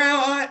 and there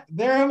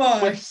am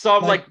I with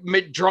some like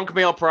drunk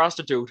male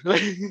prostitute.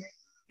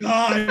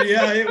 God,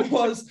 yeah, it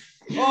was.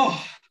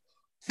 Oh,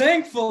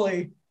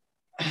 thankfully,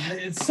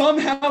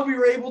 somehow we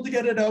were able to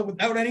get it out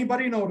without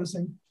anybody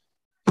noticing.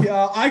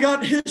 Yeah, I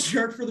got his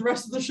shirt for the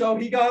rest of the show.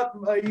 He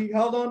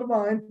held on to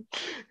mine,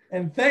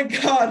 and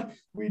thank God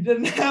we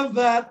didn't have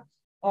that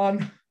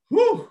on.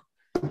 Whew,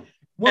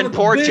 and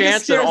poor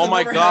Jansen, oh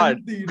my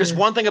God! Because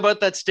one thing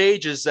about that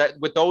stage is that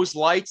with those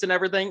lights and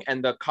everything,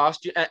 and the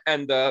costume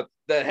and the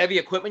heavy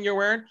equipment you're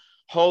wearing,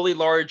 holy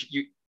Lord,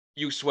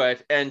 you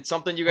sweat. And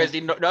something you guys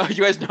didn't know,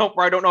 you guys know,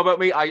 I don't know about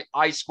me,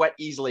 I sweat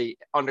easily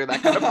under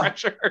that kind of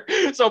pressure.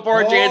 So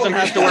poor Jansen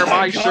has to wear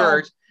my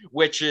shirt,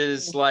 which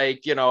is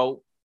like,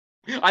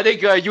 I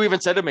think you even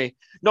said to me,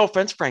 no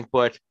offense, Frank,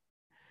 but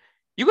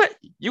you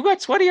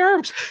got sweaty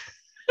arms.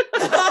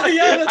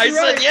 Yeah, I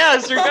said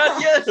yes, you got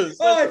yes.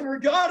 Oh, I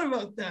forgot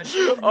about that.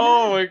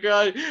 Oh my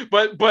God.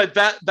 But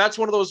that's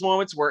one of those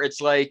moments where it's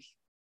like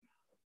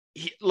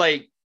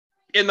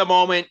in the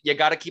moment, you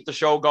got to keep the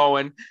show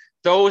going.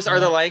 Those are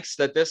the lengths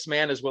that this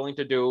man is willing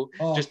to do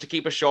just to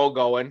keep a show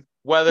going.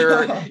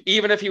 Whether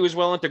even if he was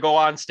willing to go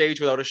on stage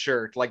without a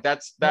shirt, like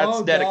that's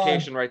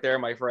dedication right there,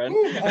 my friend.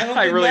 Ooh,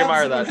 I really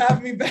admire that.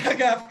 Have me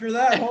back after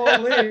that.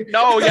 Holy.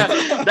 No, yeah,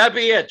 that'd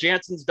be it.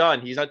 Jansen's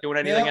done. He's not doing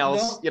anything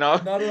else.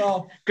 Not at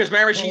all. Because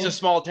Miramichi's a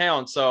small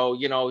town, so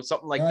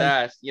something like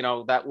that.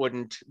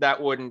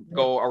 That wouldn't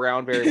go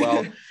around very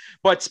well.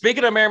 But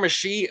speaking of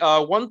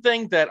Miramichi, one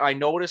thing that I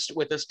noticed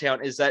with this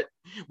town is that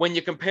when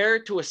you compare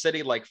it to a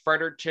city like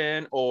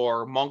Fredericton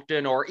or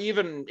Moncton or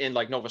even in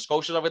like Nova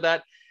Scotia over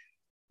that,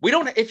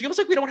 it feels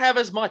like we don't have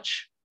as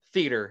much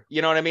theater.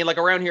 You know what I mean? Like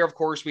around here, of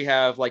course, we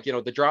have like, the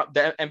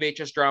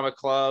MVHS Drama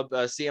Club,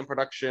 CM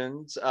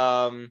Productions,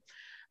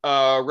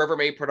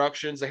 Rivermaid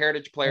Productions, the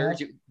Heritage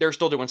Players. They're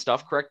still doing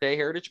stuff, correct?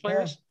 Heritage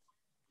Players?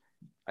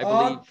 I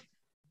believe.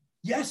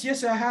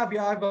 Yes, I have.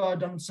 Yeah, I've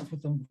done stuff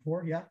with them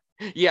before. Yeah.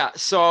 Yeah.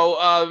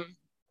 So,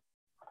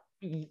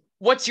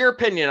 what's your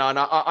opinion on?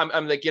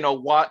 I'm like,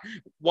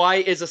 why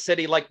is a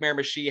city like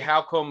Miramichi?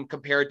 How come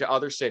compared to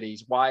other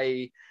cities?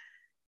 Why?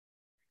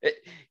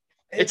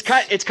 It's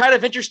kind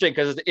of interesting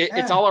because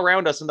it's all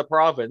around us in the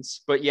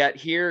province, but yet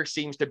here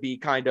seems to be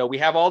we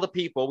have all the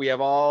people, we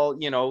have all,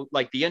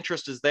 like the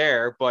interest is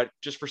there, but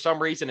just for some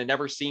reason it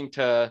never seemed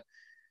to.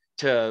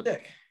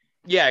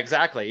 Yeah,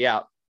 exactly.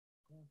 Yeah.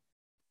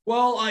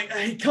 Well,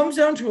 it comes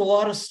down to a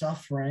lot of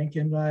stuff, Frank,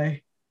 and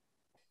I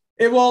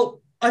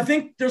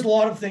think there's a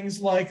lot of things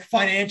like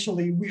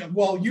financially.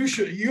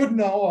 You'd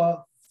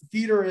know,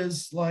 theater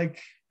is like,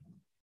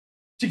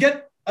 to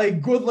get a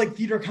good like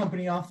theater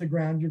company off the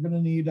ground, you're going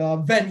to need a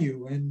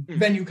venue, and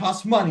venue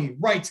costs money.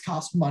 Rights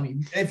cost money.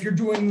 If you're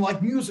doing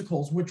like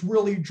musicals, which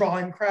really draw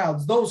in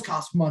crowds, those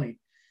cost money.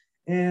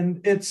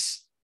 And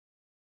it's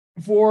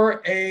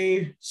for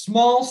a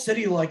small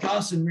city like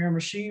us in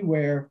Miramichi,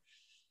 where,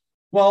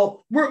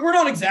 well, we're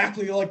not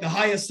exactly like the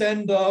highest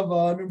end of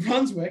New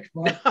Brunswick,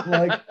 but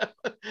like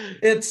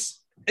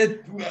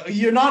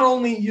you don't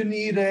only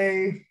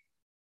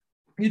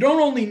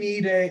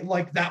need a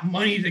like that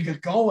money to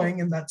get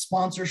going and that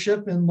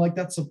sponsorship and like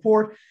that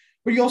support,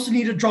 but you also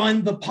need to draw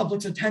in the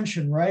public's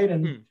attention, right?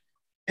 And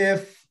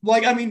if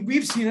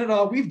we've seen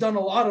it, we've done a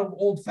lot of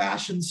old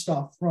fashioned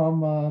stuff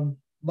from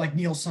like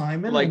Neil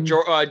Simon, like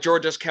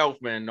Georges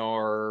Kaufman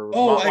or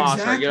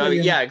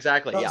exactly. Yeah,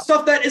 exactly. Yeah,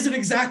 stuff that isn't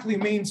exactly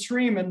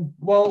mainstream. And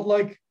well,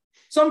 like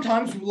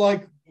sometimes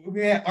like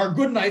our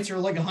good nights are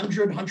like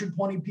 100,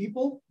 120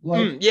 people.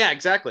 Like yeah,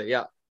 exactly.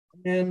 Yeah,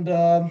 and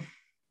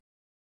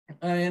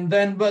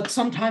then but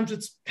sometimes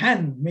it's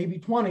 10, maybe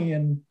 20,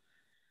 and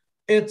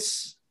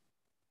there's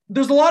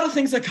a lot of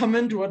things that come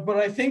into it, but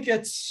I think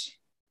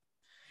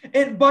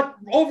but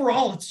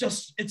overall it's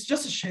just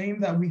a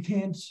shame that we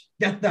can't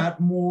get that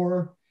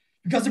more,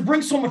 because it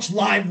brings so much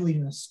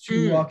liveliness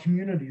to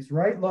communities,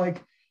 right?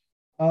 Like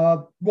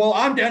I'm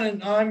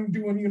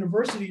doing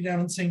university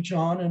down in St.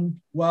 John, and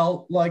I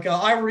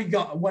already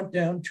went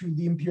down to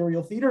the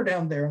Imperial Theater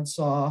down there and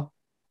saw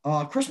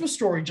Christmas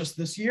Story just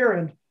this year,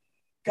 and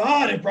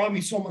God, it brought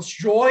me so much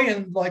joy,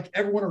 and like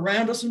everyone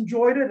around us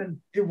enjoyed it, and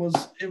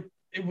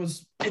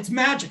it's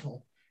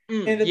magical.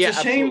 And it's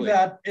a shame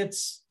that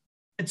it's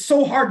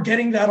so hard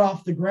getting that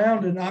off the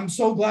ground. And I'm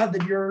so glad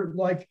that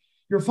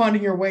you're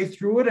finding your way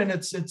through it. And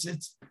it's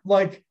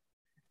like,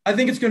 I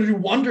think it's going to do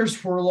wonders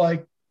for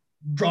like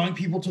drawing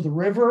people to the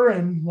river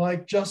and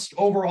like just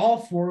overall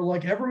for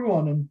like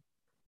everyone. And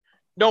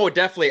No,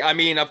 definitely. I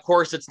mean, of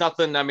course, it's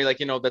nothing. I mean, like,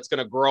 that's going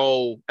to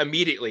grow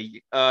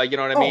immediately. You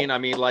know what I mean? I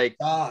mean, like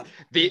God.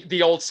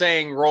 the old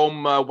saying,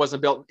 Rome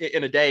wasn't built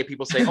in a day.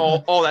 People say,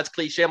 oh, that's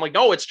cliche. I'm like,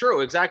 no, it's true.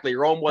 Exactly.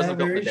 Rome wasn't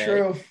built in a day.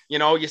 True.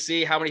 You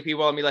see how many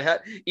people, I mean,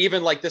 like,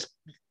 even like this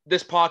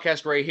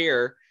podcast right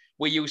here,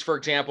 we use, for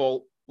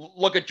example,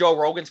 look at Joe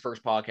Rogan's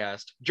first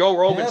podcast. Joe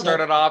Rogan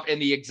started off in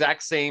the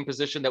exact same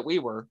position that we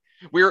were.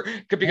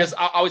 Because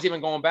I was even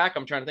going back.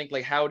 I'm trying to think,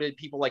 like, how did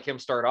people like him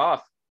start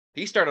off?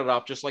 He started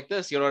off just like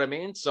this. You know what I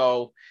mean?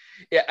 So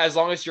as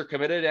long as you're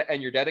committed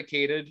and you're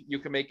dedicated, you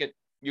can make it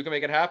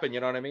happen. You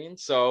know what I mean?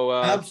 So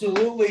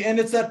absolutely. And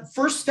it's that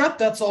first step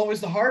that's always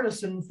the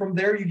hardest. And from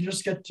there, you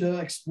just get to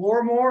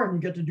explore more and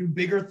you get to do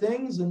bigger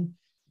things. And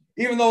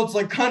even though it's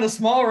like kind of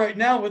small right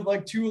now with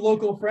like 2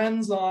 local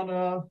friends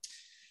on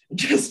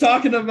just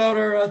talking about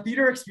our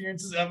theater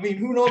experiences, I mean,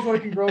 who knows what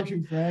it can grow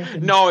to,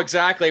 Frank? No,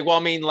 exactly. Well,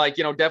 I mean, like,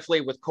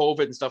 definitely with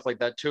COVID and stuff like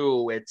that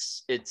too,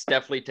 it's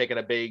definitely taken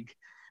a big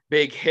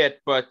hit,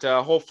 but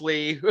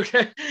hopefully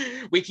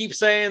we keep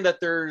saying that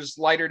there's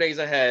lighter days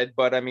ahead,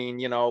 but I mean,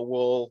 we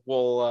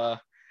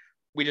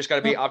just got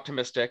to be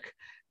optimistic.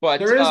 But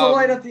there is a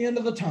light at the end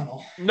of the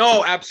tunnel.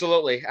 No,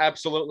 absolutely.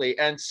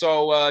 And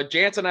so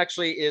Jansen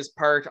actually is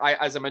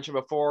as I mentioned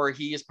before,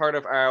 he is part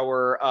of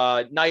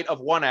our Night of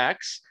One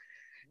Acts.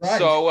 Right.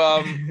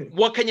 So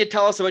what can you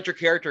tell us about your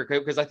character?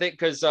 Because I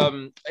think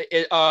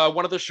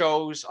one of the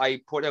shows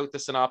I put out the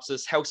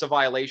synopsis, House of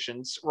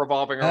Violations,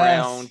 revolving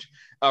around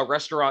a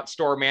restaurant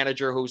store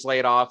manager who's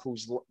laid off,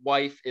 whose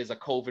wife is a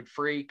COVID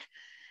freak,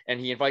 and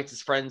he invites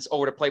his friends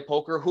over to play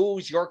poker.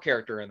 Who's your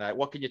character in that?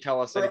 What can you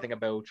tell us anything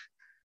about?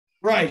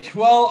 Right.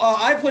 Well,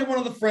 I play one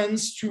of the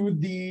friends to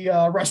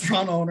the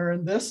restaurant owner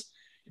in this.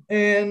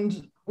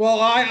 And, well,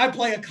 I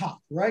play a cop,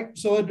 right?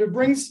 So it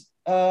brings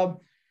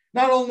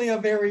not only a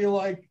very,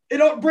 like,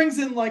 it brings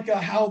in, like,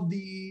 how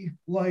the,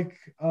 like,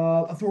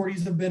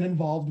 authorities have been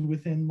involved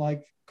within,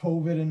 like,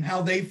 COVID and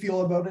how they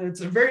feel about it.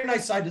 It's a very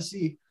nice side to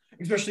see,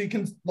 especially,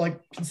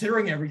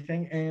 considering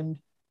everything. And,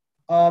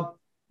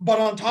 but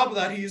on top of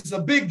that, he's a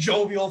big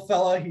jovial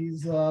fella.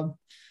 He's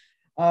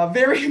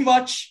very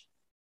much,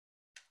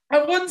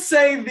 I wouldn't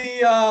say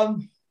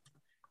the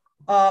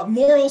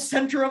moral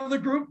center of the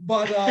group,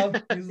 but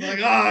he's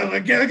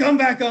like,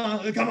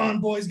 come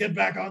on, boys, get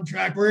back on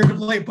track. We're here to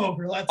play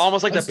poker.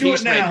 Almost like the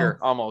peacemaker,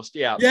 almost,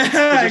 yeah.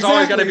 Yeah, there's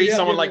always got to be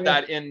someone like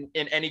that in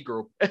any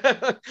group.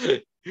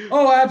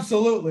 Oh,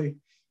 absolutely.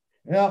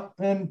 Yeah,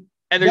 and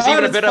there's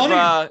even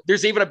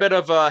a bit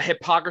of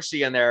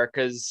hypocrisy in there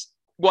because.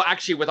 Well,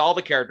 actually, with all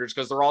the characters,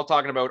 because they're all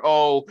talking about,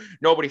 oh,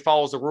 nobody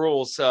follows the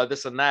rules,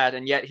 this and that.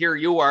 And yet here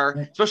you are,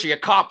 especially a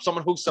cop,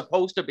 someone who's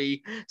supposed to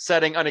be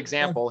setting an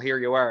example. Here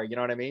you are. You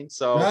know what I mean?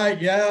 So,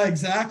 right. Yeah,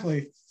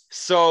 exactly.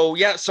 So,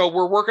 yeah. So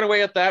we're working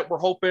away at that. We're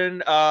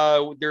hoping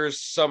there's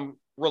some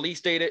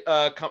release date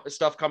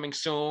stuff coming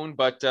soon,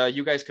 but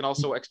you guys can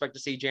also expect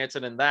to see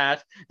Jansen in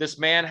that. This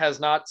man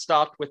has not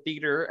stopped with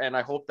theater, and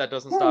I hope that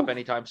doesn't stop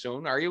anytime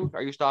soon. Are you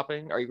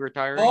stopping? Are you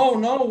retiring? Oh,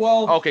 no.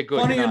 Well, okay,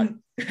 good.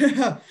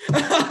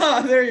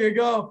 There you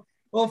go.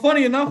 Well,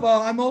 funny enough,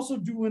 I'm also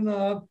doing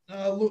I'm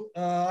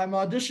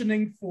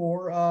auditioning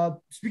for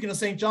speaking of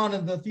St. John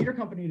and the theater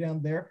company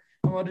down there.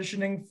 I'm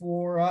auditioning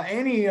for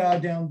Annie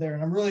down there,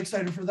 and I'm really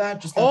excited for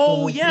that.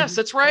 Yes,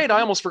 that's right. I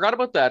almost forgot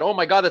about that. Oh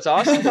my God, that's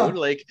awesome, dude!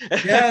 Like,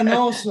 yeah,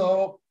 no.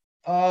 So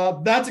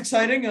that's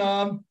exciting.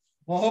 Well,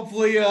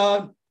 hopefully,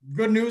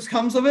 good news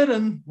comes of it,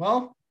 and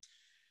well,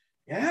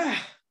 yeah.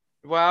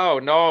 Wow,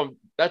 no,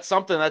 that's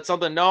something.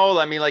 No,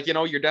 I mean, like,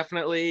 you're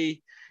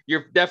definitely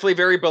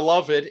very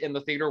beloved in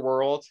the theater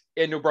world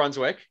in New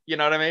Brunswick. You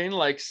know what I mean?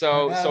 Like,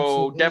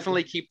 so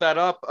definitely keep that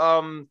up.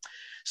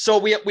 So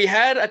we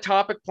had a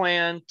topic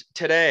planned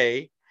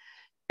today,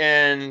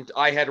 and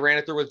I had ran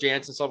it through with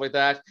Jansen and stuff like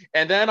that.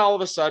 And then all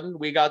of a sudden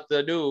we got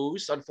the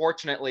news,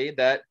 unfortunately,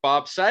 that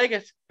Bob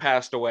Saget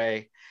passed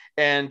away.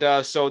 And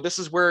so this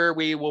is where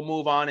we will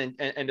move on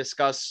and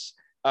discuss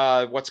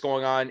what's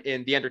going on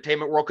in the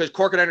entertainment world, because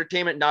Corcoran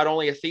Entertainment, not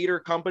only a theater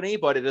company,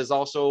 but it is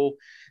also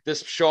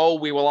this show.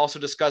 We will also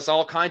discuss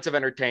all kinds of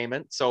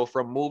entertainment. So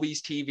from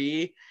movies,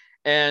 TV,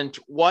 and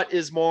what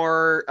is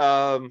more,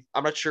 I'm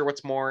not sure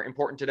what's more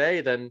important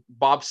today than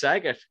Bob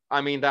Saget.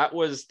 I mean, that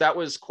was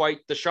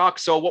quite the shock.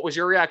 So what was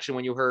your reaction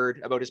when you heard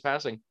about his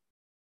passing?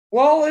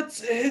 Well,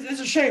 it's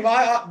a shame.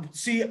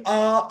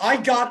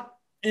 I got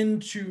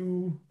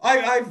into,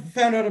 I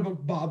found out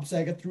about Bob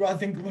Saget through, I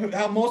think,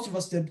 how most of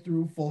us did,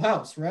 through Full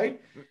House,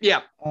 right? Yeah.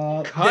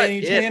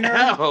 Danny Tanner.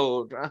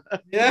 Out.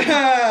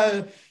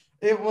 Yeah.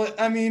 It was,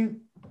 I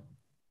mean,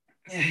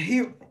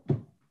 he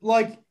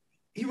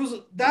was,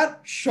 that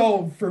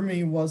show for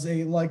me was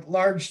a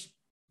large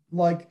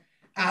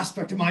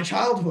aspect of my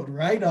childhood,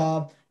 right?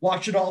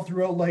 Watch it all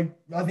throughout,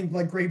 I think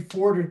grade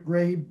 4 to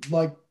grade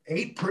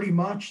 8, pretty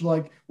much,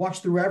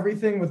 watch through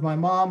everything with my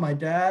mom, my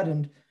dad,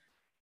 and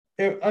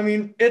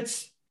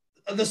it's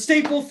the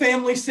staple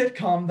family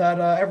sitcom that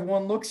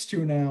everyone looks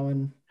to now.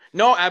 And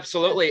no,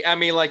 absolutely. I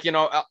mean,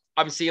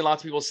 I'm seeing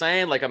lots of people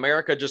saying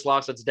America just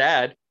lost its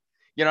dad.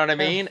 You know what I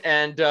mean?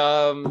 And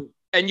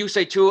And you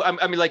say too,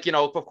 I mean, like,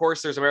 of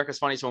course, there's America's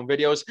Funniest Home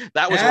Videos.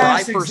 That was where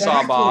Yes, I first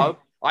saw exactly. Bob.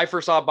 I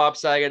first saw Bob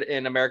Saget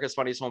in America's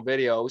Funniest Home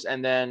Videos.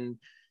 And then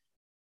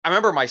I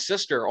remember my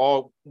sister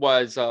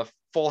was a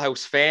Full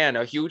House fan,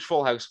 a huge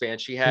Full House fan.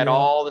 She had Yeah.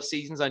 all the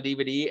seasons on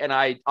DVD. And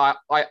I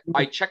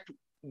checked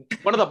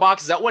one of the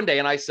boxes out one day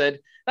and I said,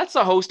 that's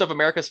the host of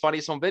America's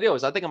Funniest Home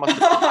Videos. I think I must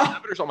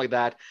have it or something like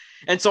that.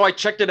 And so I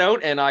checked it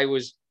out and I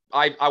was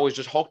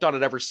just hooked on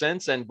it ever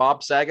since. And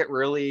Bob Saget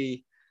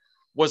really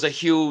was a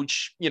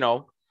huge,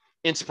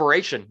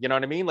 inspiration. You know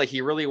what I mean? Like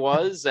he really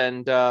was.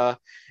 And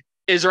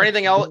is there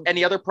anything else,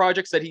 any other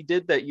projects that he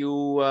did that you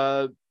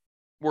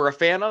were a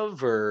fan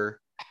of, or?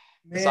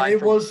 Man,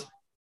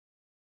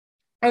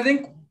 I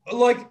think,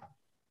 like,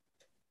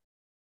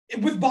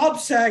 with Bob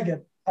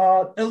Saget,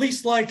 at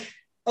least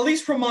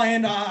from my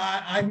end,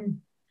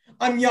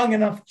 I'm young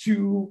enough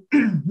to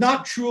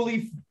not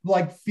truly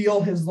like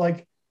feel his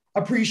like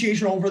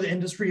appreciation over the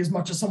industry as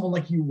much as someone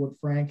like you would,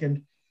 Frank.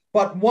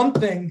 But one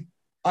thing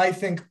I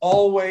think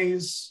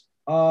always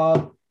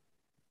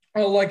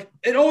like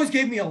it always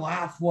gave me a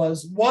laugh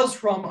was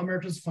from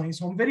America's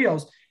Funniest Home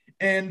Videos.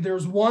 And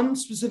there's one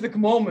specific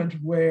moment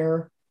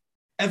where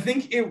I'm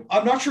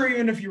not sure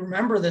even if you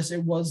remember this,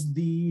 it was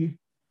the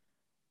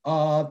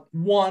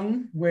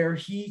one where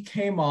he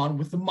came on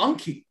with the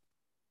monkey.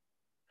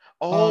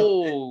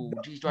 Oh,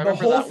 geez, do I the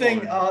remember whole that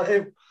thing,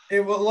 one?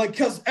 it was like,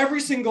 because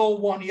every single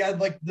one, he had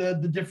like the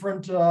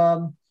different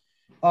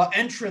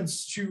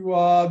entrance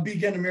to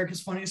begin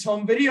America's Funniest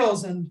Home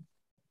Videos. And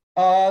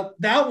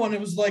that one, it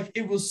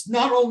was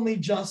not only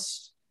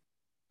just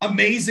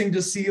amazing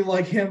to see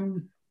like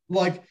him,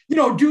 like,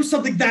 do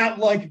something that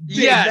like big,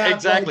 yeah, that,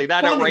 exactly, like,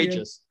 that funny.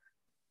 outrageous.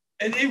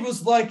 And it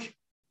was like,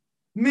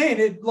 man,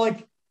 it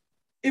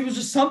was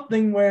just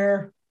something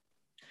where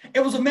it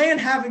was a man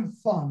having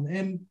fun,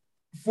 and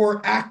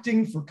for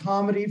acting, for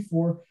comedy,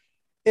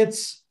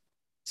 it's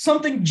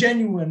something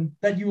genuine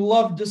that you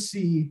love to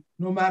see,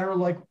 no matter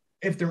like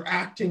if they're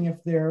acting,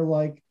 if they're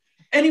like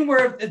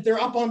anywhere, if they're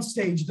up on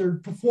stage, they're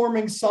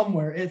performing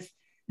somewhere. If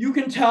you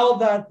can tell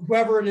that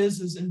whoever it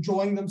is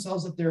enjoying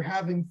themselves, that they're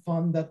having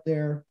fun, that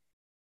they're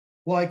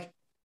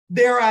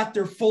at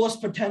their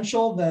fullest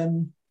potential,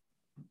 then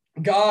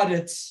God,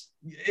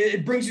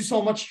 it brings you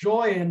so much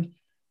joy. And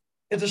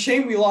it's a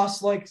shame we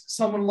lost like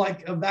someone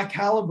like of that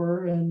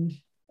caliber. And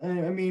I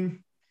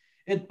mean,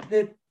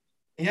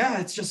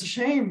 it's just a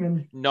shame.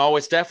 And no,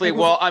 it's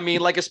definitely, I mean,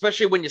 like,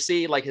 especially when you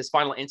see like his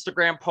final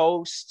Instagram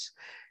posts,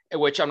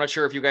 which I'm not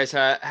sure if you guys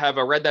have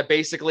read that.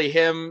 Basically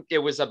it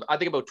was, I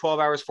think about 12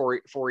 hours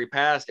before he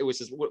passed. It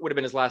was would have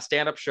been his last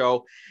stand-up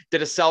show.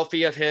 Did a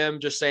selfie of him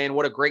just saying,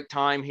 what a great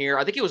time here.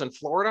 I think he was in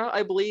Florida,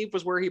 I believe,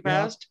 was where he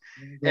passed.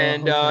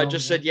 And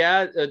said,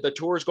 the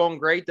tour's going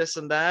great, this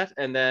and that.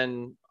 And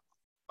then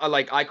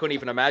I couldn't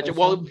even imagine.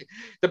 Well,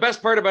 the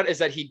best part about it is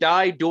that he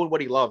died doing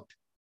what he loved.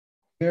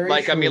 Very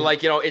like, true. I mean,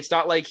 like, it's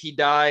not like he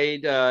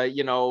died,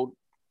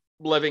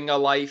 living a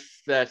life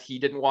that he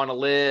didn't want to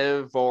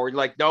live, or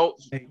like, no,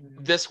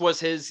 this was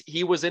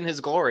he was in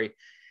his glory.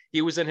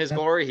 He was in his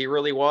glory. He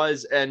really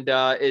was. And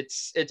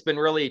it's been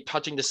really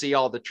touching to see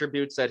all the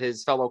tributes that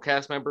his fellow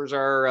cast members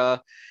are,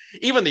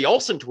 even the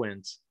Olsen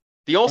twins.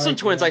 The Olsen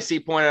twins, I see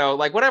pointed out,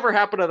 like, whatever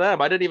happened to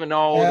them? I didn't even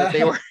know that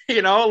they were,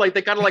 like,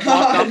 they kind of like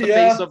walked off the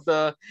face of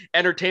the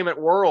entertainment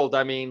world.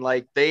 I mean,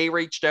 like, they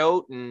reached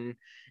out and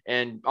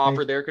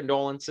offered their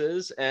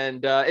condolences.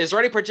 And is there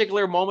any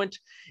particular moment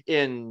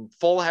in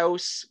Full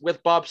House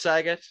with Bob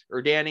Saget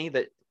or Danny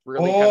that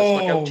really kind of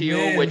stuck out to you?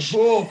 Man. Which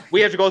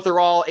we have to go through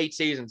all 8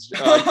 seasons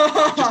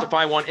just to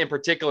find one in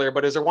particular.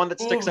 But is there one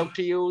that sticks out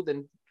to you?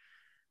 Then,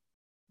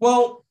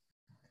 well,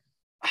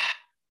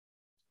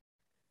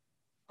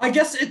 I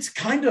guess it's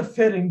kind of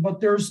fitting, but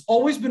there's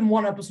always been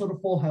one episode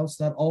of Full House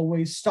that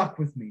always stuck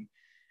with me.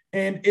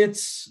 And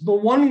it's the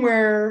one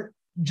where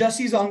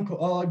Jesse's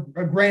uncle,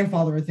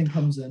 grandfather, I think,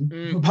 comes in.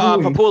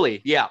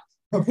 Papuli, yeah.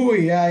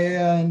 Papuli,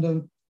 yeah.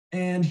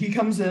 And he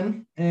comes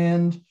in,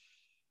 and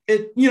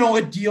it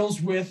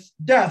deals with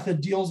death.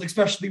 It deals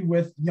especially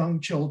with young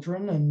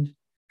children, and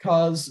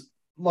because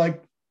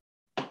like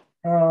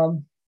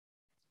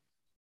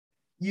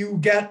you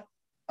get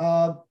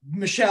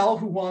Michelle,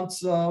 who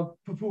wants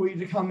Papui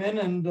to come in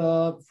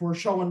and for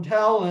show and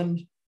tell, and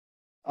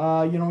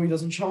he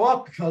doesn't show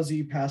up because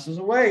he passes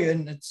away,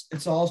 and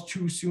it's all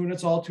too soon,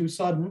 it's all too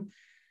sudden.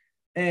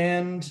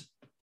 And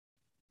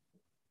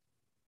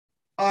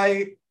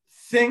I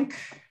think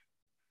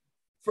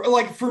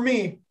for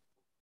me,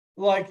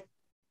 like,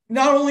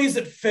 not only is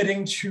it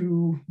fitting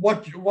to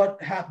what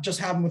just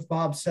happened with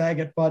Bob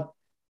Saget, but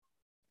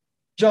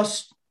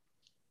just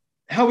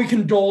how he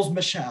condoles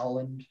Michelle.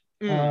 And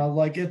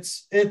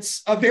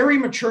it's a very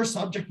mature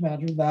subject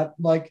matter that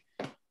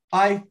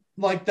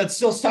that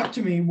still stuck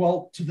to me,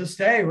 to this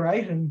day,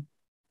 right? And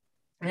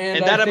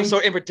that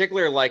episode in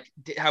particular, like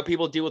how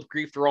people deal with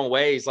grief their own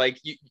ways. Like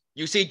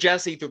you see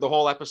Jesse through the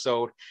whole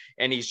episode,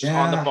 and he's just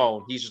on the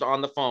phone. He's just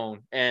on the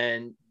phone,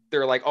 and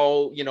they're like,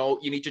 oh,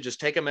 you need to just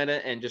take a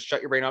minute and just shut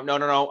your brain off.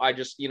 No. I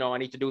just, I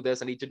need to do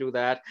this. I need to do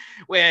that.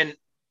 When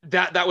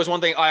that was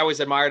one thing I always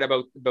admired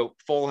about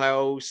Full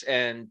House,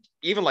 and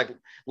even like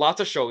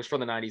lots of shows from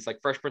the 90s,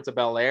 like Fresh Prince of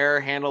Bel-Air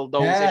handled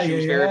those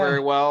issues very, very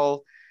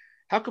well.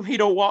 How come he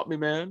don't want me,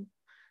 man?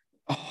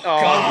 Oh,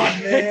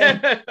 God,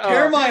 man.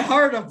 Tear my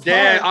heart apart.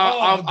 Yeah,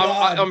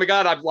 oh my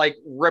God, I'm like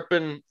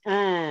ripping.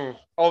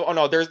 Oh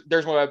no,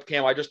 there's my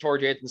webcam. I just tore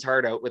Jason's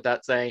heart out with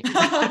that saying.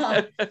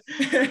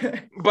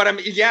 But I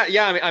mean,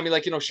 yeah. I mean,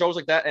 like, you know, shows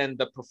like that and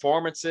the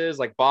performances,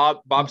 like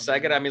Bob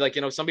Saget. I mean, like,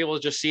 you know, some people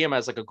just see him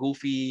as like a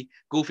goofy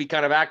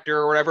kind of actor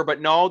or whatever.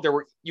 But no,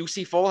 you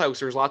see Full House.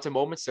 There's lots of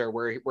moments there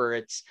where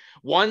it's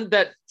one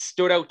that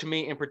stood out to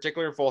me in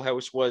particular in Full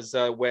House was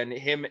when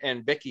him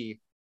and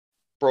Vicky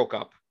broke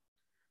up.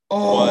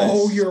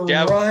 Oh, you're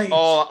right.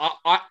 Oh,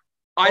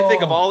 I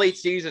think of all 8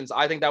 seasons,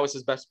 I think that was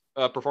his best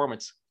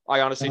performance. I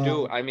honestly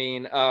do. I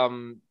mean,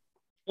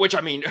 which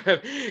I mean,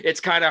 it's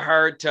kind of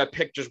hard to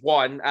pick just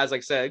one, as I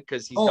said,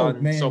 because he's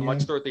done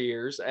much throughout the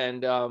years.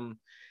 And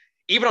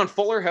even on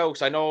Fuller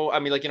House, I know, I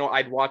mean, like, you know,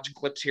 I'd watch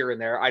clips here and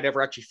there. I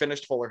never actually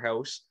finished Fuller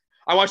House.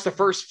 I watched the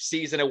first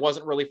season. It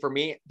wasn't really for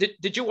me.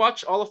 Did you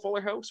watch all of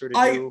Fuller House, or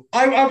did you?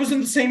 I was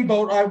in the same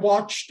boat. I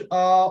watched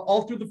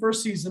all through the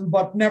first season,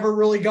 but never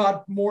really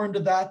got more into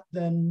that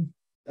than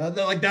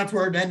like that's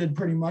where it ended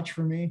pretty much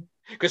for me.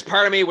 Because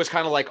part of me was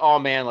kind of like, oh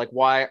man, like,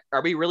 why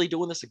are we really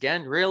doing this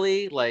again?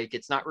 Really? Like,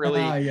 it's not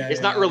really,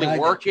 not really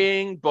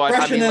working. But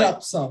freshen I mean, it like,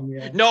 up some.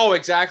 Yeah. No,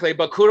 exactly.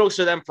 But kudos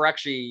to them for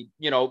actually,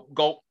 you know,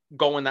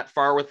 going that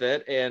far with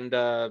it and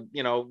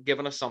you know,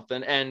 giving us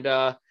something.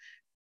 And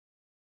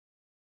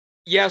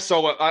yeah,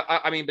 so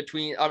I mean,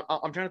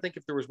 I'm trying to think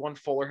if there was one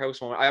Fuller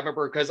House moment. I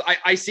remember because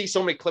I see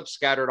so many clips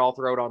scattered all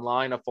throughout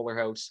online of Fuller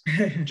House,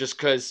 just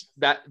because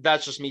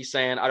that's just me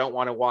saying I don't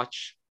want to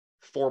watch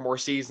 4 more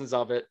seasons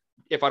of it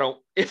if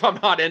I'm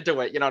not into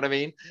it. You know what I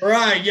mean?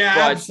 Right. Yeah.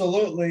 But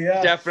absolutely.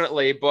 Yeah.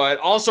 Definitely. But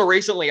also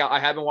recently, I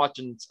have been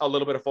watching a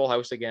little bit of Full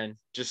House again,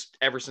 just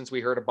ever since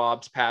we heard of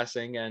Bob's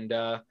passing, and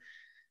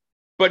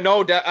but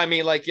no, I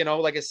mean, like, you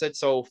know, like I said,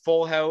 so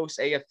Full House,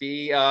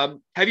 AFE.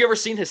 Have you ever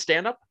seen his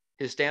stand-up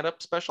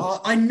specials?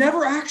 I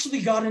never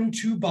actually got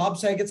into Bob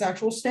Saget's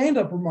actual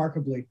stand-up,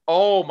 remarkably.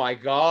 Oh my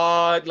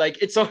God.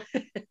 Like, it's so,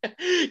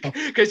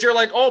 because you're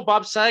like, oh,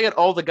 Bob Saget,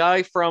 oh, the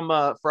guy from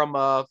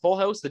Full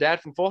House, the dad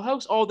from Full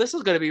House. Oh, this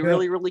is going to be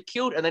really, really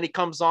cute. And then he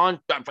comes on,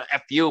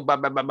 F you, blah,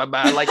 blah, blah, blah,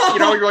 blah. Like, you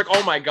know, you're like,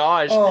 oh my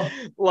gosh.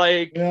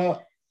 Like, yeah.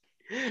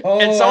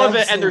 And some of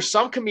it, and there's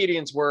some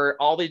comedians where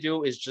all they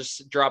do is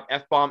just drop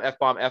F-bomb,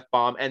 F-bomb,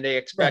 F-bomb, and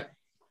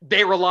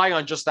they rely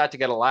on just that to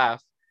get a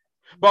laugh.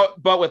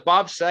 But with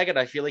Bob Saget,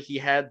 I feel like he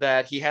had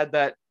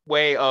that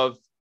way of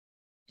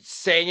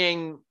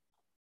saying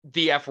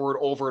the F word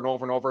over and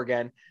over and over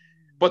again.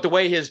 But the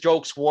way his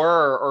jokes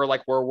were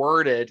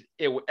worded,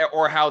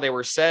 or how they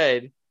were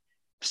said,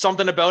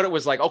 something about it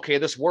was like, okay,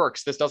 this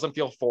works. This doesn't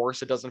feel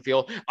forced. It doesn't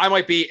feel. I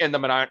might be in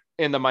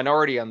the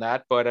minority on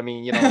that, but I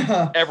mean, you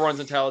know, everyone's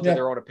entitled to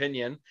their own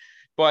opinion.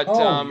 But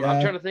I'm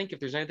trying to think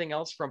if there's anything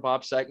else from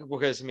Bob Saget,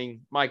 because I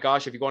mean, my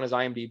gosh, if you go on his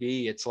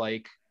IMDb, it's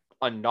like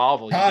a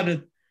novel.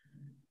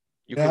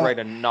 You could write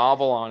a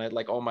novel on it.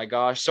 Like, oh my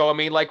gosh. So, I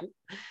mean, like,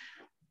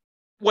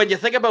 when you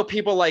think about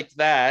people like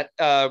that,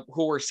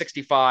 who were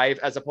 65,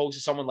 as opposed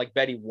to someone like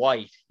Betty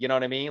White, you know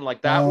what I mean?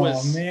 Like, that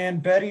was,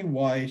 man, Betty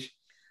White.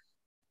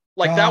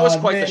 Like, that was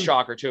quite the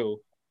shocker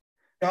too.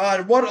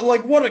 God,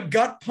 what a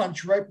gut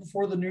punch right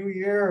before the new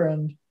year.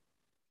 And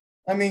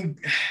I mean,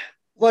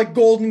 like,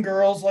 Golden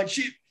Girls, like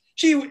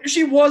she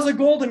was a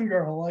golden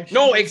girl. Like,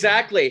 no,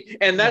 exactly.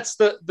 And that's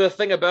the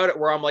thing about it,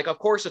 where I'm like, of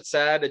course it's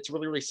sad. It's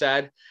really, really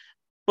sad.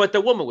 But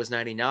the woman was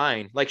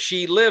 99. Like,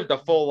 she lived a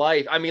full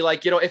life. I mean,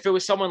 like, you know, if it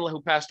was someone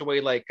who passed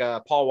away, like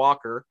Paul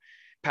Walker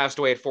passed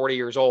away at 40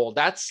 years old,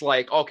 that's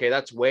like, okay,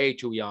 that's way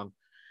too young.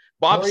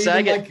 Bob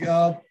Saget.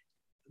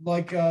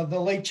 Like the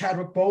late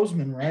Chadwick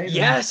Boseman, right?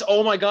 Yes.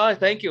 Oh my God.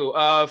 Thank you.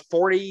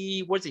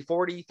 40, what's he,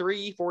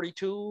 43,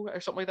 42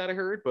 or something like that, I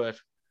heard, but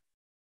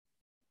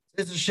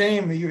it's a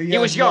shame. He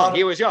was young.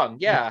 He was young.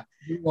 Yeah.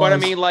 But I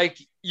mean, like,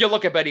 you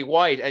look at Betty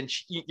White, and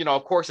she, you know,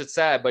 of course it's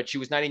sad, but she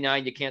was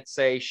 99. You can't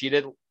say she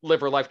didn't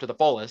live her life to the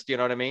fullest. You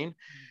know what I mean?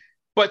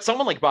 But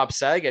someone like Bob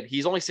Saget,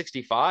 he's only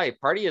 65.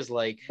 Party is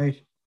like,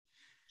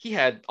 he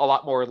had a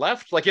lot more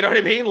left. Like, you know what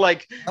I mean?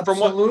 Like,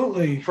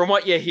 absolutely. From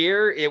what you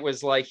hear, it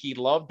was like he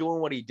loved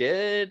doing what he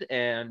did,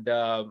 and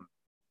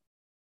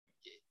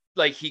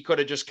like, he could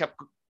have just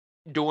kept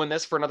doing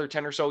this for another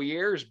 10 or so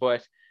years,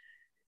 but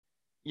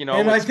you know.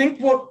 And I think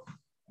what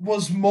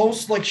was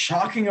most like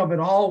shocking of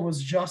it all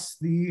was just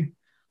the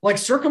like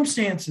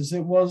circumstances.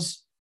 It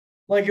was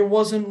like, it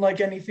wasn't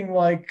like anything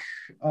like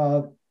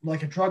a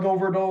drug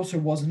overdose.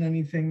 It wasn't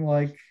anything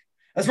like,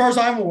 as far as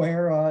I'm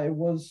aware,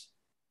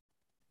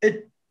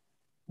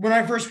 when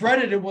I first read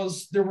it,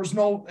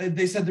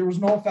 they said there was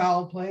no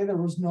foul play. There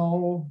was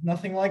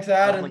nothing like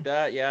that. Nothing like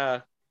that. Yeah.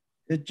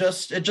 It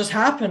just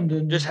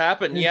happened.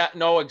 Yeah,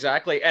 no,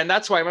 exactly. And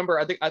that's why I remember,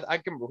 I can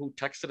remember who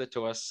texted it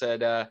to us,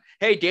 said,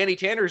 hey, Danny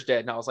Tanner's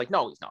dead. And I was like,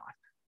 no, he's not.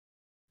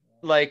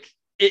 Like,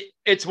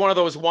 it's one of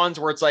those ones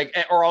where it's like,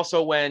 or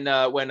also when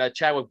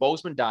Chadwick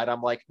Boseman died,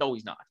 I'm like, no,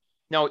 he's not.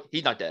 no,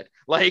 he's not dead.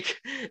 Like,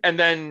 and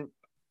then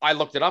I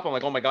looked it up. I'm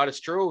like, oh my God, it's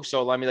true.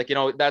 So I mean,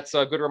 like, that's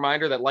a good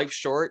reminder that life's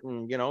short,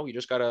 and you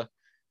just gotta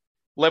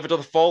live it to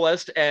the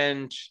fullest,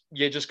 and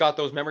you just got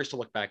those memories to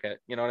look back at.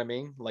 You know what I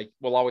mean? Like,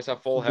 we'll always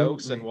have Full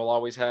House, and we'll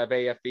always have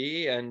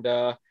AFB,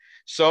 and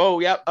so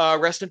yeah.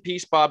 Rest in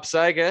peace, Bob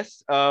Saget.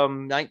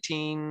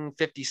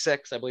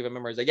 1956, I believe I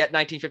memorized that. Yeah,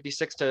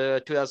 1956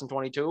 to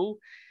 2022.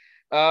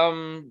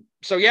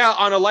 So yeah,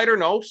 on a lighter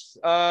note,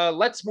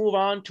 let's move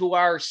on to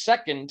our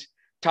second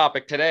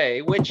topic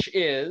today, which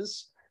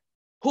is,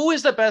 who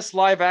is the best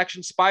live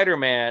action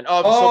Spider-Man?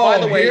 So by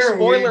the way,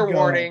 spoiler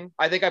warning.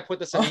 I think I put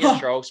this in the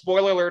intro.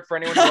 Spoiler alert for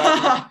anyone who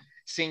hasn't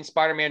seen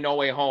Spider-Man No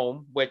Way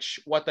Home, which,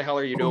 what the hell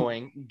are you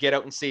doing? Get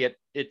out and see it.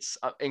 It's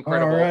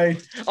incredible.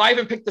 Right. I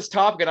even picked this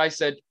topic and I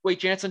said, wait,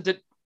 Jansen,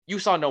 you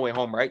saw No Way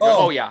Home, right?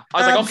 Oh yeah.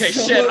 I was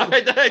absolutely.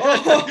 like,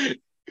 okay, shit.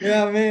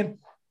 Yeah, man.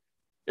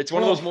 It's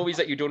one of those movies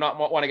that you do not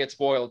want to get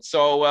spoiled.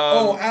 So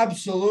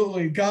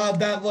absolutely. God,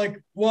 that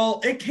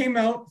it came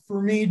out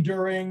for me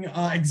during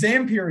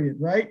exam period,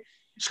 right?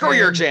 Screw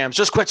your exams,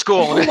 just quit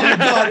school. Oh my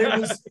God, it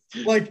was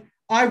like,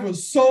 I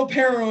was so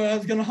paranoid I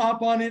was going to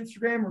hop on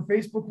Instagram or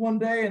Facebook one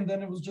day, and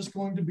then it was just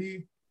going to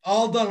be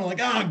all done. I'm like,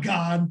 oh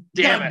God,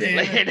 damn it.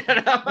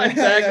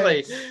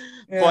 Exactly.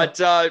 Yeah. But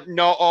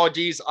no, oh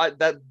geez,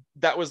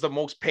 that was the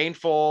most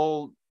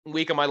painful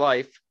week of my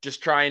life,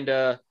 just trying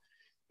to,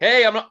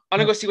 hey, I'm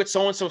gonna go see what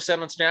so-and-so said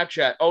on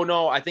Snapchat. Oh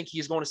no, I think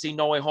he's going to see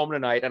No Way Home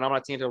tonight, and I'm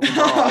not seeing him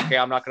tomorrow. Okay,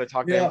 I'm not going to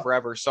talk to him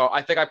forever. So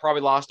I think I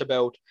probably lost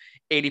about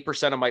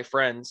 80% of my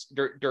friends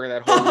during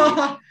that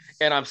whole week.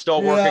 And I'm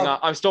still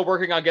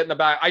working on getting the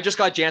back. I just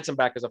got Jansen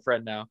back as a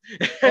friend now.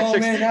 Oh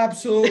man,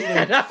 absolutely.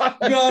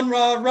 We're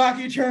on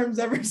rocky terms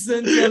ever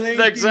since.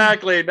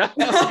 Exactly.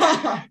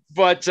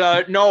 But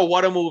no,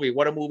 what a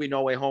movie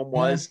No Way Home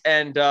was.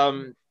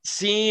 And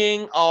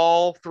seeing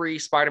all three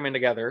Spider-Man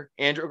together,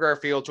 Andrew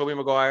Garfield, Tobey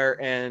Maguire,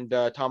 and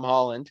Tom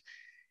Holland,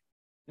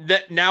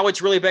 that now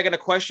it's really begging a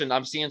question.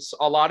 I'm seeing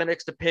a lot of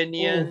mixed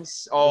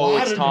opinions.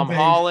 It's Tom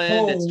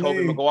Holland, it's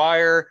Tobey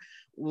Maguire.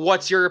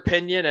 What's your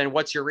opinion and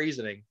what's your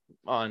reasoning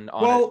on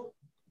it?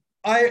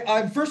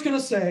 I'm first going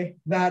to say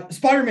that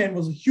Spider-Man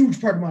was a huge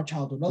part of my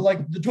childhood.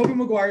 Like, the Tobey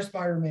Maguire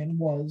Spider-Man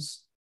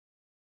was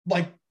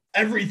like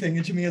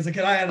everything to me as a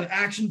kid. I had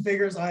action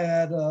figures. I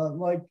had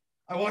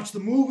I watched the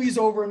movies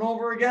over and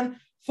over again.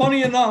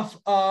 Funny enough,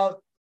 the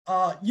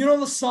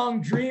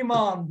song Dream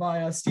On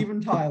by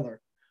Steven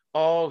Tyler.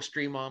 Oh,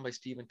 Stream On by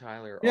Steven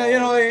Tyler. Yeah, he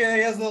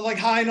has the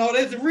high note.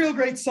 It's a real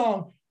great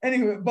song.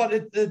 Anyway, but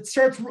it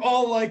starts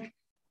all like,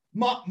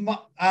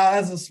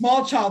 as a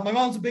small child, my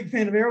mom's a big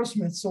fan of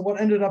Aerosmith. So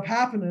what ended up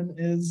happening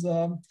is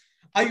I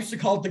used to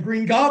call it the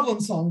Green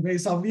Goblin song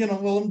based off,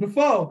 Willem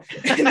Dafoe.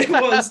 And it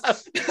was,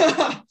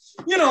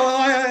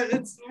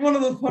 it's one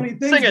of the funny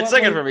things.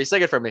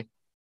 Sing it for me.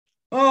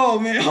 Oh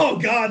man! Oh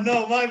God!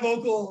 No, my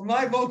vocal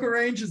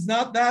range is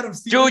not that of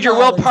Steven Dude, you're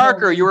Tyler. Will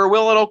Parker. You were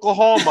Will in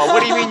Oklahoma. What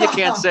do you mean you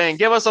can't sing?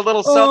 Give us a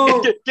little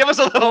something. Give us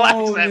a little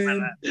accent for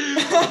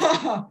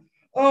that.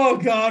 Oh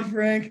God,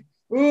 Frank.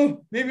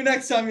 Ooh, maybe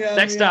next time. Yeah.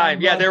 Next time.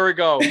 Yeah, there we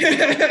go.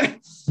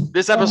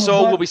 This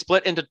episode will be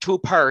split into two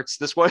parts.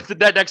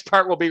 That next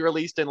part will be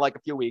released in like a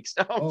few weeks.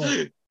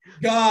 Oh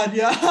God,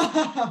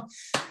 yeah.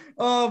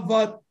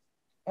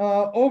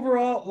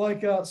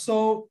 Overall,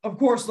 so of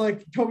course,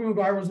 Tobey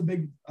Maguire was a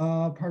big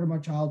part of my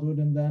childhood,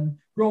 and then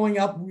growing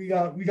up, we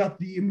got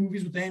the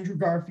movies with Andrew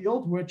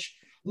Garfield, which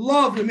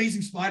loved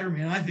Amazing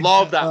Spider-Man. I think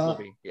that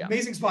movie. Yeah.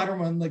 Amazing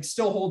Spider-Man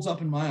still holds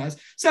up in my eyes.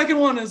 Second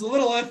one is a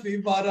little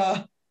iffy,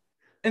 but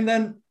and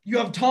then you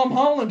have Tom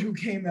Holland, who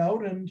came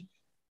out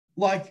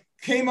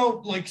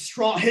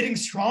strong, hitting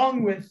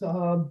strong with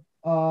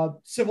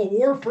Civil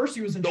War. First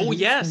he was in. Oh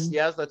yes,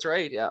 that's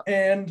right. Yeah.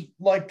 And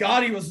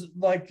God, he was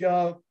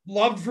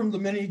loved from the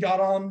minute he got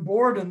on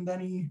board, and then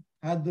he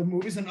had the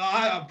movies. And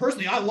I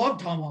personally, I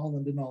love Tom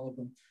Holland in all of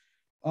them.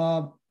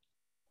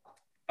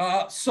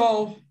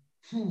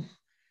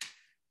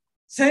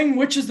 Saying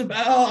which is the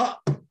best.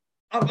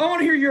 I want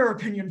to hear your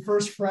opinion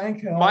first,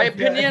 Frank. My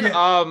opinion?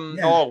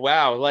 Oh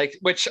wow!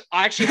 Which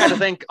I actually had to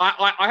think.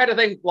 I had to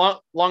think long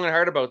and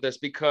hard about this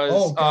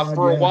because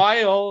for a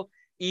while,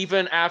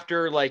 even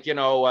after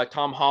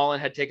Tom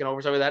Holland had taken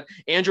over some of that,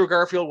 Andrew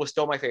Garfield was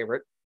still my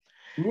favorite.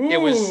 Ooh.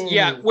 It was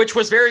which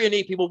was very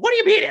unique. People, what do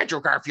you mean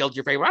Andrew Garfield's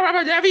your favorite?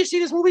 Have you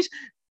seen his movies?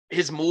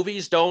 His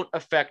movies don't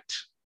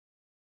affect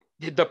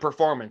the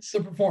performance.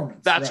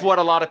 That's right. What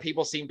a lot of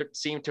people seem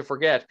to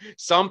forget.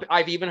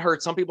 I've even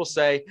heard some people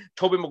say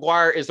Tobey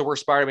Maguire is the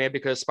worst Spider-Man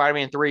because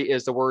Spider-Man 3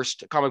 is the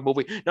worst comic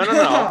movie. No.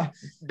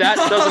 That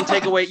doesn't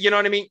take away. You know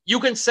what I mean? You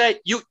can say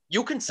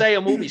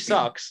a movie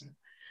sucks.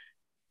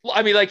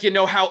 I mean,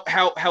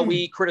 how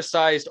we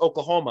criticized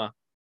Oklahoma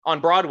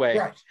on Broadway.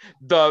 Right.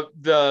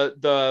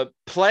 The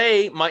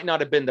play might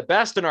not have been the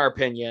best in our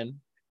opinion,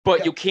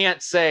 but you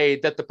can't say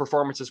that the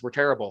performances were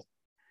terrible.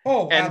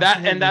 Oh, and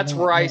that's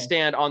where I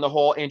stand on the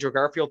whole Andrew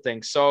Garfield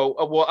thing. So,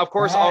 of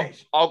course, right.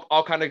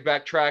 I'll kind of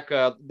backtrack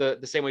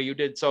the same way you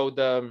did. So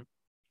the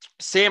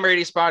Sam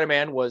Raimi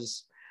Spider-Man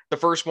was the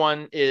first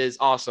one is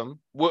awesome.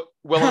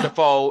 Willem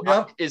Dafoe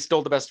Yep. is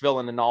still the best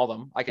villain in all of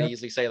them. I can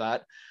easily say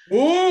that.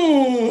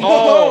 Ooh.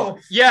 Oh,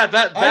 yeah,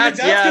 that's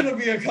gonna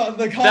be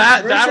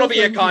that'll be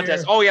a thing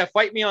contest. here. Oh yeah,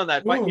 fight me on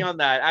that. Fight me Ooh. on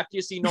that. After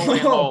you see No Way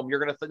Home, you're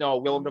gonna know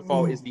Willem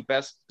Dafoe is the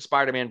best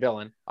Spider-Man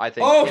villain, I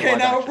think. Okay,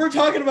 now if we're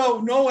talking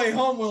about No Way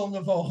Home, Willem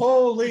Dafoe.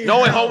 Holy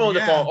No Way hell, Home, Willem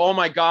yeah. Dafoe. Oh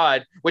my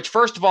God. Which,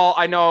 first of all,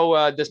 I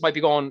know this might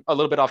be going a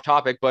little bit off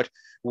topic, but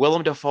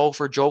Willem Dafoe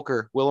for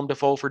Joker. Willem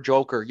Dafoe for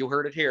Joker. You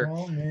heard it here.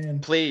 Oh man.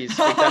 Please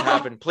make that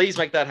happen. Please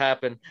make that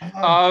happen.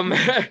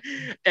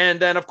 And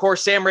then of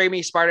course Sam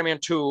Raimi Spider-Man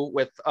 2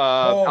 with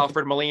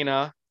Alfred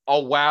Molina.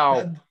 Oh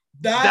wow.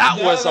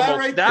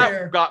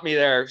 That got me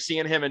there,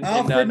 seeing him in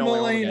No Way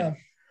Home again.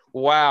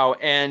 Wow.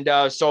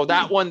 And so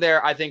that one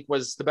there I think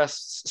was the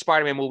best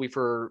Spider-Man movie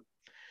for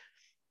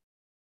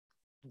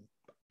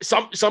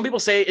some people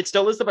say it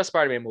still is the best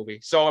Spider-Man movie.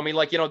 So I mean,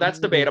 like, you know, that's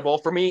debatable.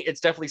 For me,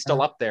 it's definitely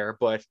still up there,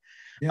 but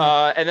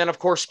and then of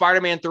course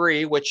Spider-Man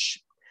 3,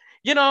 which,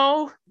 you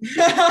know,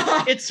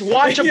 it's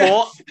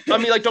watchable. I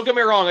mean, like, don't get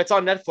me wrong, it's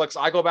on Netflix.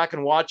 I go back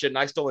and watch it and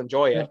I still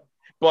enjoy it.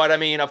 But I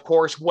mean, of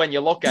course, when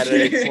you look at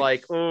it, it's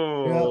like,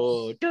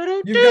 oh,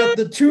 you got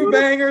the two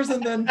bangers,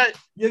 and then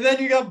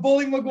you got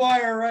Bully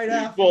Maguire right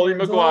after. Bully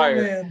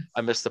Maguire.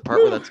 I missed the part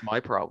where that's my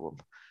problem.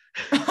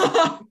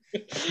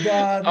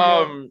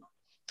 God.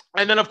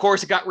 And then, of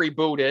course, it got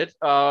rebooted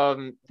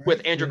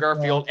with Andrew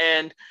Garfield.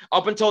 And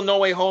up until No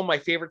Way Home, my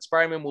favorite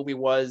Spider-Man movie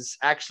was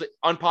actually,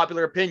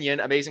 unpopular opinion,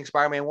 Amazing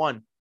Spider-Man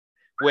 1,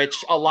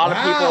 which a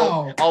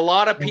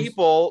lot of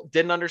people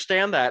didn't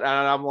understand that. And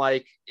I'm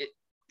like,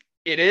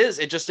 it is.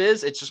 It just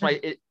is. It's just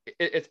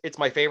it's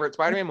my favorite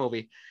Spider-Man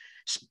movie.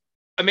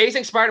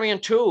 Amazing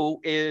Spider-Man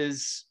 2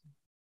 is,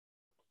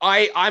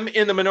 I'm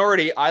in the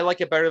minority. I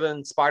like it better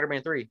than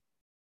Spider-Man 3.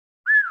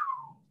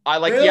 I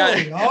like,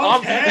 really?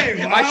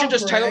 Okay. I should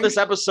just title this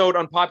episode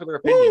Unpopular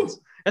Opinions.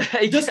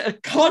 Just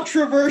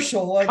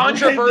controversial. Like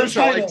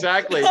controversial,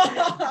 exactly.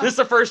 This is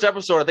the first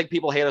episode. I think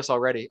people hate us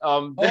already.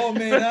 Oh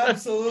man,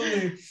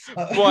 absolutely.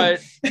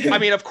 But I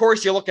mean, of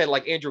course, you look at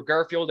like Andrew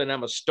Garfield and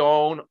Emma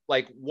Stone.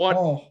 Like,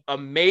 what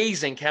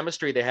amazing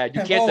chemistry they had.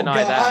 You can't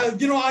deny that.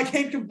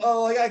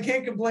 I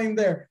can't complain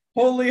there.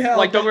 Holy hell!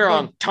 Like, don't get me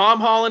wrong. Tom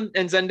Holland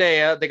and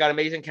Zendaya, they got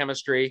amazing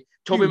chemistry.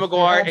 Tobey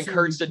Maguire and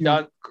Kirsten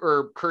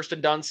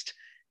Dunst.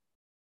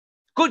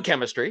 Good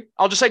chemistry.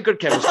 I'll just say good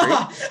chemistry.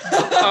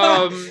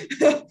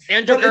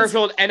 Andrew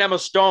Garfield and Emma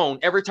Stone,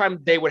 every time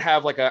they would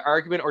have like an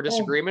argument or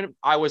disagreement,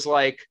 I was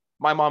like,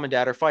 my mom and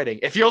dad are fighting.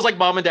 It feels like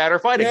mom and dad are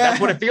fighting. That's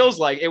what it feels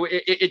like.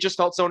 It just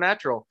felt so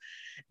natural.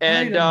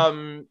 And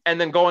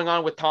then going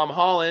on with Tom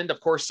Holland, of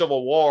course,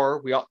 Civil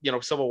War.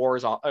 Civil War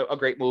is a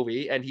great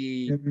movie, and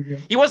he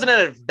wasn't in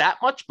it that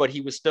much, but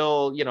he was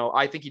still,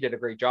 I think he did a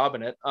great job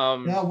in it.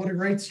 What a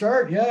great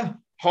start! Yeah.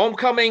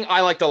 Homecoming,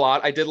 I liked a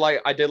lot. I did like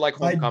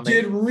Homecoming. I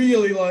did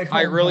really like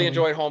Homecoming. I really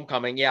enjoyed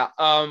Homecoming, yeah.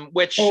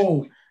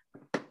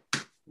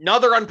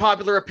 Another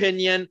unpopular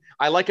opinion,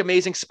 I like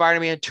Amazing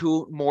Spider-Man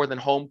 2 more than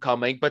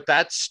Homecoming, but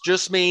that's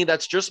just me.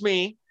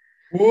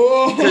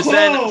 Whoa! Because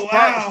then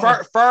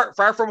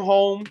Far From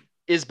Home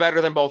is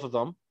better than both of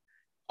them.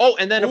 Oh,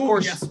 and then of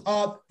course, yes.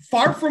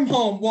 Far From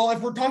Home. Well,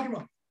 if we're talking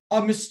about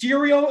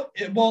Mysterio,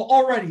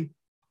 already,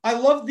 I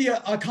love the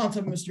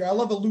concept of Mysterio. I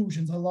love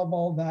illusions. I love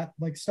all that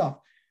like stuff.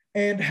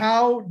 And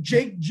how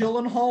Jake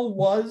Gyllenhaal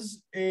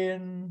was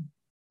in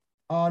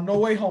No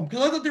Way Home,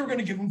 because I thought they were going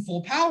to give him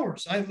full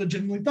powers. I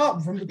legitimately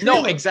thought from the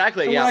trailer. No,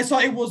 exactly. And when I saw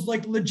it was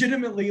like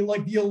legitimately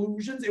like the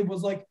illusions, it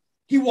was like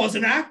he was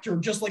an actor,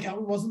 just like how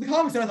he was in the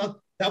comics. And I thought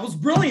that was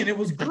brilliant. It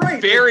was great.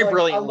 Very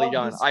brilliantly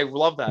done. I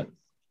love that.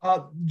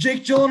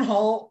 Jake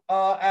Gyllenhaal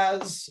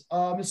as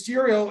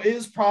Mysterio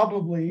is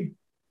probably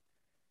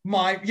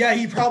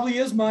he probably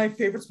is my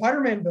favorite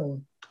Spider-Man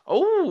villain.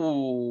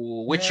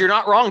 Oh, which you're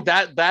not wrong.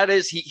 That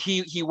is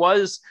he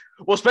was,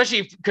 well,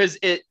 especially because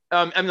it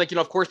I'm like,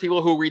 of course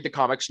people who read the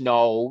comics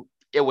know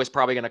it was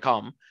probably going to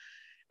come.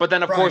 But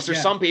then of course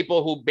there's some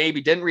people who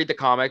maybe didn't read the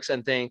comics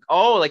and think,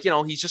 oh, like,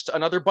 he's just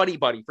another buddy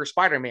for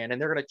Spider-Man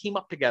and they're going to team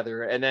up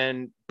together, and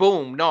then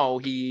boom, no,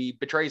 he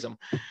betrays him.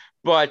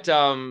 But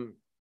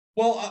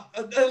well,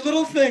 a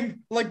little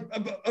thing, like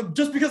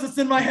just because it's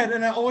in my head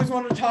and I always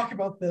wanted to talk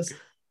about this,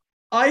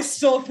 I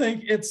still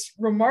think it's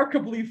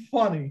remarkably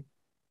funny.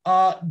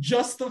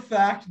 Just the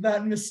fact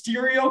that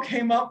Mysterio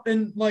came up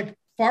in like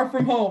Far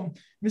From Home,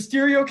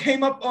 Mysterio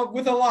came up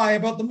with a lie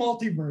about the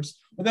multiverse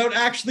without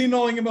actually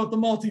knowing about the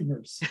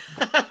multiverse.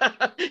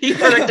 He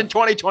predicted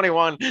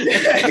 2021.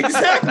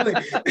 Exactly.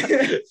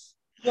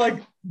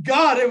 Like,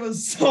 God, it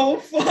was so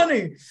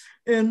funny.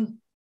 And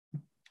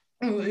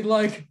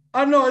like,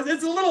 I don't know,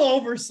 it's a little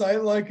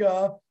oversight. Like,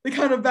 they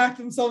kind of backed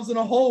themselves in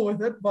a hole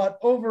with it, but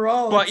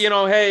overall. But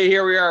hey,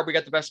 here we are. We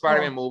got the best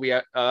Spider-Man movie,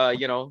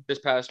 this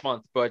past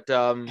month. But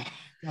Far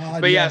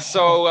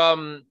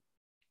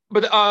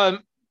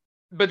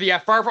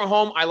From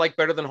Home, I like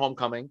better than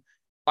Homecoming.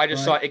 I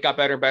just saw it got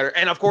better and better.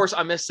 And of course,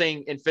 I'm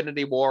missing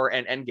Infinity War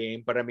and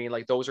Endgame. But I mean,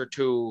 like, those are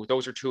two.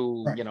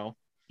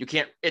 You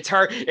can't. It's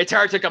hard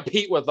to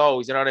compete with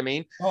those. You know what I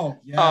mean? Oh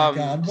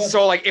yeah.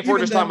 So like, if we're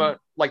just talking about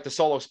like the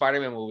solo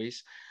Spider-Man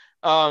movies.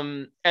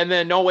 And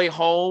then No Way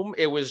Home,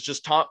 it was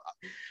just Tom.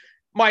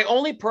 My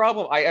only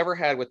problem I ever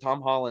had with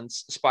Tom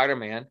Holland's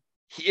Spider-Man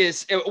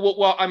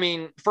well, I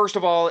mean, first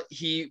of all,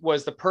 he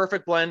was the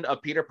perfect blend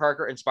of Peter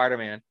Parker and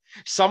Spider-Man.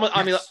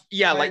 I mean,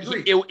 yeah, like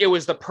it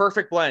was the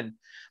perfect blend.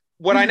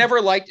 What I never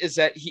liked is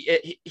that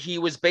he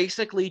was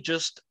basically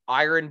just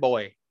Iron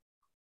Boy.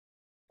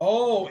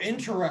 Oh,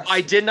 interesting.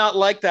 I did not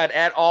like that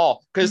at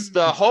all, because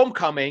the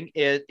Homecoming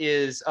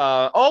is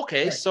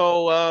okay. Right.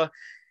 So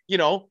you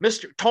know,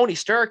 Mr. Tony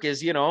Stark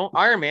is, you know,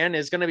 Iron Man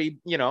is going to be,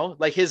 you know,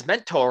 like his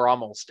mentor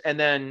almost. And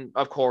then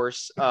of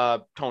course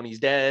Tony's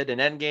dead in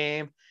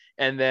Endgame.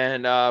 And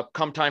then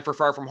come time for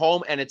Far From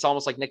Home, and it's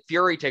almost like Nick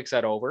Fury takes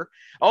that over.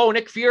 Oh,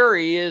 Nick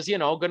Fury is, you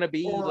know, going to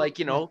be like,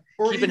 you know,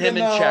 keeping him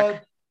in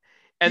check.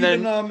 And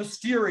then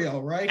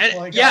Mysterio, right? And,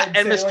 like,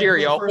 and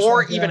Mysterio, like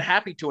or even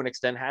Happy to an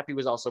extent. Happy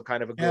was also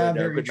kind of a good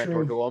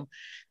mentor to him.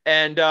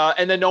 And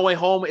then No Way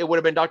Home, it would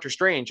have been Doctor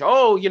Strange.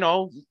 Oh, you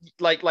know,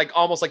 like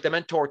almost like the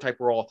mentor type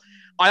role.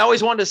 I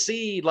always wanted to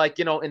see, like,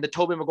 you know, in the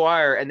Tobey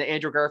Maguire and the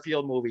Andrew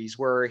Garfield movies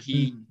where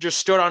he just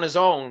stood on his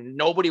own.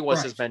 Nobody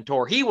was his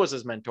mentor. He was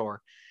his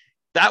mentor.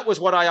 That was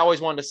what I always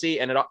wanted to see,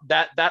 and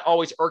that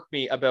always irked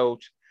me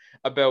about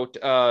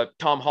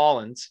Tom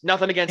Holland's.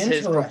 Nothing against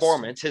his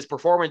performance. His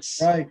performance,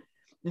 right.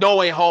 No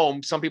Way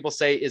Home, some people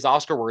say is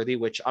Oscar worthy,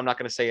 which I'm not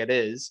going to say it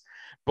is.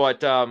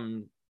 But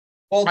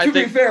well, to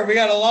be fair, we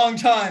got a long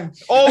time.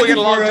 Oh, we got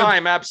a long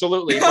time,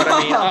 absolutely. But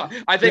I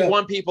mean, I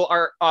think people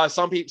are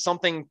some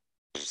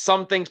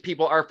things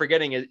people are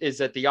forgetting is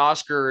that the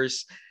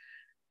Oscars.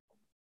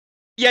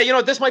 Yeah, you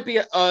know, this might be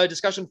a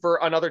discussion for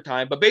another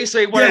time, but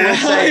basically what I will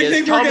say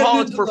is Tom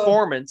Holland's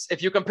performance,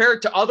 if you compare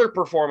it to other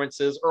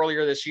performances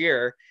earlier this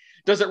year,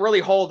 does it really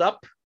hold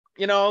up?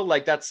 You know,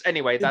 like that's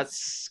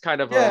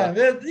kind of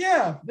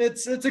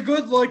it's a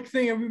good like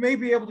thing, and we may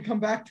be able to come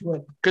back to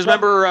it. Because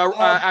remember,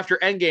 after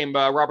Endgame,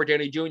 Robert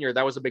Downey Jr.,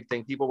 that was a big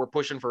thing. People were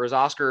pushing for his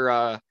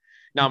Oscar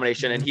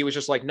nomination, and he was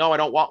just like, "No, I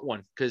don't want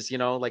one," because, you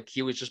know, like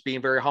he was just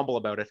being very humble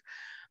about it.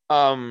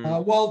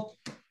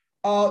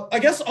 I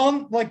guess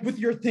on like with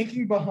your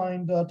thinking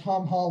behind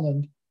Tom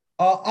Holland,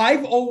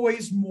 I've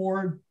always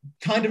more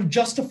kind of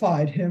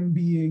justified him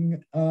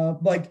being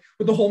like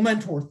with the whole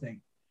mentor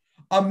thing,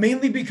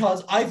 mainly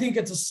because I think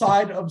it's a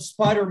side of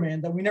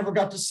Spider-Man that we never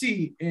got to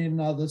see in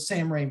the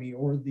Sam Raimi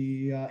or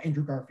the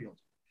Andrew Garfield.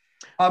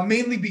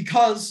 Mainly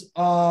because,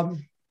 well,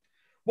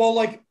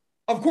 like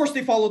of course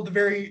they followed the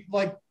very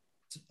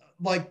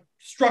like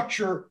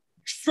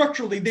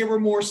structurally, they were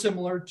more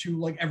similar to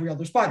like every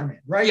other Spider-Man,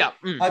 right? Yeah.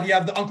 You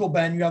have the Uncle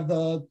Ben, you have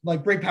the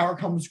like great power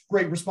comes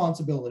great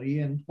responsibility,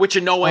 and which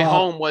in No Way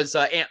Home was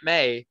Aunt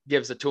May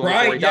gives it to him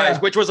before he dies,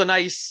 which was a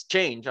nice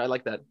change. I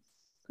like that.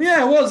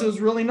 Yeah, it was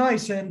really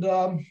nice, and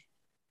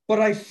but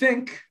I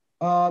think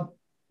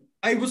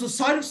it was a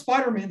side of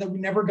Spider-Man that we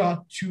never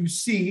got to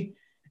see,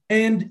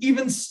 and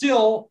even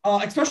still,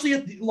 especially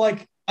at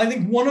I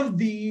think one of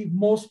the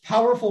most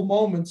powerful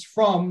moments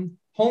from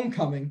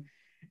Homecoming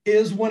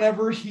is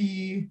whenever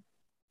he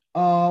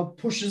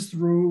pushes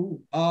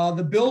through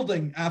the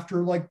building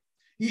after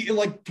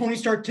Tony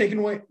Stark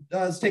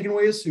has taken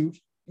away his suit.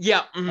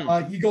 Yeah.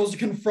 He goes to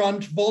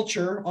confront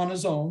Vulture on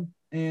his own,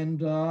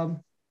 and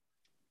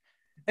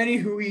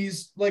anywho,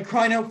 he's like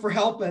crying out for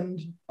help, and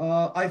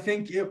I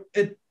think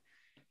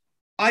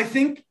I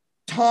think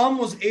Tom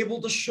was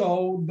able to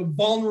show the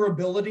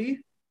vulnerability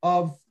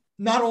of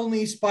not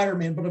only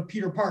Spider-Man but of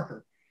Peter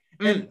Parker.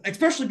 And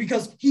especially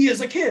because he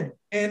is a kid.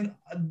 And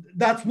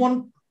that's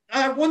one,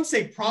 I wouldn't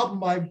say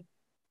problem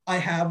I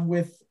have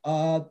with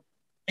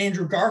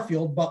Andrew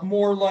Garfield, but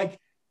more like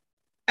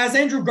as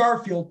Andrew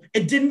Garfield,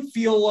 it didn't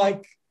feel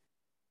like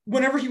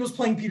whenever he was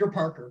playing Peter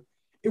Parker,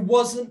 it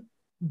wasn't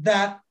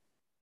that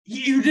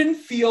you didn't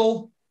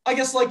feel, I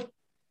guess, like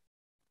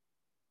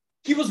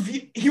he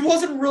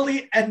wasn't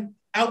really an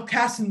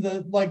outcast in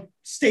the like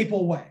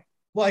staple way.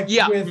 Like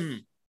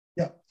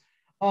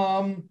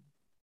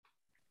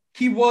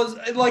he was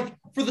like,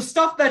 for the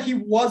stuff that he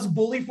was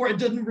bullied for, it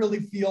didn't really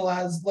feel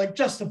as like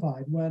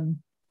justified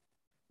when,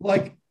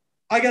 like,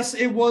 I guess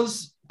it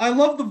was, I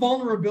love the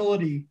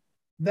vulnerability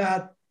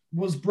that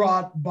was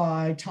brought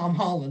by Tom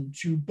Holland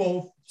to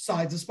both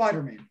sides of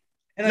Spider-Man.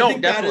 And I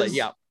think that is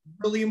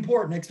really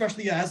important,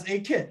 especially as a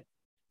kid.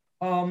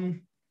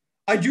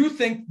 I do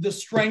think the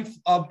strength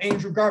of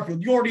Andrew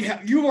Garfield, you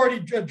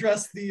already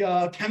addressed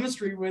the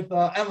chemistry with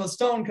Emma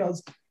Stone,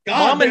 because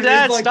Mom and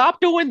Dad,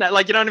 stop doing that.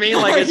 Like, you know what I mean?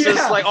 Like, it's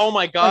just like, oh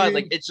my God, I mean,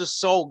 like, it's just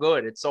so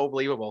good. It's so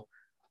believable.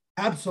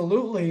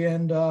 Absolutely.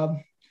 And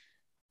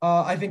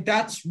I think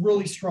that's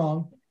really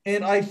strong.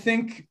 And I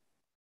think,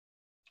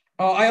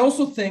 I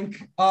also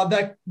think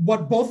that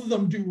what both of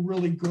them do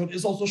really good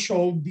is also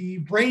show the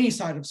brainy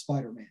side of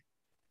Spider-Man.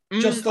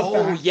 Just the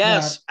fact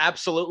that,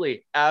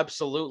 absolutely.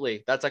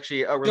 Absolutely. That's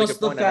actually a really good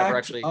point. I never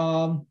actually.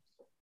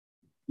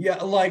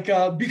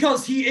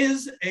 Because he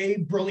is a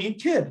brilliant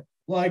kid.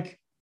 Like,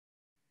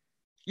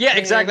 yeah,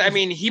 exactly. I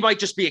mean, he might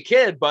just be a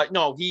kid, but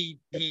no, he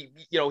you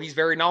know, he's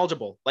very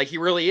knowledgeable. Like, he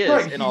really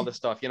is in all this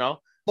stuff, you know?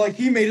 Like,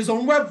 he made his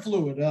own web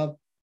fluid.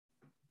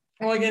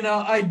 And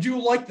I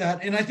do like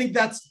that. And I think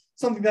that's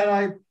something that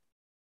I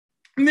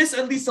miss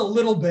at least a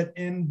little bit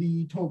in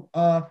the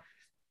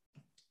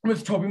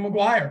with Tobey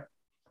Maguire.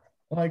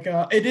 Like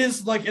it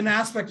is like an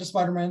aspect of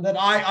Spider-Man that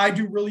I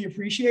do really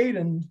appreciate,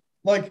 and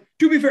like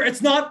to be fair,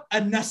 it's not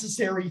a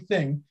necessary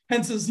thing.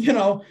 Hence, as you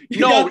know,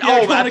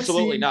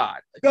 absolutely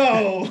not.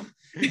 Go.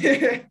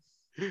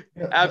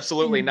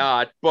 Absolutely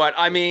not. But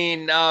I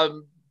mean,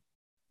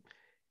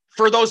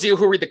 for those of you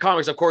who read the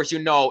comics, of course, you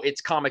know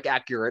it's comic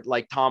accurate.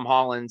 Like Tom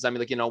Holland's, I mean,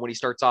 like, you know, when he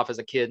starts off as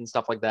a kid and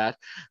stuff like that.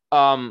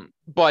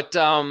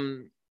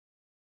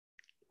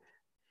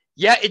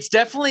 Yeah, it's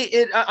definitely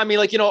it. I mean,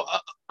 like, you know,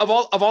 of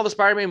all the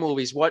Spider-Man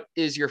movies, what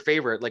is your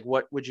favorite? Like,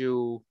 what would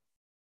you?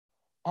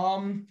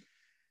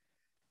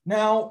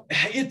 Now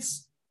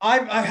it's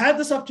I've had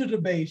this up to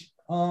debate.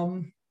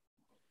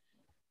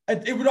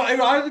 It would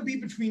either be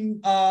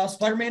between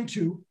Spider-Man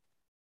 2,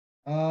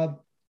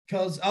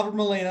 because Albert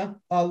Molina,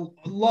 I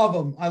love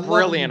him. I love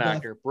brilliant him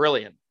actor,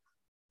 brilliant.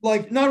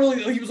 Like not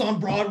only he was on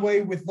Broadway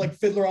with like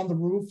Fiddler on the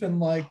Roof and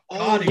like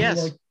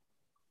yes,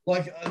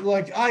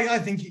 I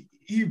think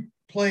he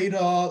played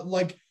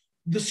like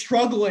the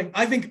struggling.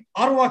 I think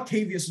Otto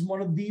Octavius is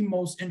one of the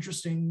most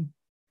interesting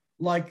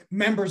like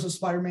members of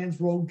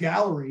Spider-Man's rogue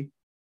gallery,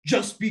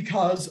 just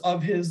because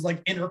of his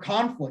like inner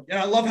conflict, and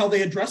I love how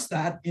they address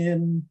that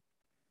in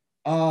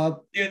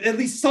at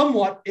least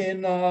somewhat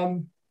in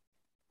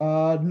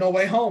No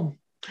Way Home.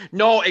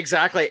 No,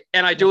 exactly.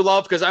 And I do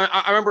love, because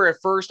I remember at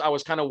first I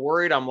was kind of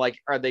worried. I'm like,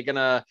 are they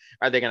gonna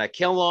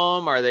kill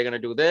him? Are they gonna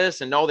do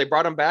this? And no, they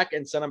brought him back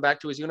and sent him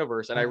back to his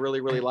universe. And I really,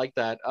 really like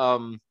that. I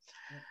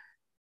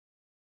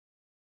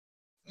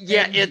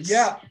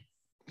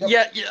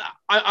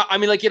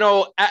mean, like, you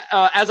know,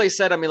 as I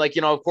said, I mean, like,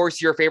 you know, of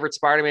course, your favorite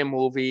Spider-Man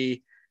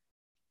movie,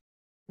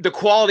 the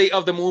quality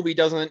of the movie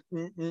doesn't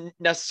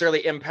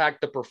necessarily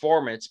impact the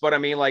performance, but I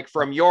mean, like,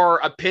 from your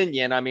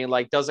opinion, I mean,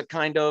 like, does it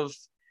kind of,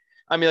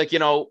 I mean, like, you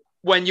know,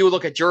 when you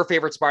look at your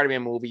favorite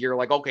Spider-Man movie, you're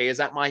like, okay, is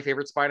that my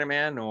favorite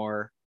Spider-Man?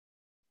 Or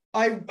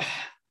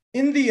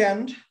in the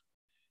end,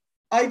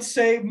 I'd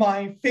say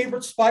my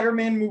favorite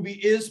Spider-Man movie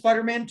is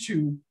Spider-Man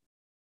 2.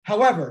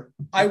 However,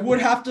 I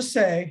would have to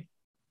say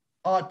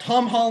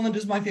Tom Holland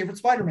is my favorite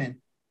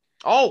Spider-Man.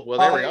 Oh, well,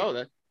 there we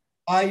go.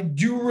 I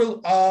do.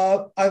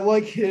 I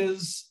like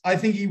his. I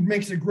think he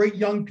makes a great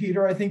young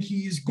Peter. I think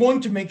he's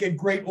going to make a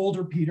great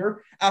older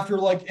Peter after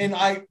and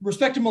I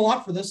respect him a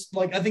lot for this.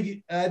 Like, I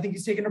think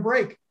he's taking a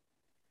break.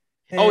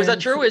 Oh, is that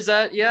true? Is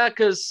that, yeah?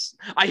 Because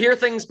I hear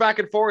things back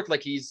and forth,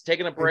 like he's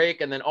taking a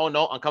break and then, oh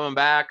no, I'm coming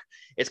back.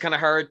 It's kind of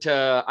hard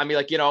to, I mean,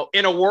 like, you know,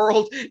 in a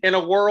world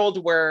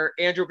where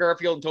Andrew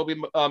Garfield and Tobey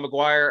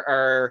Maguire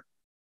are,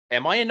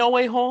 am I in No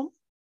Way Home?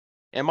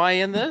 Am I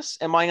in this?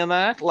 Am I in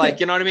that? Like,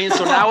 you know what I mean?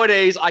 So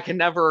nowadays I can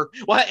never,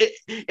 well,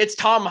 it's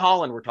Tom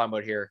Holland we're talking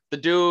about here. The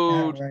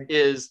dude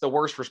is the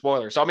worst for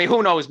spoilers. So, I mean,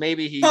 who knows?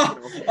 Maybe he,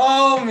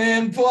 oh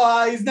man,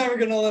 boy, he's never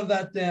going to live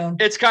that down.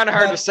 It's kind of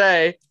hard to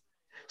say.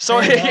 So,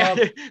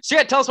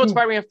 tell us what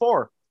Spider-Man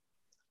 4.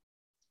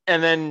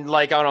 And then,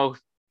 like, I don't know,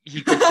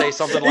 he could say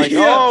something like,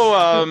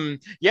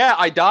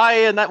 I die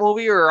in that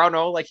movie, or I don't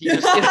know, like, he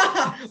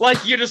just,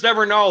 like, you just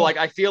never know. Like,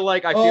 I feel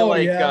like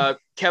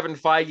Kevin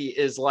Feige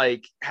is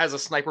like, has a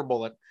sniper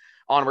bullet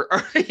on him,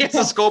 or he has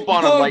a scope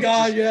on him. Like,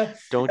 God, yeah.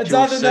 Don't it's you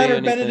either say that or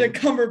anything. Benedict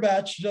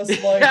Cumberbatch, just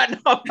like.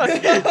 That's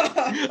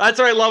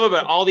what I love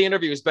about all the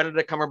interviews.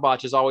 Benedict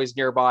Cumberbatch is always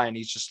nearby, and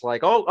he's just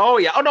like, oh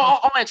yeah, oh no,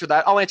 I'll answer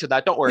that.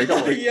 Don't worry.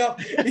 yep.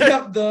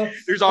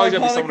 There's always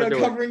gonna be someone to do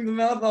covering the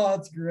mouth. Oh,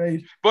 that's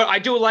great. But I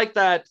do like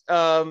that.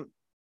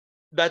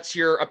 That's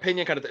your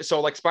opinion, kind of. So,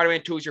 like,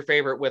 Spider-Man 2 is your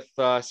favorite with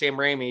Sam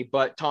Raimi,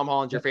 but Tom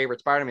Holland's your favorite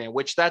Spider-Man,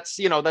 which that's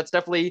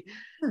definitely.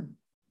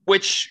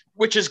 Which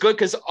is good,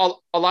 because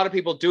a lot of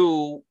people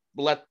do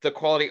let the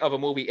quality of a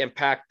movie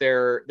impact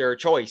their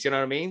choice. You know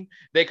what I mean?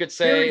 They could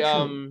say,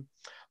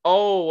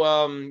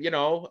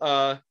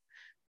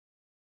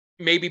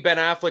 maybe Ben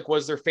Affleck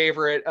was their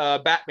favorite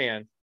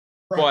Batman,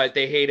 but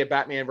they hated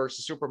Batman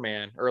versus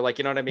Superman, or, like,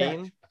 you know what I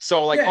mean? Right.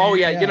 So, like,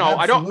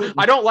 absolutely.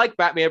 I don't like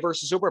Batman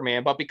versus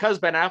Superman, but because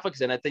Ben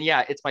Affleck's in it, then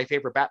yeah, it's my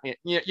favorite Batman.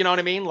 You know what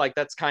I mean? Like,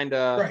 that's kind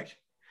of right.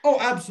 Oh,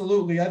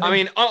 absolutely. I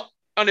mean,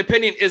 an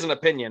opinion is an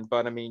opinion,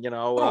 but I mean, you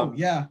know.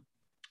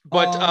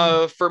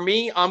 But for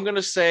me, I'm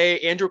gonna say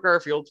Andrew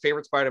Garfield,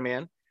 favorite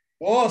Spider-Man.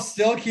 Oh,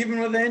 still keeping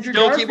with Andrew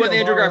Garfield. Still keep with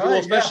Andrew Garfield,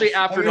 especially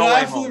after No Way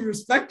Home. Absolutely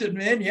respected,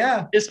 man.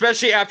 Yeah.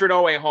 Especially after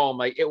No Way Home,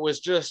 like, it was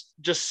just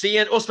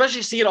seeing,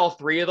 especially seeing all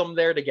three of them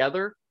there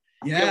together.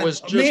 Yeah, it was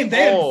just, they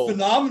had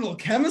phenomenal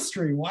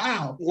chemistry.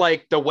 Wow.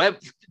 Like talking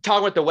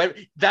about the web,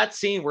 that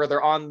scene where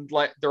they're on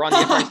the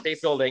Empire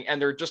State Building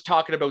and they're just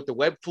talking about the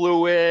web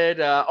fluid.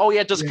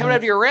 Does it come out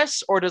of your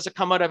wrists or does it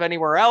come out of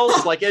anywhere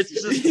else? Like, it's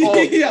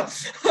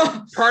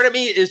just part of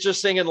me is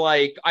just thinking,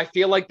 like, I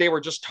feel like they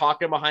were just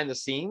talking behind the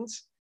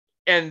scenes.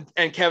 And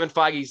Kevin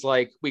Feige's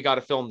like, we got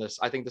to film this.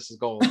 I think this is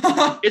gold.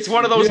 It's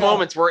one of those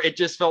moments where it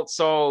just felt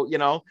so, you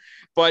know.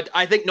 But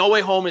I think No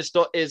Way Home is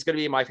going to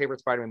be my favorite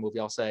Spider-Man movie.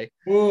 I'll say.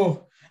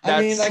 Ooh,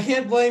 I mean, I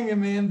can't blame you,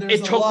 man.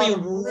 It took me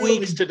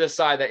weeks to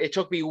decide that. It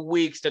took me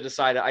weeks to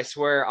decide it. I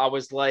swear, I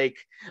was like,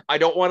 I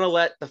don't want to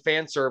let the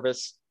fan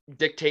service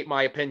dictate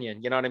my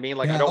opinion. You know what I mean?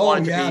 Like, Yeah. I don't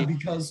want it to be,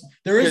 because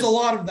there is a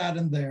lot of that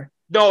in there.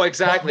 no,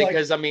 exactly. Like-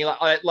 Because I mean,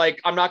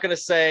 I'm not going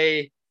to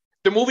say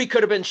the movie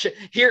could have been shit.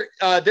 Here,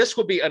 this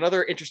would be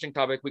another interesting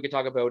topic we could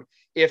talk about.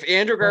 If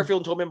Andrew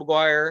Garfield and Tobey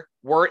Maguire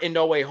weren't in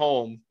No Way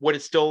Home, would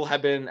it still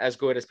have been as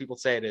good as people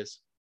say it is?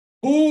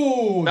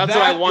 Ooh, That's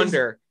what I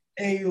wonder.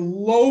 A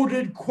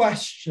loaded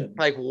question.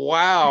 Like,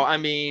 wow. I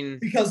mean,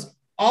 Because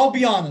I'll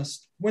be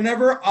honest,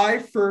 whenever I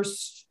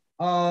first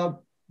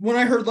when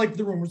I heard like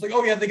the rumors, like,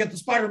 oh yeah, they got the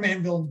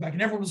Spider-Man villains back,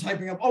 and everyone was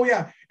hyping up, oh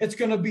yeah, it's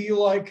gonna be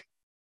like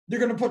they're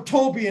gonna put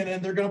Toby in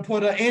it, they're gonna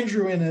put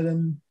Andrew in it,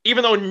 and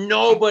even though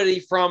nobody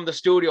from the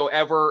studio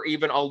ever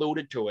even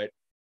alluded to it,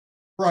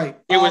 right,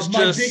 it was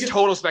just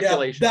total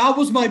speculation. Yeah, that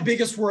was my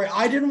biggest worry.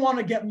 I didn't want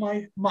to get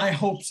my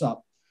hopes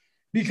up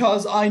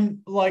because I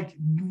like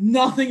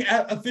nothing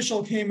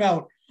official came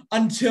out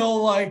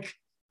until like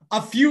a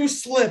few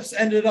slips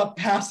ended up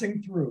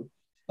passing through.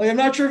 Like, I'm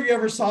not sure if you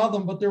ever saw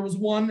them, but there was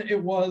one.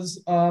 It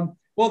was there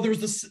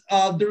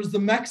was the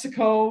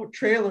Mexico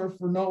trailer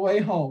for No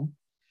Way Home,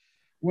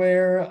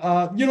 where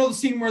the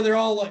scene where they're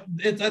all like,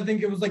 I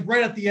think it was like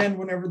right at the end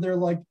whenever they're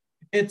like,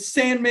 it's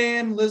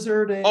Sandman,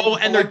 Lizard, and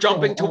and they're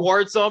jumping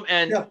towards them,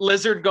 and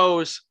Lizard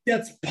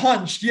gets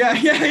punched. Yeah.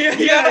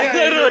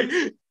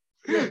 Literally.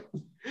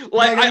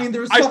 Like, I mean,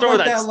 there was stuff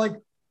like that. Like,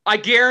 I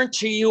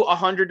guarantee you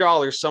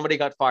 $100 somebody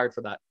got fired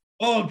for that.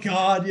 Oh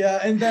God, yeah.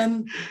 And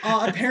then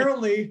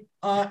apparently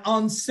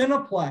on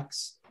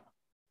Cineplex,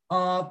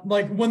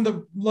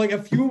 like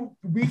a few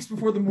weeks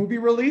before the movie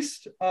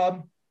released,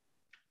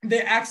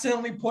 they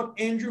accidentally put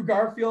Andrew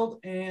Garfield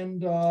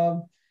and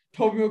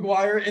Tobey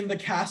Maguire in the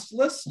cast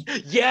list.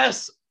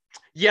 Yes,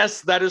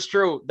 that is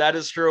true.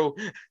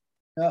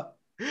 Yeah.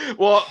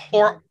 Well,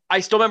 or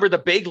I still remember the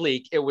big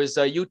leak. It was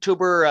a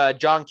YouTuber,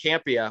 John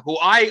Campea, who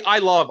I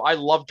love. I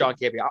love John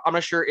Campea. I'm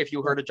not sure if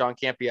you heard of John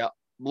Campea.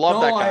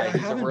 Love that guy.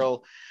 He's a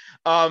real.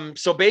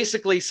 So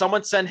basically,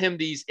 someone sent him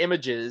these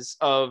images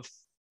of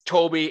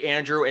Toby,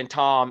 Andrew, and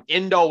Tom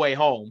in No Way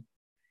Home.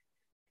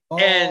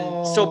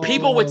 And so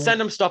people would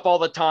send him stuff all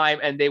the time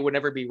and they would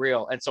never be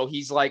real. And so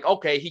he's like,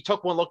 okay, he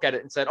took one look at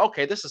it and said,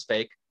 okay, this is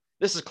fake.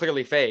 This is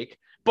clearly fake,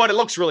 but it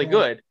looks really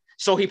good.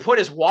 So he put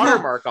his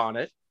watermark on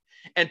it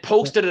and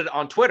posted it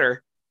on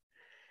Twitter.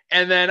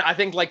 And then I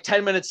think like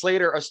 10 minutes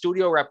later, a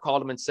studio rep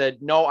called him and said,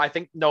 no,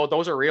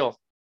 those are real.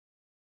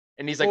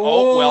 And he's like,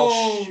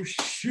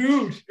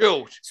 shoot.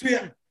 So,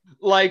 yeah.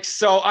 Like,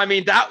 so, I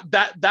mean,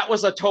 that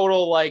was a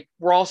total, like,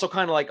 we're also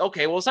kind of like,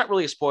 okay, well, it's not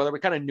really a spoiler. We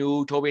kind of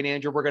knew Toby and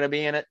Andrew were going to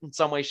be in it in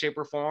some way, shape,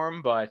 or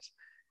form, but.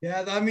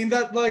 Yeah, I mean,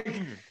 that, like,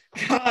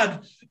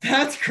 God,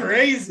 that's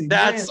crazy.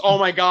 Oh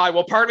my God.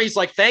 Well, part of me's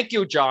like, thank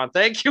you, John.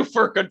 Thank you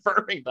for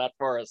confirming that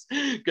for us.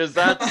 Because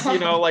that's,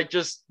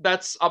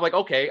 I'm like,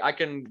 okay, I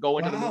can go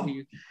into the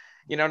movie.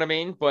 You know what I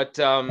mean? But,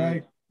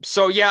 right.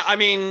 So, yeah, I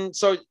mean,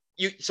 so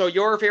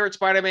your favorite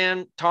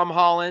Spider-Man, Tom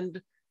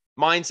Holland.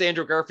 Mine's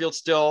Andrew Garfield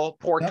still.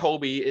 Poor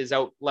Toby is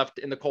out left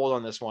in the cold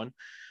on this one.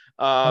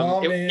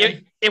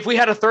 If we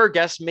had a third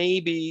guest,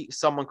 maybe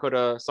someone could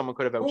have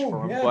vouched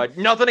for him. Yeah. But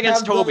nothing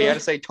against Toby. I had to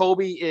say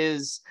Toby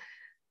is.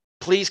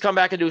 Please come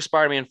back and do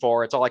Spider-Man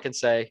 4. That's all I can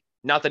say.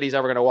 Not that he's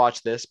ever going to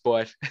watch this,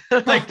 but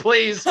like,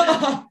 please,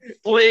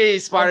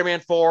 Spider-Man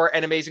 4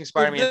 and Amazing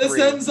Spider-Man 3. This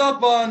ends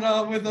up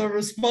on with a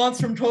response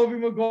from Tobey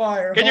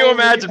Maguire. Can you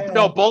imagine?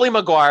 No, Bully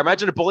Maguire.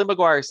 Imagine if Bully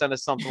Maguire sent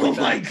us something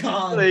like that.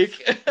 Oh my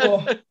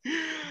God. Like,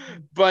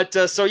 But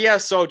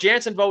so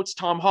Jansen votes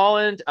Tom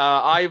Holland.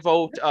 I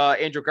vote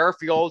Andrew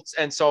Garfield.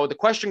 And so the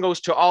question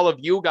goes to all of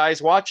you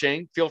guys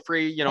watching. Feel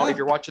free, if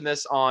you're watching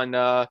this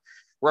on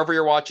wherever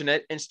you're watching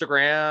it,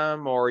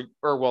 Instagram or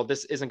well,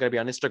 this isn't going to be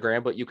on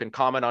Instagram, but you can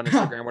comment on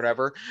Instagram,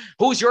 whatever.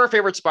 Who's your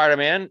favorite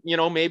Spider-Man?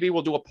 Maybe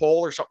we'll do a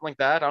poll or something like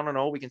that. I don't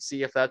know. We can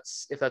see if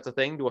that's a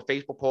thing. Do a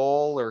Facebook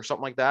poll or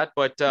something like that.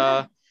 But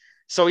Tom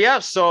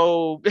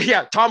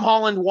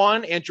Holland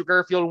 1, Andrew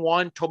Garfield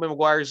 1, Tobey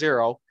Maguire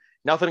 0.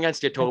 Nothing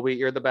against you, Toby.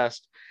 You're the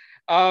best.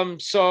 I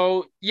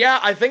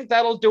think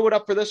that'll do it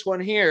up for this one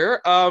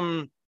here.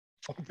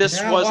 This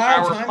was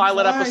our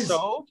pilot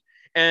episode,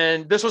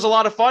 and this was a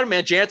lot of fun,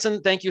 man.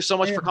 Jansen, thank you so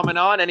much for coming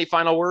on. Any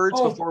final words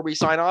before we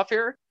sign off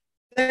here?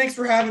 Thanks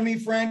for having me,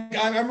 Frank.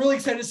 I'm really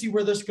excited to see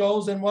where this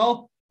goes. And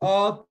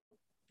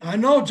I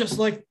know, just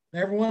like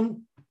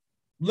everyone,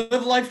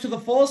 live life to the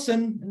fullest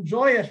and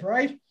enjoy it,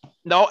 right?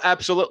 No,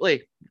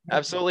 absolutely.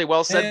 Absolutely.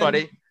 Well said,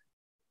 buddy.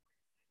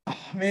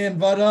 Man,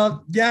 but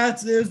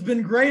it's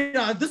been great.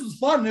 This was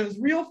fun. It was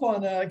real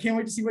fun. I can't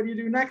wait to see what you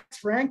do next,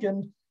 Frank.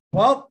 And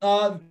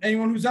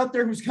anyone who's out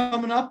there who's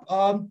coming up,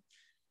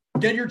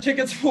 get your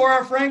tickets for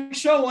our Frank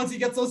show once he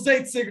gets those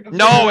dates.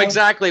 No,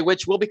 exactly,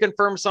 which will be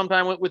confirmed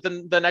sometime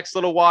within the next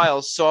little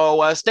while.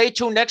 So stay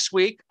tuned next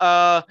week.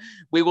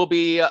 We will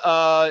be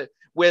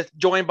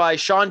joined by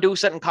Shawn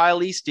Doucet and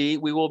Kyle Esty.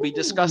 We will be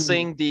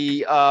discussing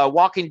the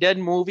Walking Dead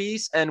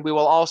movies, and we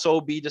will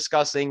also be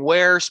discussing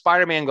where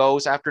Spider-Man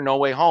goes after No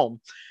Way Home.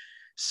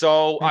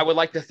 So I would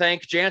like to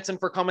thank Jansen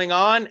for coming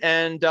on,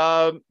 and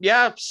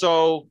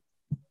so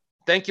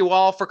thank you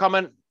all for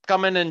coming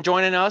and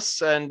joining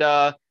us, and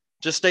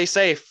just stay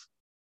safe.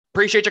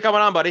 Appreciate you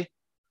coming on, buddy.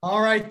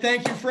 All right.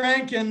 Thank you,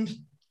 Frank, and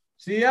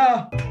see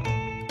ya.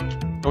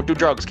 Don't do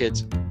drugs,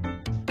 kids.